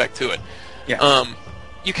techno aspect to it. Yeah.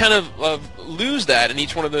 You kind of lose that in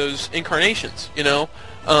each one of those incarnations, you know?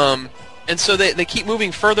 And so they keep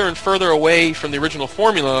moving further and further away from the original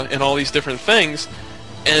formula in all these different things,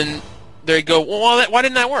 and they go, well, why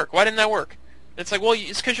didn't that work? Why didn't that work? And it's like, well,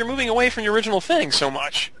 it's because you're moving away from your original thing so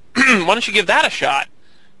much. Why don't you give that a shot,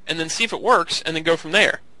 and then see if it works, and then go from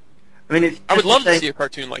there? I mean, I would love to see a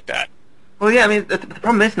cartoon like that. Well, yeah, I mean, the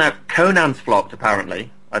problem is now Conan's flopped,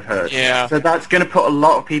 apparently, I've heard. Yeah. So that's going to put a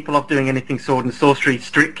lot of people off doing anything sword and sorcery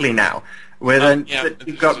strictly now. Where then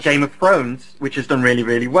you've got Game of Thrones, which has done really,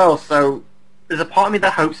 really well. So there's a part of me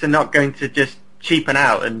that hopes they're not going to just cheapen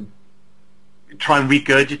out and try and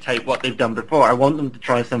regurgitate what they've done before. I want them to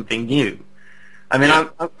try something new. I mean,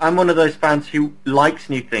 I'm one of those fans who likes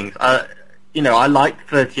new things. I like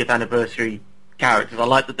 30th anniversary characters. I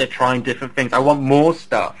like that they're trying different things. I want more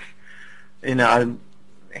stuff. You know,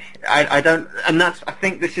 I don't, and I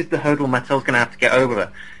think this is the hurdle Mattel's going to have to get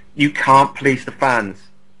over. You can't please the fans.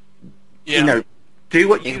 Yeah. You know, do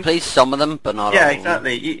what you can please some of them, but not all. Yeah,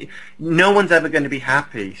 exactly. No one's ever going to be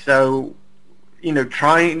happy. So, you know,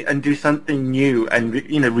 try and do something new and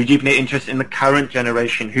rejuvenate interest in the current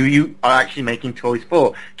generation who you are actually making toys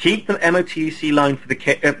for. Keep the MOTUC line for the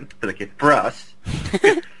kids, for us.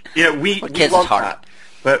 You know, we want that.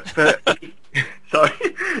 But sorry,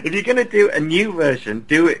 if you're going to do a new version,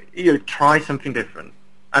 do it. Try something different.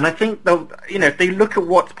 And I think they'll, if they look at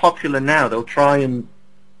what's popular now, they'll try and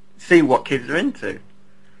see what kids are into.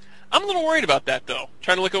 I'm a little worried about that, though.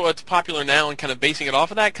 Trying to look at what's popular now and kind of basing it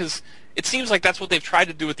off of that, because it seems like that's what they've tried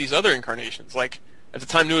to do with these other incarnations. Like, at the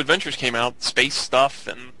time New Adventures came out, space stuff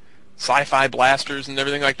and sci-fi blasters and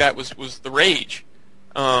everything like that was the rage.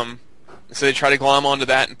 So they tried to glom onto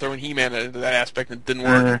that and throw in He-Man into that aspect, and it didn't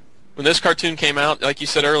work. When this cartoon came out, like you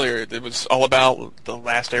said earlier, it was all about the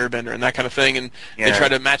Last Airbender and that kind of thing, and they tried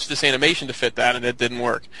to match this animation to fit that, and it didn't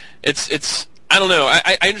work. It's I don't know.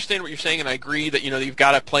 I understand what you're saying, and I agree that you've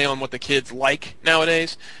got to play on what the kids like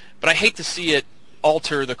nowadays, but I hate to see it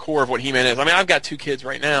alter the core of what He-Man is. I mean, I've got 2 kids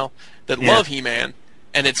right now that love He-Man,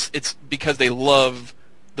 and it's because they love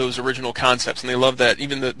those original concepts, and they love that,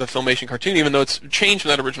 even the Filmation cartoon, even though it's changed from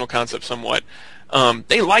that original concept somewhat.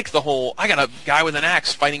 They like the whole, I got a guy with an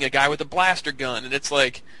axe fighting a guy with a blaster gun, and it's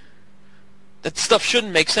like, that stuff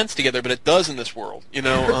shouldn't make sense together, but it does in this world,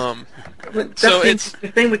 So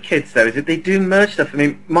the thing with kids, though, is that they do merge stuff. I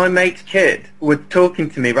mean, my mate's kid was talking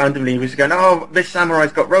to me randomly. He was going, "Oh, this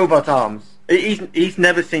samurai's got robot arms." He's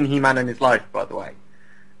never seen He-Man in his life, by the way.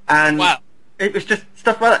 And it was just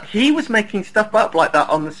stuff like that. He was making stuff up like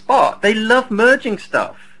that on the spot. They love merging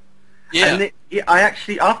stuff. Yeah. And I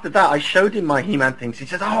actually, after that, I showed him my He-Man things. He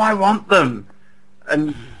says, "Oh, I want them."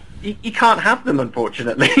 And you can't have them,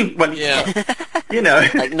 unfortunately. Well,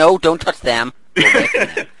 like, no, don't touch them.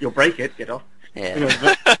 You'll break it. Get off. Yeah.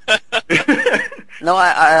 No,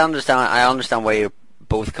 I understand. I understand where you're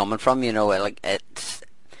both coming from. Like it's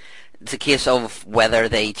a case of whether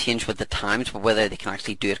they change with the times, but whether they can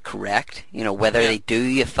actually do it correct. Whether they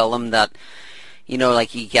do a film that,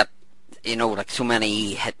 like you get. Like so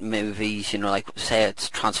many hit movies, like say it's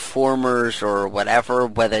Transformers or whatever,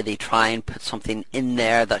 whether they try and put something in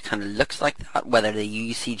there that kind of looks like that, whether they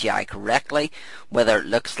use CGI correctly, whether it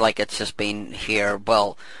looks like it's just been here,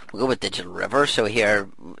 well, we'll go with Digital River, so here,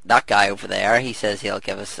 that guy over there, he says he'll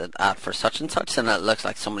give us an ad for such and such, and it looks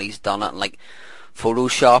like somebody's done it in like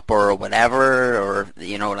Photoshop or whatever, or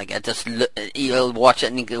like it just you'll watch it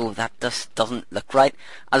and you go, that just doesn't look right.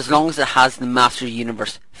 As long as it has the Master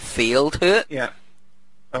Universe feel to it,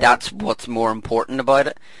 That's what's more important about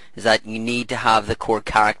it, is that you need to have the core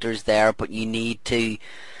characters there, but you need to,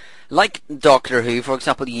 like Doctor Who, for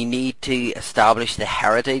example, you need to establish the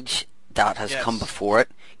heritage that has come before it.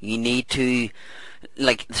 You need to,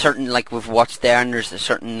 like we've watched there, and there's a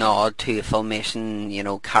certain nod to a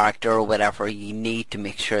Filmation, character or whatever. You need to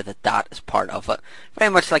make sure that is part of it. Very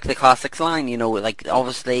much like the classics line, like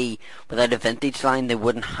obviously without a vintage line, they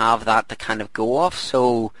wouldn't have that to kind of go off.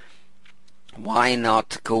 So why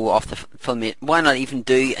not go off the Filmation? Why not even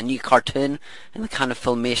do a new cartoon in the kind of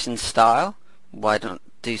Filmation style? Why don't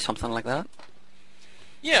do something like that?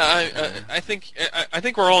 Yeah, I think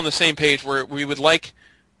we're all on the same page where we would like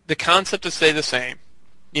the concept to stay the same.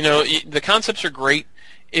 The concepts are great.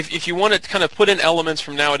 If you want to kind of put in elements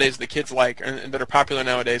from nowadays the kids like and that are popular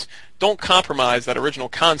nowadays, don't compromise that original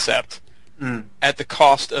concept at the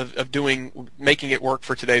cost of making it work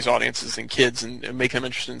for today's audiences and kids and make them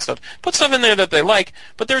interested in stuff. Put stuff in there that they like,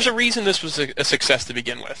 but there's a reason this was a success to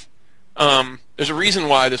begin with. There's a reason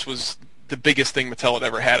why this was the biggest thing Mattel had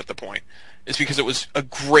ever had at the point. It's because it was a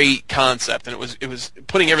great concept, and it was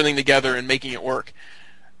putting everything together and making it work.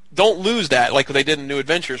 Don't lose that, like they did in New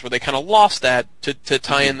Adventures, where they kind of lost that to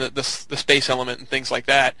tie in the space element and things like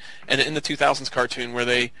that. And in the 2000s cartoon, where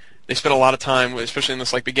they spent a lot of time, especially in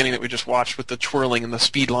this beginning that we just watched, with the twirling and the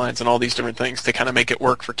speed lines and all these different things to kind of make it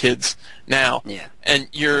work for kids now. Yeah. And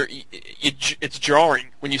it's jarring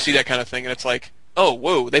when you see that kind of thing, and it's like, oh,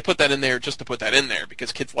 whoa, they put that in there just to put that in there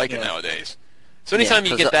because kids like it nowadays. So anytime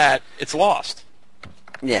you get that, it's lost.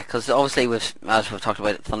 Yeah, because obviously, as we've talked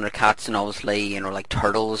about, Thundercats, and obviously, like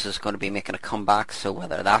Turtles is going to be making a comeback. So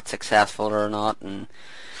whether that's successful or not, and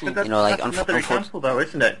that's another example, though,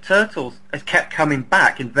 isn't it? Turtles has kept coming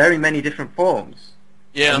back in very many different forms.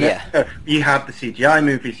 Yeah. You have the CGI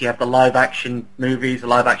movies, you have the live-action movies, the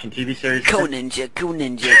live-action TV series. Go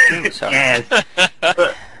Ninja. Sorry. Yes.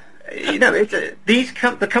 But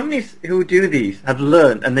the companies who do these have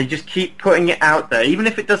learned, and they just keep putting it out there. Even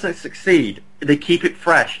if it doesn't succeed, they keep it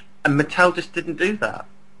fresh. And Mattel just didn't do that.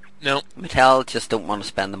 No. Mattel just don't want to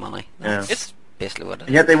spend the money. That's basically what it is.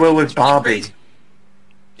 And yet they will with Barbie.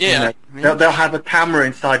 Yeah. They'll have a camera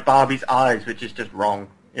inside Barbie's eyes, which is just wrong.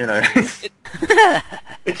 It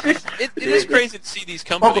is crazy to see these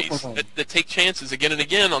companies that take chances again and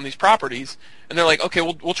again on these properties, and they're like, okay,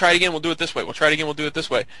 we'll try it again, we'll do it this way, we'll try it again, we'll do it this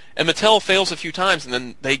way. And Mattel fails a few times, and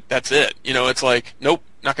then that's it. It's like, nope,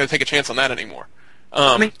 not going to take a chance on that anymore.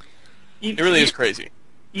 It really is crazy.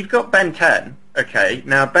 You've got Ben 10, okay?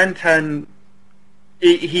 Now, Ben 10,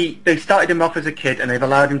 they started him off as a kid, and they've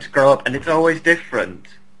allowed him to grow up, and it's always different.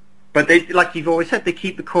 But they, like you've always said, they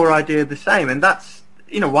keep the core idea the same, and that's,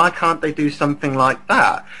 why can't they do something like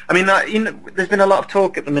that? I mean, there's been a lot of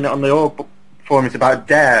talk at the minute on the org forums about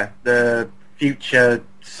Dare, the future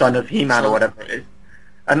son of He-Man or whatever it is.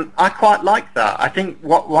 And I quite like that. I think,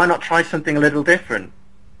 why not try something a little different?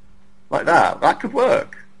 Like that. That could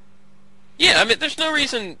work. Yeah, I mean, there's no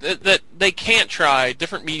reason that they can't try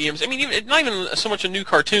different mediums. I mean, not even so much a new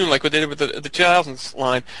cartoon like what they did with the 2000s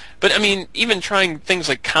line, but I mean, even trying things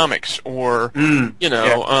like comics or, game.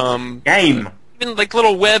 Even like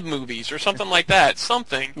little web movies or something like that.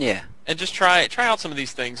 Something. Yeah. And just try out some of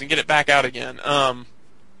these things and get it back out again.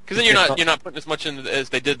 Because then you're not putting as much in as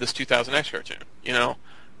they did this 2000X cartoon.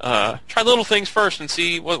 Try little things first and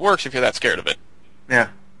see what works if you're that scared of it. Yeah.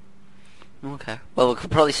 Okay. Well, we could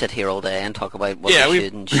probably sit here all day and talk about what we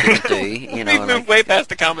should and shouldn't do. We've moved way past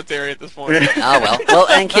the commentary at this point.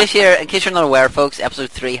 Well, in case you're not aware, folks, episode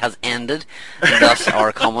 3 has ended, and thus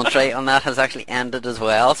our commentary on that has actually ended as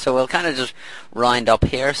well. So we'll kind of just round up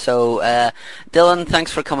here. So, Dylan,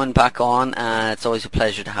 thanks for coming back on. It's always a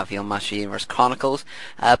pleasure to have you on Master Universe Chronicles.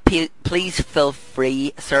 Please feel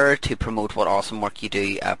free, sir, to promote what awesome work you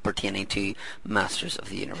do pertaining to Masters of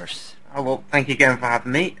the Universe. Oh, well, thank you again for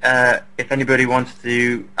having me. If anybody wants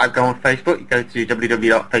to go on Facebook, you go to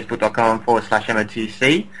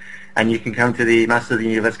www.facebook.com/MOTC, and you can come to the Master of the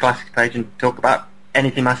Universe Classics page and talk about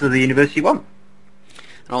anything Master of the Universe you want.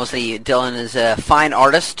 And obviously, Dylan is a fine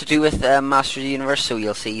artist to do with Master of the Universe, so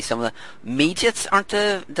you'll see some of the midgets, aren't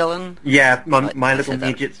they, Dylan? Yeah, my little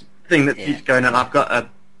midgets thing that keeps going on. I've got a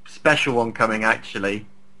special one coming, actually,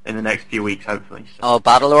 in the next few weeks, hopefully. So. Oh,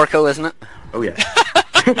 Battle Orco, isn't it? Oh, yeah.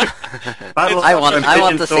 I want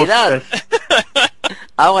to see that.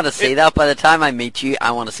 I want to see that. By the time I meet you,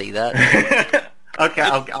 I want to see that. Okay,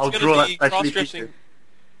 I'll draw that specially.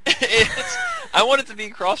 I want it to be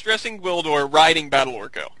cross-dressing Gwildor riding Battle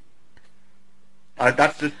Orco. Can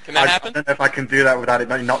that happen? I don't know if I can do that without it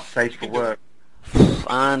being not safe for work.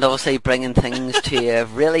 and obviously bringing things to a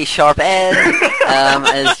really sharp end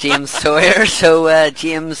is James Sawyer. So,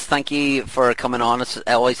 James, thank you for coming on. It's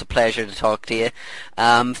always a pleasure to talk to you.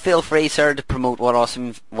 Feel free, sir, to promote what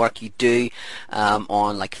awesome work you do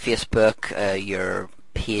on like Facebook, your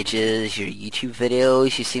pages, your YouTube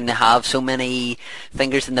videos. You seem to have so many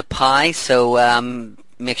fingers in the pie, so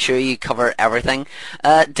make sure you cover everything.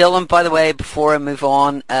 Dylan, by the way, before I move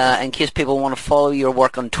on, in case people want to follow your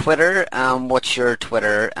work on Twitter, what's your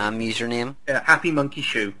Twitter username? Happy Monkey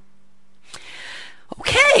Shoe.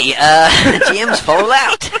 Okay, James, follow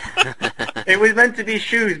that. It was meant to be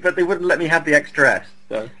shoes, but they wouldn't let me have the extra S.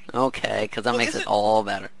 So. Okay, because that makes it all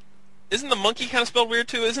better. Isn't the monkey kind of spelled weird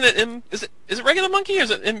too? Isn't it? Is it regular monkey or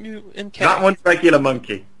is it M-U-N-K? That one's regular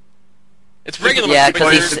monkey. It's regular monkey. Monkey.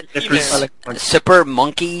 Yeah, because he's Super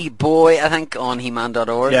Monkey Boy, I think, on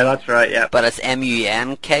He-Man.org. Yeah, that's right. Yeah. But it's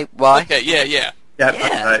M-U-N-K-Y. Okay. Yeah. Yeah, that's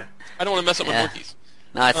right. I don't want to mess up with monkeys.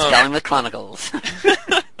 No, it's Spelling with Chronicles.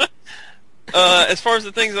 As far as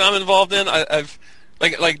the things that I'm involved in, I've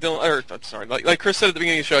like Chris said at the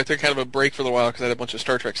beginning of the show, I took kind of a break for a while because I had a bunch of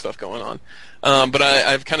Star Trek stuff going on. But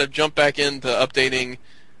I've kind of jumped back into updating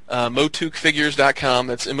motucfigures.com.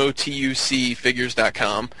 That's MOTUC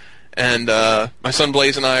figures.com. And my son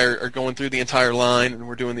Blaze and I are going through the entire line, and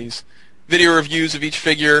we're doing these video reviews of each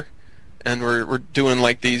figure, and we're doing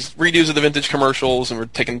like these redos of the vintage commercials, and we're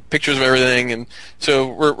taking pictures of everything, and so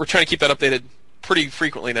we're trying to keep that updated pretty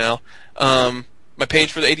frequently now. My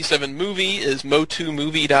page for the 87 movie is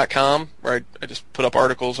motumovie.com, where I just put up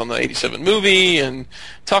articles on the 87 movie and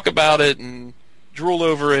talk about it and drool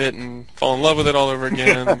over it and fall in love with it all over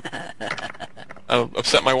again. I'll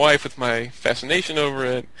upset my wife with my fascination over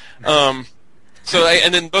it. And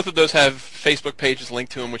then both of those have Facebook pages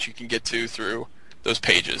linked to them, which you can get to through those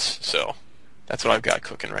pages. So that's what I've got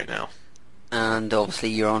cooking right now. And obviously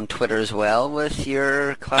you're on Twitter as well with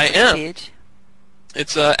your classics page?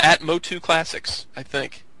 It's at Motu Classics, I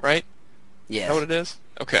think, right? Yes. Is that what it is?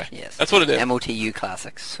 Okay. Yes. That's what it is. MOTU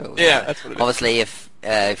Classics. So yeah, that's what it is. Obviously, if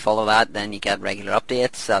you follow that, then you get regular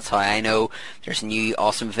updates. That's how I know there's a new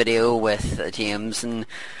awesome video with James, and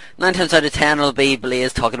 9 times out of 10 it'll be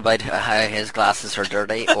Blaze talking about how his glasses are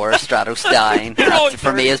dirty, or Stratos dying. That,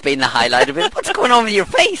 for me, has been the highlight of it. What's going on with your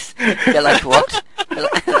face? You're like, what?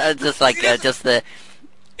 Just like, just the...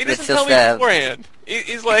 He doesn't tell me beforehand.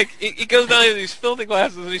 He's like, he goes down to these filthy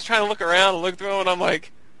glasses, and he's trying to look around and look through them, and I'm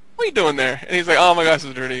like, what are you doing there? And he's like, oh, my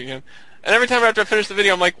glasses are dirty again. And every time after I finish the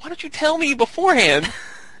video, I'm like, why don't you tell me beforehand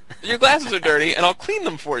that your glasses are dirty, and I'll clean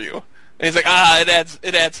them for you? And he's like,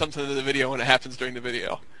 it adds something to the video when it happens during the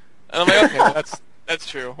video. And I'm like, okay, that's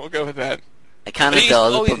true. We'll go with that. It kind of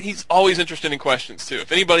does. He's always interested in questions, too.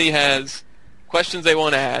 If anybody has questions they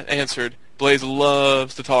want answered, Blaze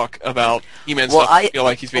loves to talk about He-Man stuff. I feel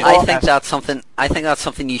like he's being I think that's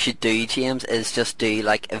something you should do, James, is just do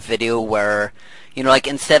like a video where, you know, like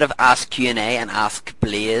instead of Ask Q&A and Ask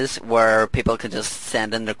Blaze, where people can just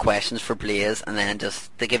send in their questions for Blaze, and then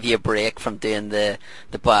just to give you a break from doing the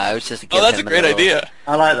bios, just to give that's him a great idea.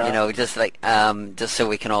 I like that. You know, just like just so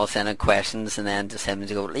we can all send in questions, and then just him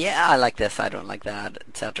to go, yeah, I like this, I don't like that,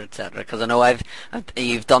 etc., etc. Because I know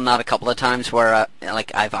you've done that a couple of times where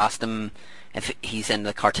I've asked him if he's in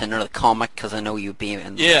the cartoon or the comic, because I know you'd be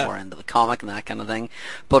more into the comic and that kind of thing.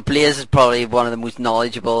 But Blaze is probably one of the most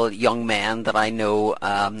knowledgeable young men that I know.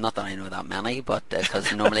 Not that I know that many, but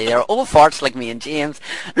because normally they're all farts like me and James.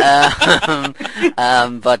 But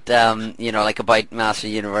you know, like about Master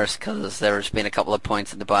Universe, because there's been a couple of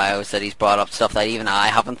points in the bios that he's brought up stuff that even I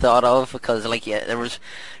haven't thought of, because like there was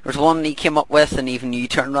one he came up with, and even you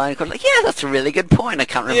turned around and go like, yeah, that's a really good point. I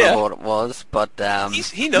can't remember what it was, but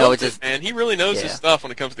he knows it, man. He really knows his stuff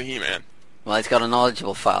when it comes to He-Man. Well, he's got a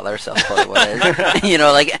knowledgeable father, so that's probably what it is. You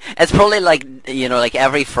know, like it's probably like, you know, like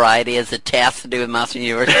every Friday is a test to do with Master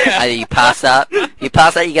Universe. Either you pass that, you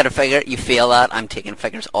get a figure. You fail that, I'm taking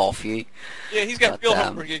figures off you. Yeah, he's got real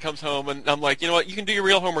homework. He comes home, and I'm like, you know what? You can do your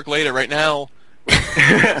real homework later. Right now,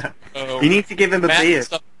 you need to give him a beard.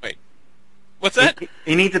 Wait, what's that?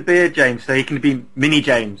 He needs a beard, James, so he can be Mini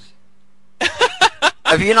James.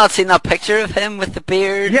 Have you not seen that picture of him with the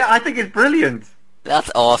beard? Yeah, I think it's brilliant.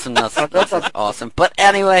 That's awesome. That's awesome. But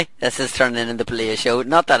anyway, this is turning into the Blaze show.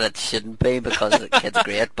 Not that it shouldn't be, because the kid's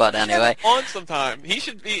great. But anyway, on sometime he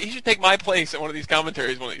should take my place at one of these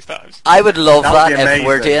commentaries one of these times. I would love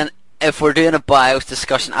that if we're doing a BIOS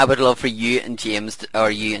discussion. I would love for you and James,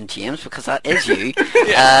 because that is you.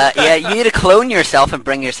 You to clone yourself and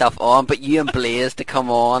bring yourself on, but you and Blaze to come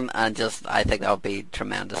on and just, I think that would be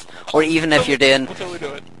tremendous. Or even if you're doing. We'll totally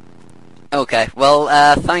do it. Okay, well,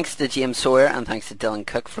 thanks to James Sawyer and thanks to Dylan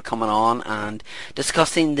Cook for coming on and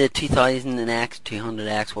discussing the 2000X,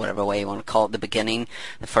 200X, whatever way you want to call it, the beginning,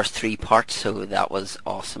 the first 3 parts, so that was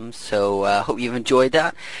awesome. So hope you've enjoyed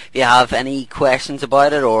that. If you have any questions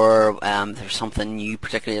about it or there's something you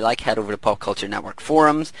particularly like, head over to Pop Culture Network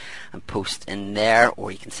forums and post in there,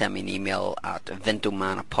 or you can send me an email at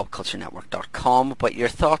vintoman@popculturenetwork.com about your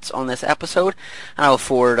thoughts on this episode, and I will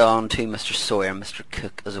forward on to Mr. Sawyer and Mr.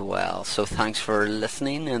 Cook as well. So thanks for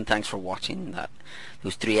listening and thanks for watching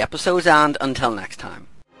those 3 episodes, and until next time.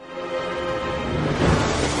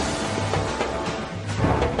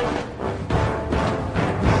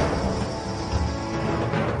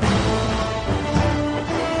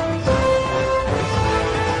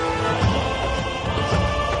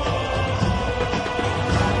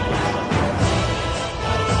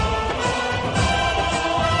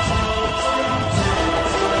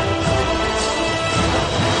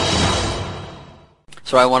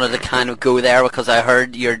 So I wanted to kind of go there because I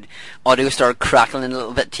heard your audio started crackling a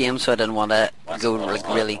little bit, James, so I didn't want to go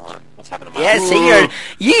really... What's happening? Yeah, see,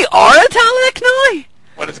 you are italic now!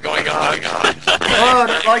 What is going on? Oh, I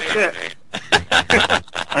don't like it.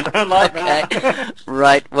 I don't like that.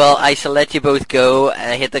 Right, well, I shall let you both go.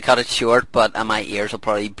 I hate to cut it short, but my ears will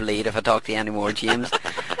probably bleed if I talk to you anymore, James.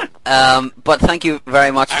 But thank you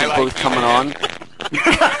very much for both coming on.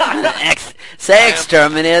 Say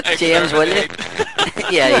exterminate, James, will you?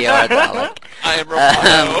 Yeah, you are, Dalek. I am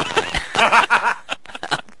Romano.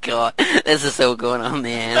 God, this is so going on the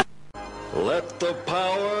end. Let the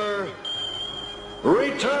power